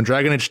treatment. So in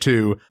Dragon Age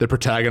 2, the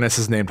protagonist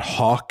is named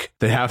Hawk.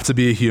 They have to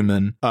be a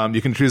human.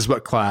 You can choose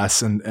what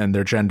class and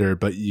their gender,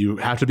 but you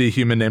have to be a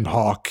human named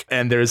Hawk.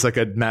 And there's like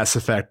a Mass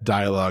Effect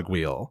dialogue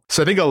wheel.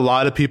 So I think a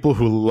lot of people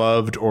who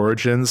loved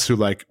Origins, who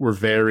like were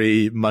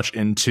very much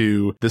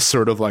into this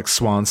sort of like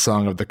swan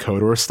song of the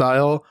KOTOR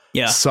style,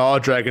 saw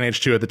Dragon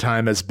Age 2 at the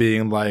time as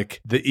being like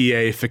the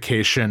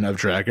EA-fication of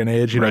Dragon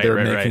Age. They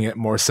were making it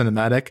more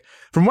cinematic.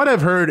 From what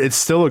I've heard, it's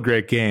still a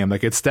great game.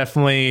 Like it's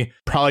definitely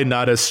probably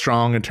not as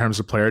strong in terms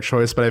of player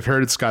choice, but I've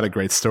heard it's got a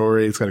great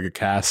story. It's got a good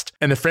cast.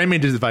 And the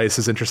framing device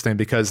is interesting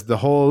because the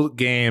whole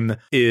game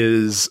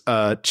is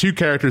two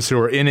characters who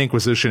are in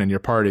Inquisition in your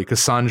party,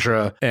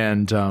 Cassandra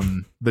and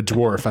the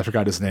dwarf. I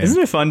forgot his name.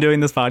 Isn't it fun doing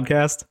this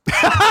podcast?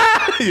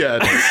 Yeah,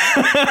 it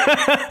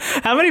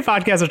is. How many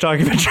podcasts are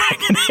talking about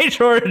Dragon Age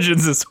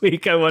Origins this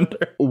week, I wonder?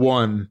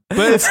 One.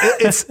 But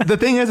it's the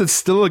thing is, it's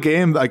still a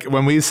game. Like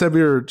when we said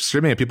we were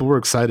streaming it, people were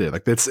excited.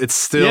 Like it's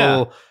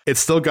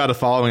still got a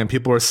following, and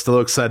people are still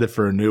excited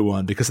for a new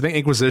one because I think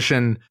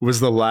Inquisition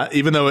was the last,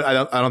 even though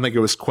I don't think it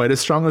was quite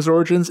as strong as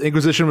Origins,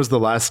 Inquisition was the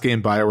last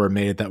game BioWare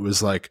made that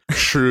was like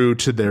true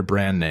to their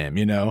brand name,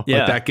 Like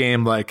that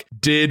game like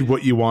did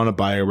what you want a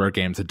BioWare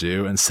game to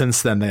do, and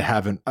since then they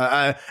haven't.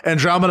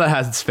 Andromeda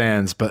has its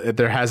fans, but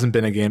there hasn't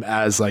been a game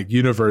as like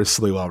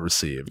universally well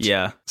received.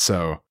 Yeah.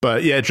 So,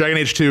 but yeah, Dragon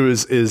Age 2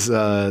 is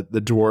the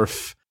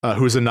dwarf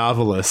who's a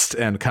novelist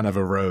and kind of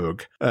a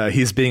rogue.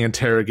 He's being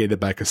interrogated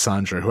by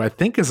Cassandra, who I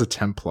think is a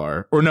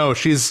Templar. Or no,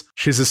 she's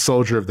a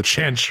soldier of the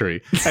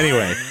Chantry.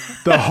 Anyway,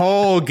 the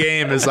whole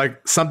game is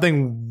like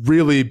something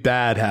really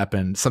bad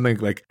happened. Something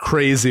like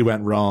crazy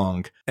went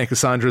wrong. And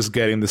Cassandra's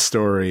getting the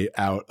story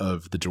out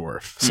of the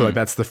dwarf. So like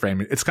that's the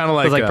framing. It's kind of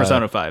like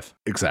Persona 5.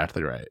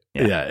 Exactly right.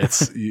 Yeah,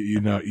 it's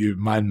you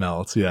mind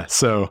melt. Yeah.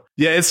 So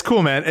yeah, it's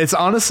cool, man. It's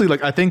honestly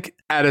like I think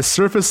at a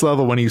surface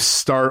level when you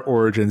start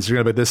Origins, you're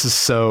gonna be like, this is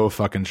so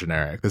fucking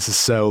generic. This is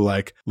so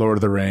like Lord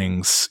of the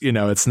Rings.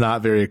 It's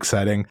not very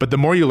exciting. But the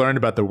more you learn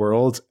about the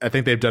world, I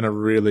think they've done a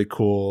really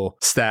cool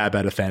stab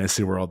at a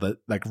fantasy world that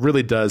like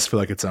really does feel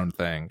like its own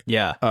thing.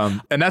 Yeah.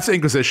 And that's what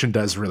Inquisition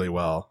does really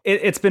well.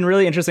 It's been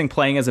really interesting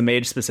playing as a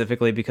mage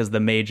specifically because the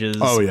mages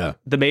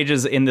the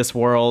mages in this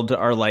world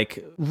are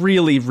like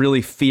really,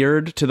 really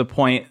feared to the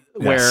point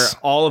where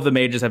all of the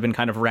mages have been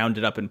kind of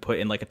rounded up and put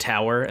in like a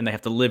tower, and they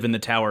have to live in the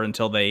tower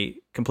until they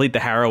complete the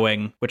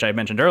harrowing, which I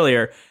mentioned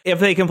earlier. If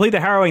they complete the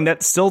harrowing,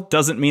 that still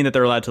doesn't mean that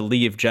they're allowed to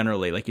leave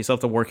generally. Like, you still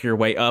have to work your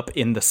way up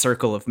in the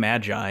circle of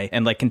magi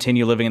and like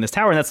continue living in this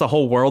tower. And that's the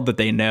whole world that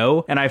they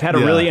know. And I've had a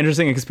really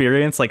interesting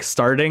experience, like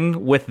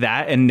starting with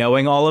that and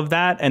knowing all of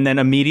that, and then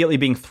immediately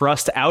being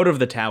thrust out of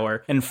the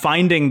tower and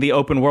finding the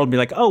open world and be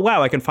like, oh,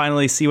 wow, I can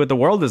finally see what the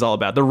world is all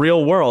about. The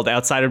real world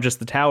outside of just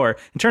the tower.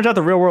 It turns out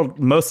the real world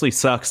mostly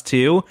sucks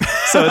too.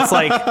 So it's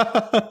like,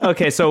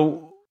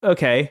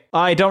 okay,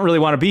 I don't really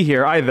want to be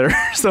here either.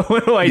 So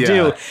what do I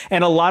do?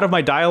 And a lot of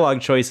my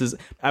dialogue choices,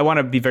 I want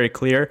to be very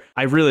clear.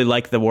 I really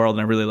like the world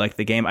and I really like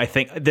the game. I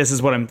think this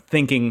is what I'm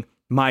thinking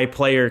my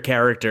player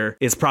character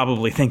is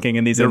probably thinking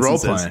in these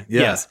instances. Role playing,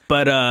 yes.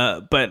 But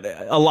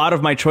a lot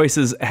of my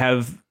choices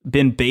have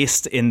been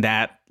based in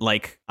that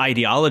like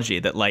ideology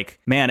that like,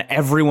 man,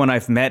 everyone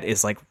I've met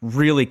is like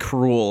really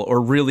cruel or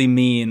really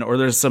mean, or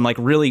there's some like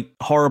really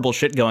horrible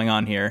shit going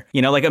on here.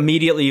 You know, like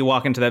immediately you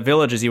walk into that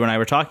village, as you and I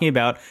were talking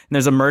about, and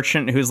there's a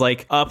merchant who's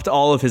like upped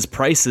all of his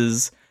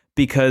prices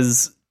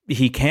because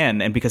he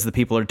can, and because the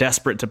people are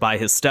desperate to buy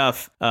his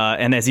stuff.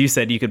 And as you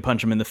said, you could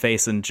punch him in the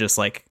face and just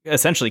like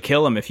essentially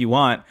kill him if you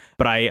want.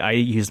 But I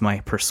used my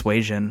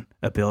persuasion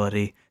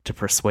ability to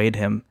persuade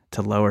him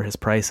to lower his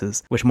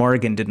prices, which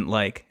Morrigan didn't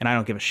like. And I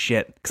don't give a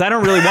shit because I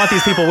don't really want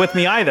these people with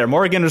me either.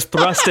 Morrigan was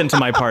thrust into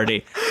my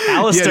party.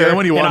 Alistair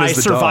and I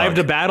survived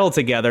a battle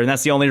together, and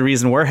that's the only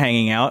reason we're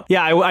hanging out.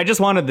 Yeah, I just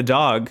wanted the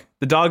dog.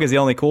 The dog is the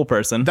only cool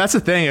person. That's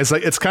the thing. It's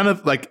like, it's kind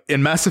of like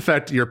in Mass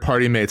Effect, your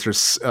party mates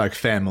are like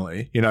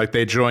family. You know, like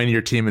they join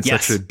your team in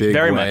such a big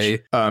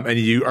way, and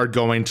you are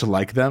going to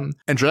like them.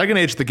 And Dragon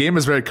Age, the game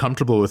is very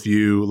comfortable with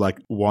you like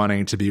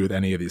wanting to be with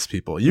any of these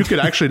people. You could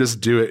actually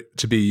just do it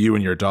to be you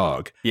and your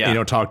dog. Yeah. And you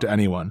don't talk to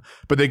anyone.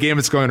 But the game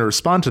is going to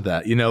respond to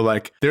that. You know,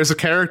 like there's a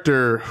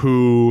character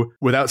who,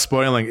 without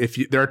spoiling,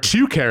 there are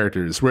two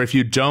characters where if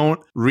you don't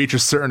reach a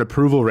certain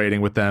approval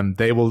rating with them,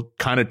 they will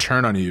kind of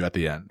turn on you at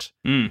the end.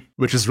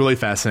 Which is really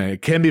fascinating.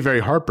 It can be very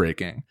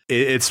heartbreaking.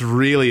 It's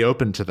really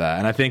open to that.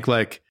 And I think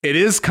like it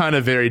is kind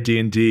of very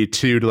D&D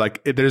too, to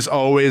like there's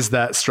always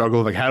that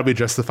struggle of like, how do we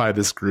justify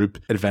this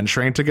group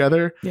adventuring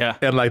together? Yeah.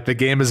 And like the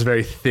game is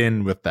very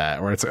thin with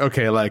that, where it's like,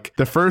 okay, like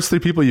the first three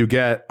people you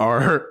get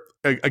are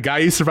a guy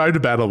you survived a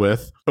battle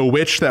with, a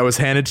witch that was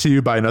handed to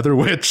you by another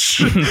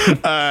witch,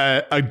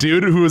 a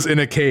dude who was in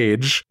a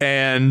cage,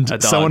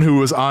 and someone who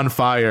was on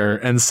fire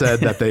and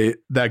said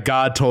that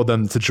God told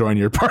them to join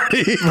your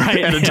party,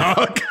 and a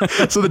dog.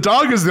 So the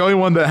dog is the only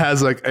one that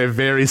has like a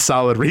very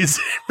solid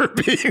reason for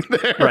being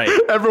there.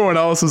 Right. Everyone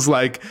else is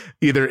like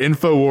either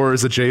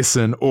InfoWars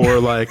adjacent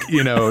or like,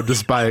 you know,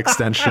 just by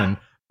extension.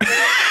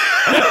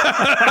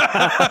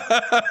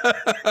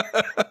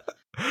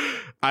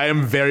 I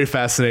am very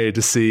fascinated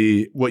to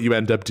see what you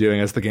end up doing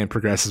as the game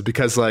progresses,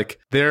 because like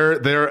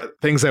there are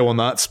things I will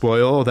not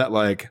spoil that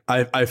like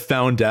I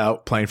found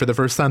out playing for the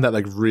first time that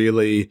like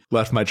really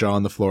left my jaw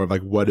on the floor of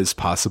like what is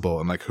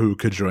possible and like who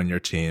could join your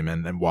team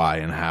and why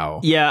and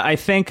how. Yeah, I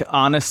think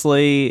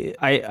honestly,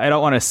 I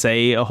don't want to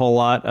say a whole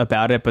lot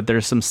about it, but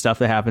there's some stuff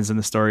that happens in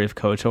the story of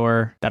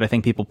KOTOR that I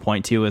think people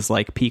point to as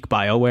like peak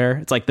BioWare.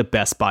 It's like the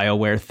best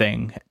BioWare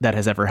thing that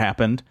has ever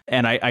happened.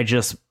 And I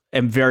just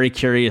am very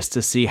curious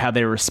to see how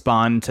they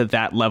respond to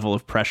that level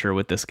of pressure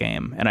with this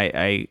game. And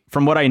I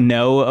from what I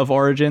know of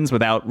Origins,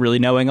 without really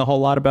knowing a whole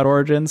lot about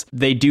Origins,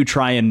 they do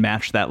try and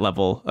match that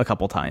level a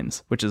couple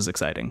times, which is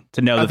exciting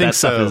to know that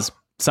stuff is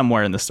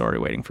somewhere in the story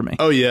waiting for me.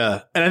 Oh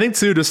yeah. And I think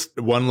too, just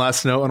one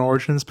last note on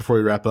Origins before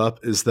we wrap up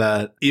is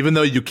that even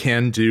though you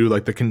can do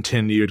like the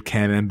continued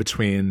canon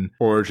between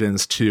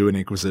Origins 2 and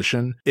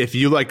Inquisition, if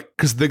you like,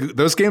 because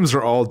those games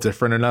are all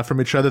different enough from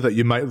each other that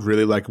you might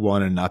really like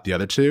one and not the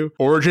other two.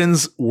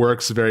 Origins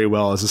works very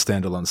well as a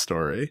standalone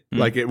story.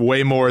 Like it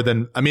way more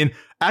than, I mean,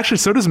 actually,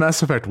 so does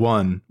Mass Effect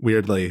 1,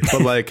 weirdly.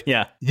 But like,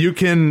 yeah, you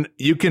can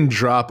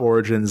drop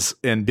Origins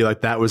and be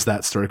like, that was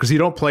that story. Because you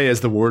don't play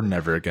as the Warden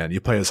ever again.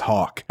 You play as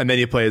Hawk, and then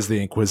you play as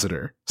the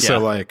Inquisitor. Yeah. So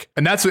like,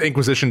 and that's what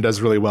Inquisition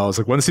does really well. Is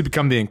like once you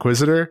become the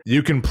Inquisitor,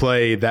 you can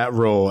play that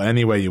role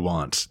any way you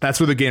want. That's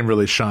where the game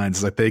really shines.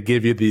 Is like they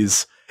give you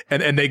these.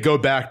 And they go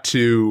back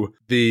to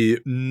the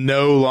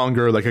no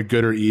longer like a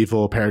good or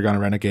evil Paragon or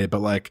Renegade,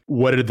 but like,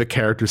 what did the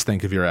characters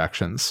think of your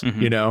actions?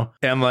 You know?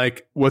 And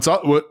like, what's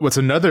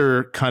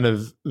another kind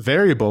of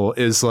variable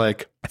is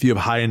like, if you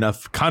have high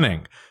enough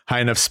cunning, high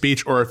enough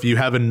speech, or if you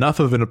have enough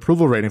of an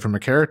approval rating from a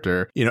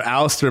character, you know,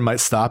 Alistair might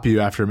stop you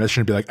after a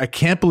mission and be like, I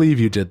can't believe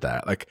you did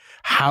that. Like,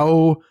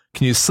 how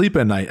can you sleep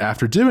at night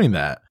after doing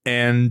that?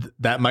 And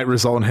that might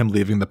result in him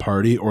leaving the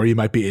party, or you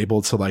might be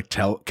able to like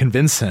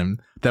convince him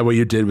that what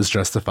you did was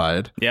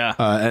justified. Yeah.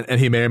 And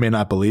he may or may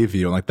not believe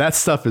you. And like that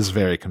stuff is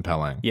very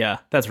compelling. Yeah,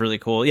 that's really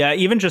cool. Yeah,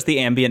 even just the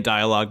ambient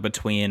dialogue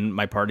between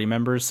my party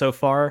members so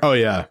far. Oh,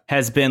 yeah.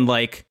 Has been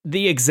like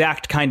the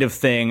exact kind of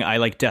thing I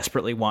like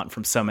desperately want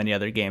from so many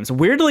other games.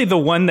 Weirdly, the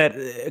one that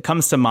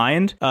comes to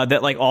mind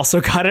that like also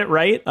got it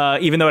right,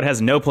 even though it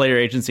has no player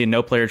agency and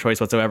no player choice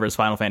whatsoever, is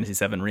Final Fantasy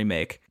VII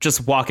Remake.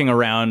 Just walking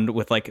around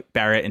with like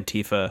Barrett and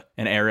Tifa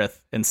and Aerith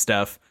and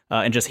stuff.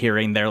 and just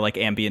hearing their like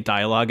ambient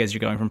dialogue as you're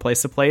going from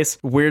place to place,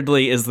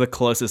 weirdly is the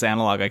closest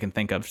analog I can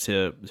think of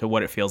to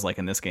what it feels like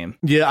in this game.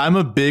 Yeah, I'm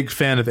a big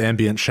fan of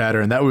ambient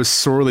chatter, and that was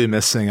sorely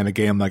missing in a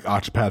game like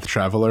Octopath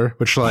Traveler,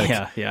 which like,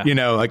 you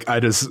know, like I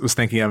just was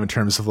thinking of in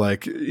terms of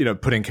like, you know,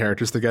 putting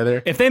characters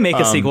together. If they make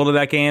a sequel to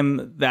that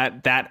game,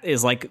 that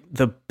is like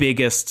the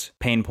biggest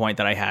pain point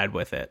that I had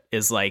with it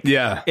is like,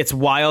 it's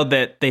wild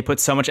that they put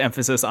so much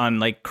emphasis on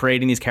like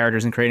creating these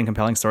characters and creating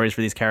compelling stories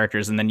for these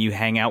characters, and then you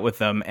hang out with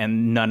them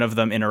and none of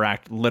them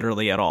interact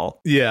literally at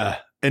all. Yeah.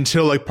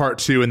 Until like part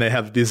 2, and they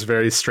have these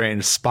very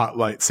strange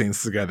spotlight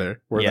scenes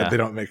together where they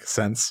don't make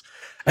sense.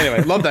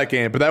 Anyway, love that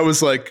game, but that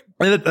was like,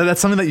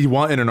 that's something that you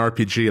want in an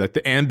RPG. Like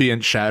the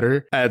ambient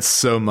chatter adds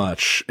so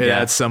much. It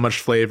adds so much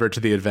flavor to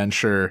the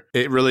adventure.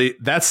 It really,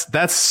 that's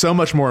so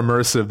much more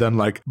immersive than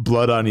like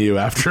blood on you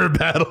after a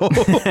battle.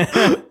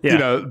 You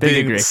know,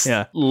 being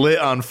lit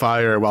on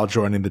fire while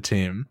joining the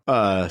team.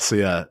 So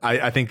yeah,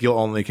 I think you'll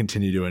only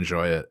continue to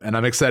enjoy it, and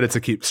I'm excited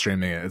to keep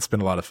streaming it. It's been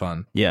a lot of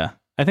fun. Yeah.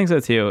 I think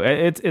so too.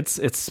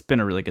 It's been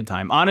a really good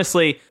time.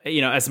 Honestly, you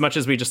know, as much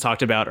as we just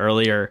talked about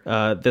earlier,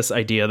 this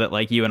idea that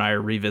like you and I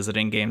are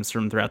revisiting games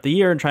from throughout the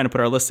year and trying to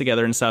put our list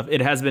together and stuff, it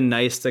has been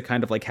nice to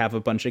kind of like have a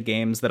bunch of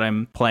games that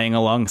I'm playing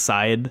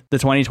alongside the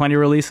 2020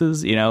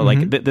 releases. You know,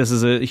 like this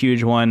is a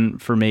huge one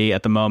for me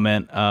at the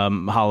moment.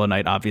 Hollow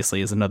Knight obviously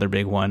is another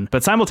big one,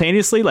 but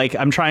simultaneously, like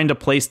I'm trying to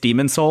place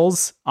Demon's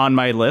Souls on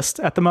my list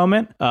at the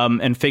moment,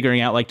 and figuring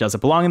out like, does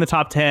it belong in the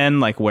top 10?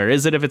 Like, where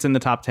is it if it's in the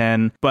top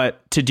 10?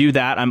 But to do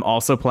that, I'm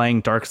also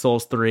playing Dark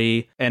Souls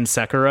 3 and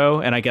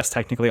Sekiro, and I guess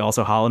technically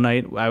also Hollow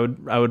Knight I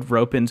would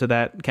rope into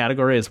that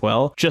category as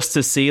well, just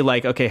to see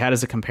like, okay, how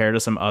does it compare to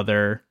some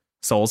other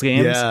Souls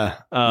games?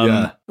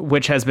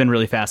 Which has been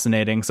really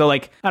fascinating. So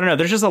like, I don't know,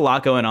 there's just a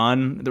lot going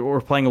on.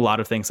 We're playing a lot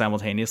of things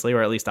simultaneously,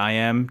 or at least I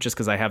am, just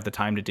because I have the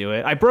time to do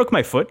it. I broke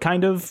my foot,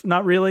 kind of,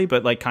 not really,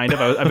 but like kind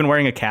of. I've been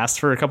wearing a cast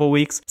for a couple of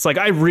weeks. So like,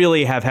 I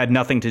really have had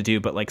nothing to do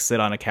but like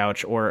sit on a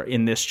couch or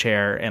in this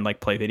chair and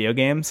like play video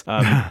games,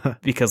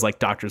 because like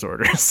doctor's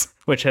orders,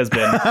 which has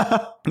been,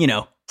 you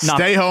know,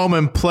 stay home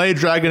and play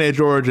Dragon Age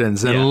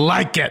Origins and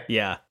like it.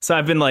 Yeah. So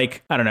I've been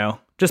like, I don't know,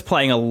 just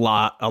playing a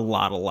lot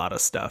of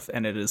stuff,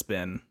 and it has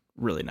been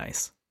really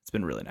nice. It's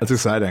been really nice. That's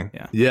exciting.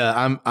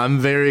 Yeah. I'm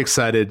very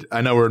excited. I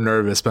know we're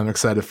nervous, but I'm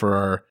excited for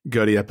our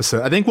GOTY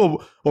episode. I think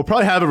we'll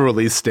probably have a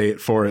release date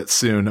for it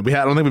soon. I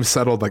don't think we've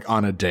settled like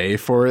on a day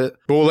for it,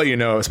 but we'll let you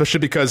know, especially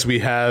because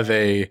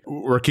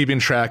we're keeping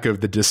track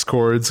of the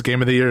Discord's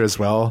Game of the Year as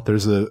well.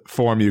 There's a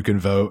form you can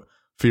vote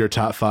for your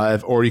top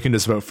 5, or you can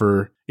just vote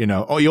for, you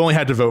know, you only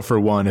had to vote for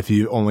one if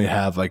you only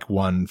have like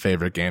one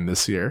favorite game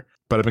this year.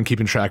 But I've been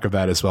keeping track of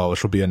that as well,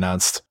 which will be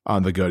announced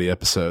on the GOTY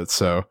episode.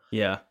 So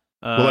yeah,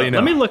 we'll let you know.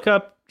 Let me look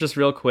up just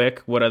real quick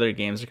what other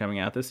games are coming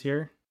out this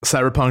year.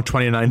 Cyberpunk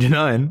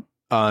 2099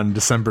 on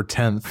December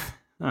 10th.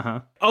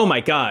 Oh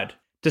my God,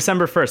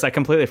 December 1st. I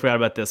completely forgot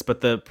about this, but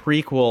the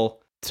prequel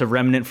to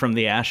Remnant from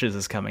the Ashes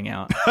is coming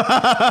out.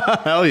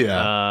 Hell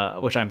yeah.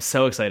 Which I'm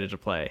so excited to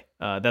play.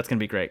 That's going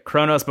to be great.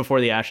 Chronos Before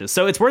the Ashes.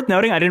 So it's worth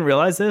noting, I didn't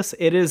realize this.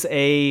 It is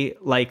a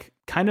like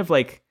kind of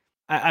like,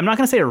 I'm not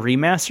going to say a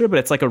remaster, but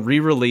it's like a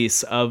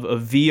re-release of a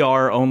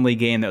VR-only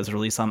game that was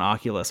released on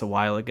Oculus a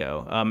while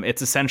ago.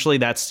 It's essentially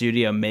that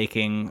studio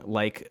making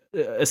like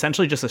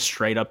essentially just a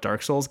straight-up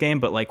Dark Souls game,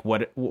 but like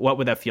what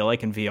would that feel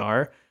like in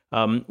VR?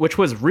 Which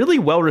was really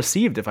well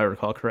received, if I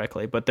recall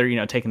correctly. But they're, you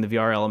know, taking the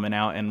VR element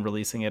out and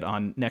releasing it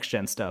on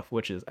next-gen stuff,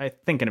 which is, I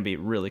think, going to be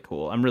really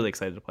cool. I'm really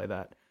excited to play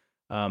that.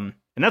 And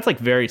that's like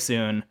very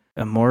soon.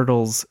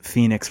 Immortals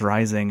Phoenix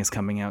Rising is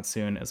coming out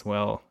soon as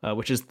well,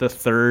 which is the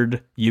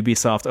third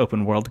Ubisoft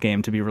open world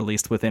game to be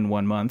released within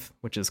 1 month,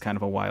 which is kind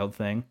of a wild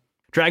thing.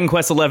 Dragon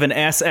Quest XI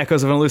S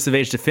Echoes of an Elusive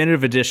Age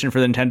Definitive Edition for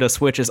the Nintendo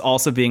Switch is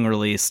also being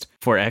released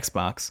for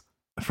Xbox.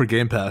 For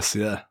Game Pass,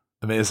 yeah.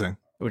 Amazing.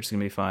 Which is going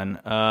to be fun.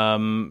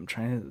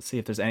 Trying to see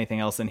if there's anything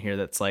else in here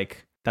that's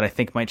like, that I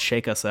think might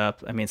shake us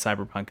up. I mean,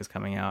 Cyberpunk is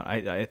coming out.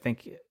 I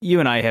think you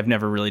and I have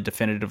never really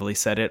definitively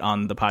said it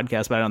on the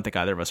podcast, but I don't think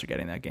either of us are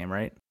getting that game,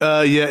 right?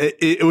 Yeah,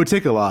 it would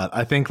take a lot.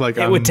 I think like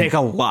it would take a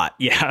lot.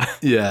 Yeah.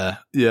 Yeah.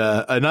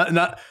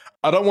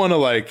 I don't want to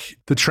like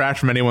detract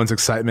from anyone's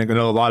excitement. I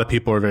know a lot of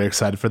people are very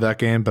excited for that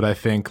game, but I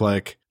think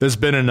like there's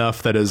been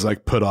enough that has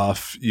like put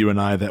off you and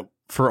I that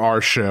for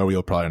our show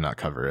we'll probably not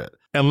cover it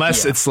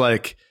unless it's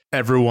like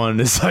everyone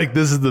is like,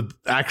 this is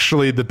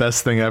actually the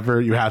best thing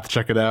ever. You have to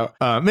check it out.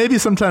 Maybe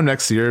sometime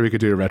next year we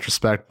could do a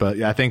retrospect, but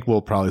yeah, I think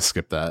we'll probably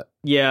skip that.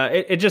 Yeah,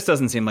 it just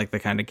doesn't seem like the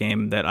kind of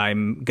game that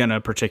I'm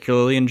gonna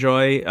particularly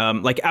enjoy.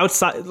 Like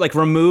outside, like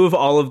remove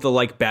all of the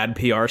like bad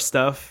PR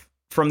stuff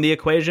from the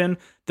equation.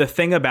 The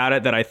thing about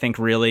it that I think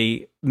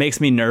really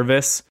makes me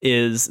nervous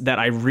is that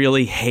I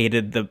really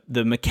hated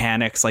the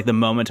mechanics, like the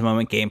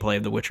moment-to-moment gameplay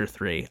of The Witcher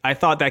 3. I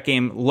thought that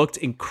game looked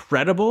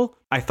incredible.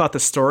 I thought the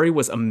story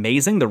was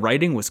amazing. The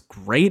writing was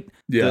great.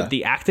 Yeah.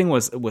 The acting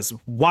was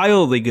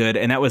wildly good,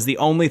 and that was the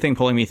only thing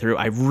pulling me through.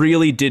 I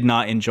really did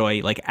not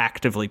enjoy like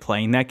actively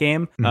playing that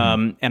game,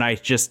 and I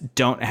just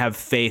don't have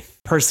faith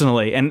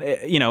personally. And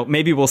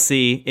maybe we'll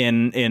see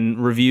in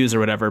reviews or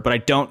whatever, but I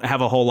don't have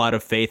a whole lot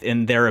of faith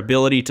in their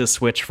ability to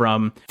switch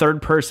from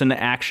third-person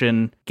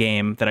action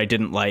game that I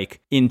didn't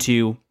like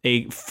into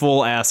a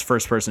full-ass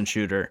first-person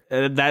shooter.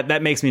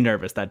 That makes me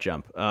nervous, that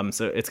jump.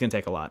 So it's going to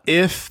take a lot.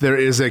 If there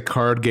is a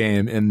card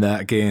game in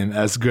that game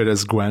as good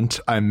as Gwent,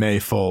 I may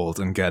fold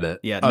and get it.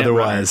 Yeah.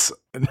 Otherwise,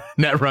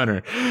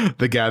 Netrunner,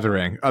 The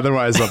Gathering.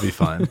 Otherwise, I'll be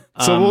fine.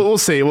 So we'll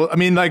see. Well, I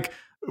mean, like,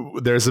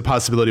 there's a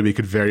possibility we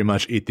could very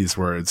much eat these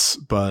words,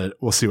 but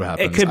we'll see what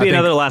happens. It could be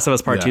another Last of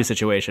Us Part 2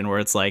 situation where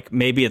it's like,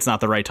 maybe it's not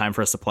the right time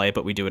for us to play,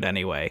 but we do it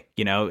anyway.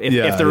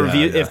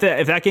 If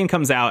that game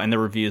comes out and the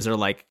reviews are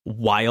like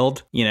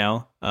wild,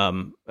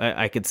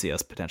 I could see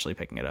us potentially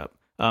picking it up.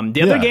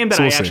 The other game that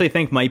I actually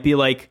think might be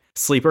like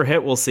sleeper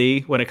hit, we'll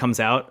see when it comes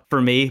out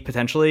for me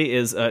potentially,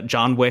 is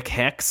John Wick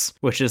Hex,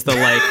 which is the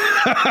like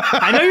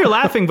I know you're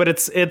laughing, but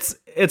it's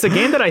a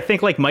game that I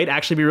think like might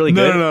actually be really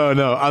good.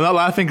 No. I'm not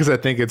laughing because I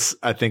think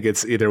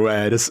it's either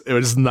way. It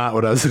was not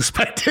what I was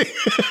expecting.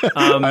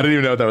 I didn't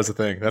even know that was a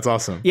thing. That's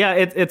awesome. Yeah,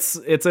 it's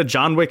a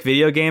John Wick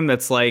video game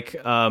that's like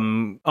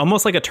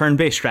almost like a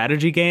turn-based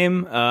strategy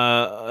game,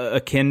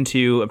 akin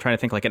to, I'm trying to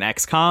think, like an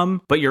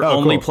XCOM, but you're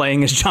only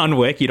playing as John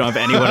Wick. You don't have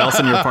anyone else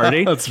in your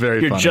party. That's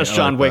very You're funny. just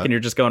John Wick that. and you're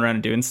just going around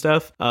and doing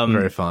stuff.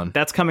 Very fun.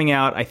 That's coming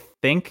out, I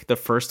think, the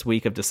first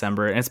week of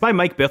December, and it's by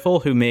Mike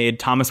Biffle, who made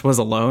Thomas Was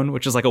Alone,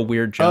 which is like a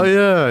weird jump. Oh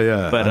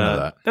yeah. But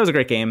that was a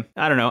great game.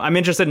 I don't know. I'm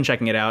interested in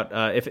checking it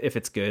out if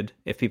it's good,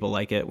 if people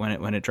like it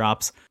when it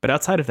drops. But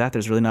outside of that,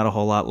 there's really not a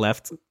whole lot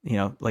left,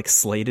 like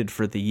slated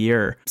for the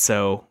year.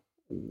 So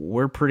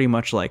we're pretty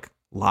much like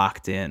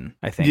locked in,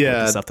 I think, with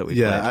the stuff that we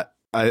played.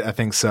 I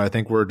think so. I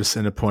think we're just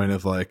in a point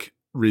of like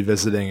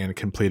revisiting and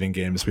completing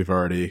games we've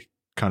already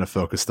kind of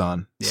focused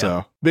on. Yeah.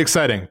 So be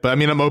exciting. But I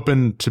mean, I'm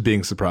open to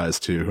being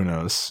surprised too. Who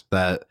knows?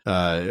 That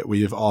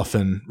we have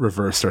often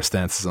reversed our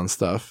stances on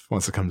stuff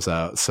once it comes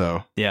out.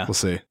 So we'll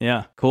see.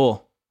 Yeah,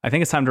 cool. I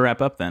think it's time to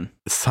wrap up then.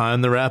 It's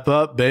time to wrap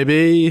up,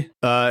 baby.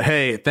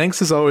 Hey, thanks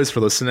as always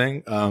for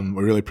listening.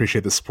 We really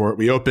appreciate the support.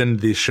 We opened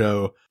the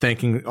show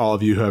thanking all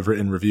of you who have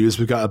written reviews.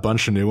 We've got a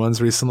bunch of new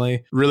ones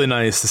recently. Really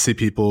nice to see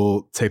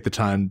people take the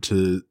time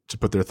to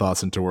put their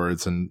thoughts into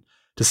words and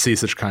to see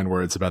such kind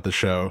words about the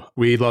show.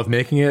 We love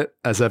making it,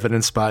 as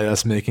evidenced by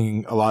us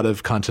making a lot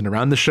of content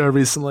around the show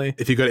recently.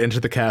 If you go to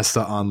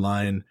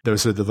intothecast.online,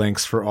 those are the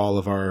links for all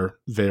of our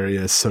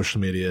various social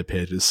media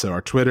pages. So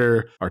our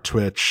Twitter, our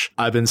Twitch.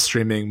 I've been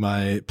streaming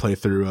my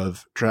playthrough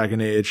of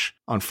Dragon Age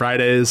on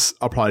Fridays.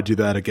 I'll probably do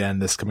that again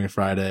this coming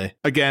Friday.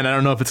 Again, I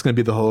don't know if it's going to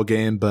be the whole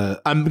game,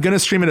 but I'm going to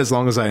stream it as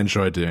long as I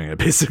enjoy doing it,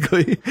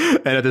 basically.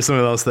 And if there's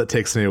something else that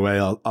takes me away,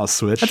 I'll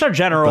switch. That's our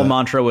general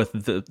mantra with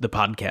the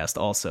podcast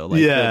also.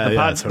 Like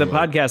the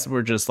podcast,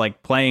 we're just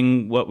like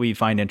playing what we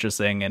find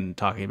interesting and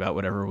talking about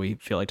whatever we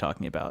feel like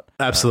talking about.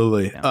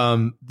 Absolutely.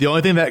 The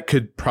only thing that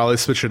could probably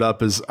switch it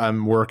up is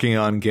I'm working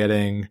on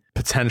getting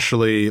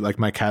potentially like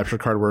my capture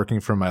card working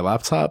from my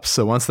laptop.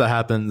 So once that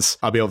happens,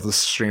 I'll be able to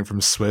stream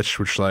from Switch,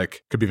 which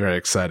like could be very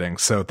exciting.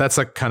 So that's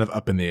like kind of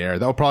up in the air.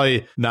 That'll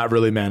probably not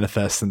really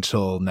manifest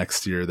until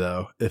next year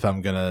though, if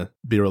I'm gonna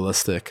be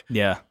realistic.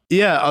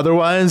 Yeah,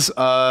 otherwise,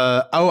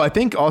 I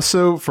think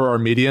also for our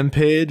Medium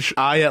page,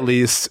 I at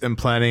least am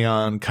planning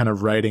on kind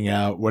of writing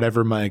out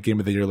whatever my Game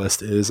of the Year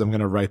list is. I'm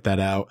going to write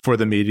that out for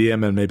the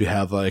Medium and maybe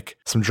have like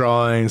some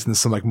drawings and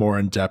some like more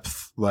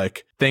in-depth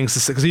like things to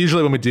say. Because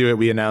usually when we do it,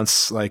 we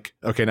announce like,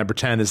 okay, number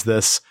 10 is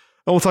this.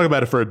 And we'll talk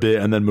about it for a bit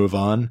and then move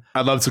on.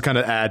 I'd love to kind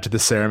of add to the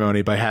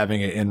ceremony by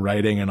having it in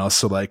writing and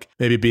also like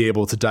maybe be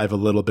able to dive a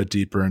little bit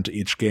deeper into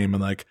each game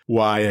and like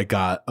why it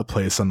got a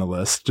place on the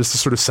list, just to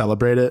sort of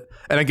celebrate it.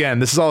 And again,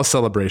 this is all a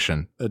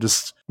celebration. I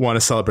just want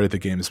to celebrate the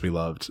games we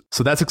loved.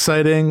 So that's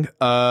exciting.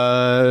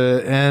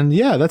 And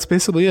yeah, that's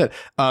basically it.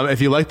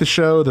 If you like the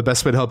show, the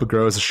best way to help it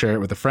grow is to share it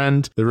with a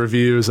friend. The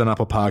reviews on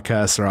Apple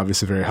Podcasts are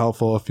obviously very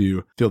helpful if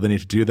you feel the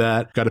need to do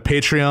that. Got a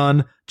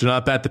Patreon. Do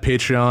not bat the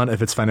Patreon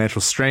if it's financial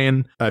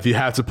strain. If you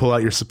have to pull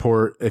out your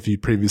support, if you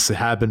previously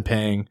have been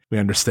paying, we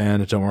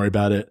understand. Don't worry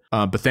about it.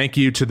 But thank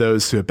you to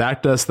those who have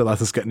backed us. That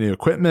lets us get new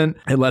equipment.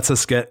 It lets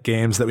us get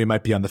games that we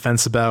might be on the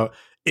fence about.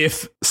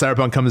 If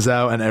Cyberpunk comes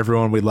out and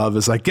everyone we love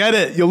is like, get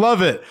it, you'll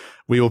love it,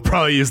 we will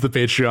probably use the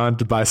Patreon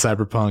to buy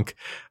Cyberpunk.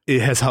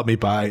 It has helped me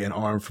buy an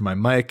arm for my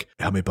mic.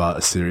 It helped me buy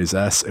a Series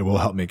S. It will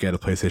help me get a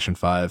PlayStation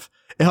 5.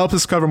 It helps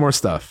us cover more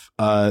stuff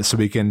so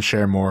we can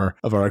share more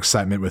of our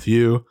excitement with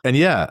you. And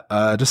yeah,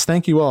 just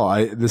thank you all.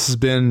 This has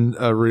been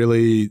a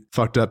really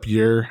fucked up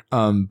year,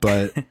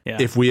 but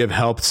if we have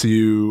helped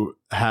you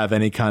have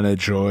any kind of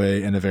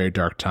joy in a very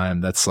dark time,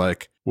 that's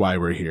like why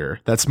we're here.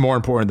 That's more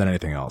important than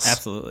anything else.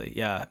 Absolutely.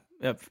 Yeah.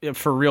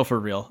 For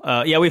real.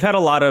 Yeah, we've had a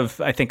lot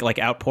of, I think, like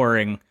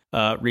outpouring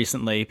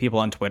recently, people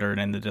on Twitter and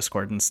in the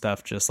Discord and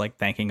stuff, just like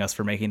thanking us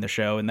for making the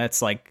show. And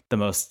that's like the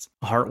most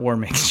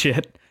heartwarming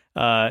shit.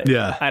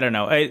 I don't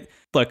know.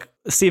 Look,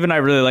 Steve and I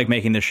really like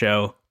making the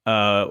show.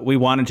 We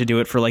wanted to do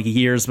it for like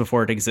years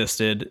before it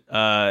existed.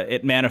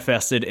 It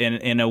manifested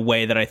in a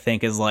way that I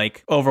think is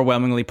like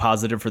overwhelmingly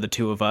positive for the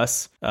two of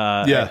us.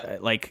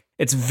 Like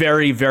it's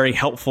very, very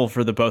helpful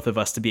for the both of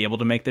us to be able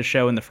to make this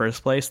show in the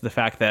first place. The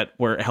fact that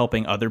we're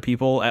helping other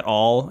people at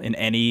all in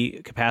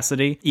any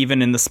capacity,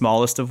 even in the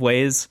smallest of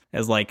ways,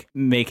 as like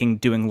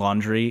doing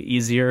laundry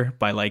easier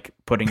by like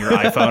putting your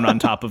iPhone on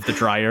top of the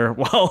dryer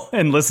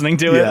and listening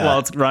to it while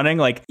it's running.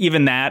 Like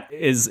even that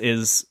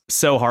is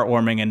so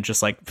heartwarming and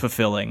just like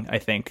fulfilling, I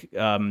think,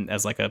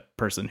 as like a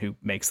person who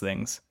makes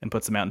things and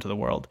puts them out into the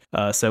world.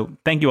 So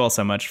thank you all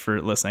so much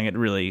for listening. It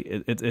really,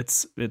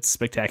 it's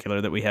spectacular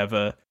that we have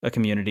a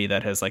community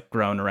that has like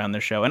grown around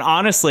the show. And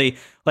honestly,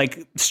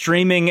 like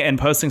streaming and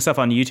posting stuff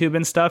on YouTube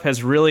and stuff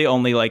has really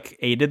only like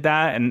aided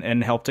that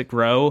and helped it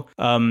grow,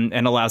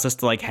 and allows us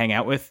to like hang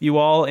out with you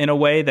all in a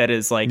way that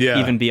is like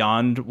even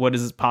beyond what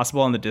is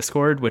possible on the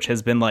Discord, which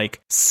has been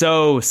like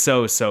so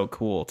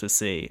cool to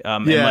see.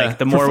 And like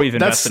the more we've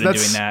invested in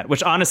doing that,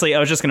 which honestly, I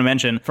was just going to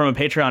mention from a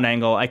Patreon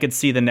angle, I could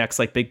see the next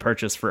like big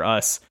purchase for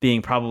us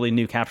being probably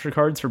new capture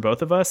cards for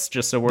both of us,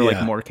 just so we're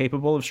like more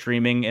capable of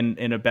streaming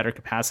in a better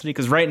capacity.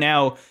 Because right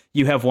now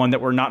you have one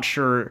that we're not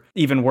sure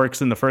even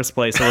works in the first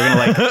place. So we're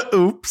going to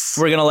like,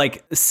 we're going to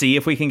like see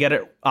if we can get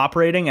it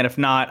operating. And if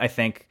not, I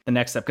think the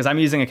next step, because I'm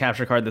using a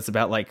capture card that's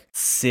about like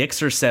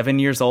 6 or 7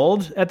 years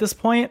old at this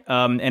point,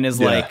 and is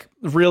like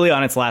really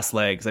on its last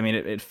legs. I mean,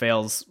 it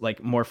fails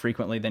like more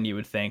frequently than you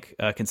would think,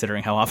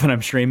 considering how often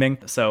I'm streaming.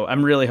 So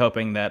I'm really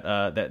hoping that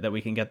that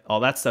we can get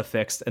all that stuff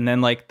fixed. And then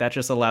like that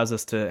just allows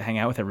us to hang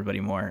out with everybody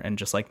more and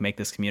just like make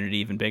this community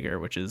even bigger,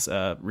 which is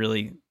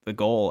really the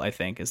goal, I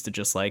think, is to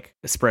just like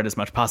spread as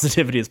much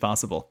positivity as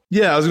possible.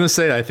 Yeah, I was going to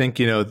say, I think,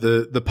 you know,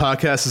 the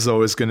podcast is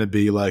always going to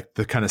be like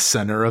the kind of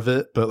center of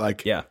it, but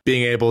like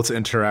being able to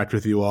interact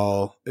with you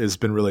all has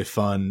been really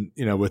fun,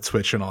 you know, with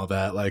Twitch and all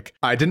that. Like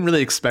I didn't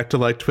really expect to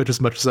like Twitch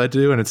as much as I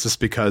do, and it's just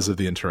because of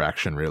the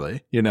interaction,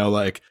 really, you know,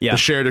 like the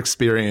shared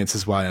experience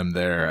is why I'm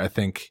there. I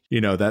think,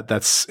 you know,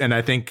 that's, and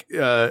I think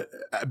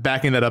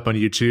backing that up on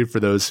YouTube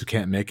for those who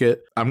can't make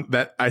it,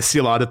 I see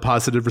a lot of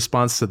positive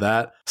response to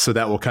that. So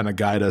that will kind of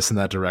guide us in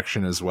that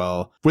direction as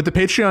well. With the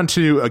Patreon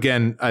too,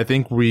 again, I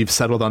think we've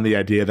settled on the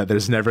idea that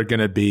there's never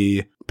going to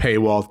be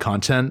paywalled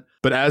content.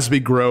 But as we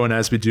grow and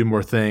as we do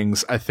more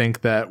things, I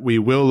think that we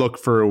will look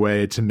for a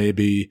way to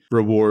maybe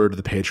reward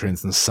the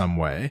patrons in some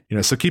way. You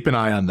know, so keep an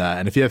eye on that.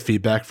 And if you have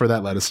feedback for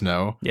that, let us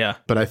know. Yeah.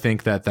 But I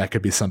think that that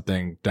could be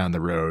something down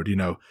the road. You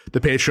know, the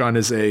Patreon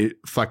is a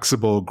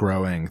flexible,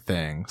 growing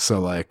thing. So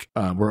like,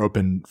 we're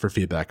open for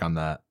feedback on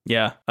that.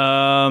 Yeah.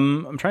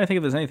 I'm trying to think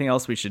if there's anything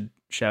else we should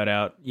shout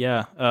out.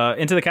 Yeah.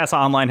 Into the Castle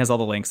Online has all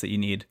the links that you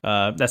need.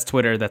 That's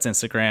Twitter, that's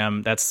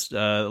Instagram, that's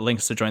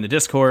links to join the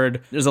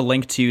Discord. There's a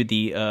link to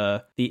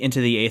the Into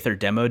the Aether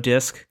demo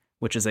disc,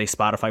 which is a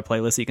Spotify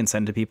playlist you can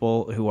send to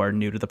people who are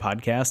new to the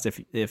podcast.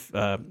 If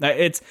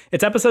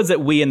it's episodes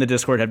that we in the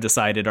Discord have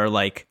decided are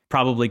like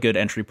probably good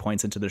entry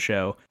points into the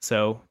show.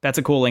 So that's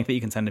a cool link that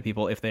you can send to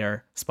people if they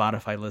are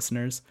Spotify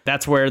listeners.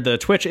 That's where the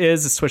Twitch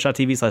is. It's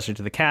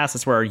twitch.tv/IntoTheCast.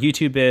 That's where our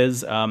YouTube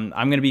is. I'm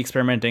going to be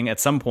experimenting at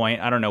some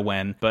point. I don't know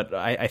when, but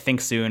I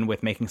think soon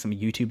with making some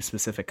YouTube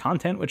specific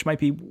content, which might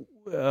be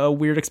a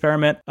weird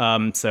experiment.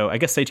 So I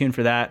guess stay tuned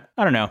for that.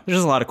 I don't know. There's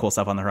just a lot of cool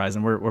stuff on the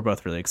horizon. We're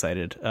both really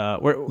excited.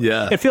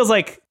 It feels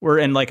like we're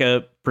in like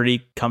a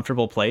pretty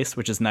comfortable place,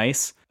 which is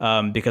nice,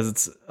 because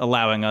it's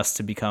allowing us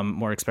to become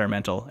more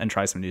experimental and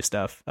try some new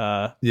stuff.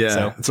 So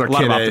it's our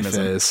kid A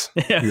phase.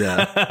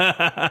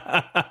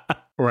 Yeah.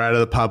 We're out of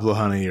the Pablo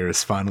Honey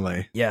years,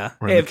 finally. Yeah.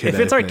 If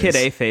it's our Kid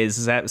A phase,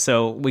 is that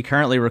so? We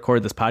currently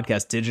record this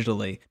podcast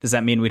digitally. Does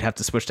that mean we'd have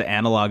to switch to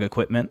analog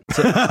equipment?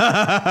 So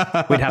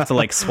we'd have to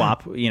like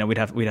swap. You know, we'd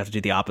have to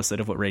do the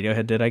opposite of what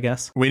Radiohead did, I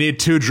guess. We need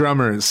 2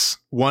 drummers.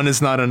 One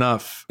is not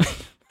enough.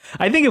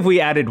 I think if we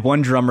added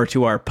 1 drummer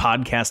to our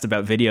podcast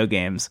about video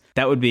games,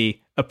 that would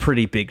be a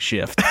pretty big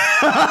shift.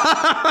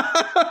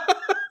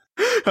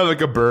 Have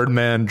like a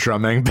Birdman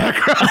drumming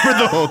background for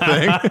the whole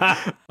thing.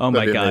 Oh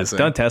my God. Amazing.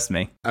 Don't test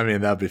me. I mean,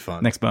 that'd be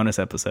fun. Next bonus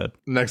episode,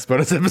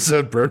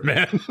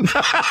 Birdman.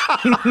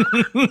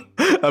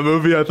 A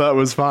movie I thought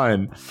was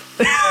fine.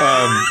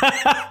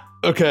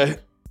 Okay.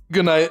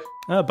 Good night.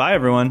 Bye,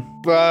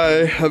 everyone.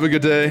 Bye. Have a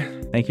good day.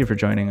 Thank you for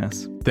joining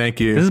us. Thank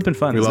you. This has been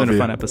fun. This has been a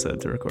fun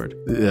episode to record.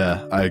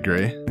 Yeah, I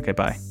agree. Okay,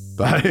 bye.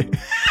 Bye.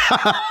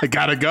 I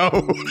gotta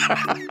go.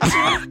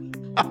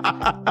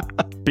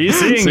 Be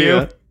seeing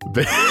you.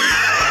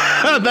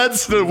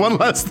 That's the one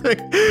last thing.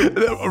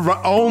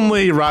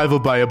 Only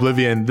rivaled by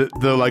Oblivion.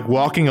 The like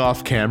walking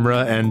off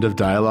camera end of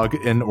dialogue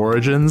in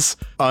Origins,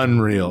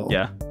 unreal.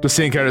 Yeah. Just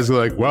seeing characters go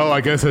like, well, I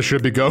guess I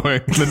should be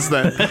going. It's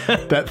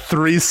that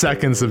 3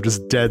 seconds of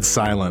just dead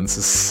silence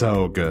is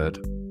so good.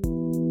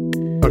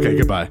 Okay,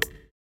 goodbye.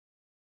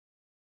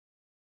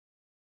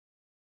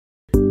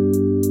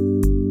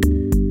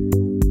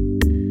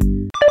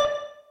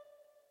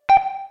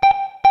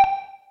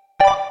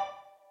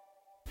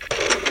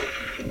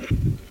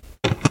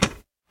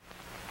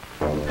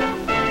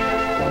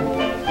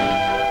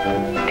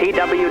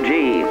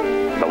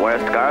 WG, the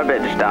worst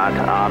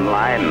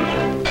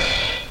garbage.online.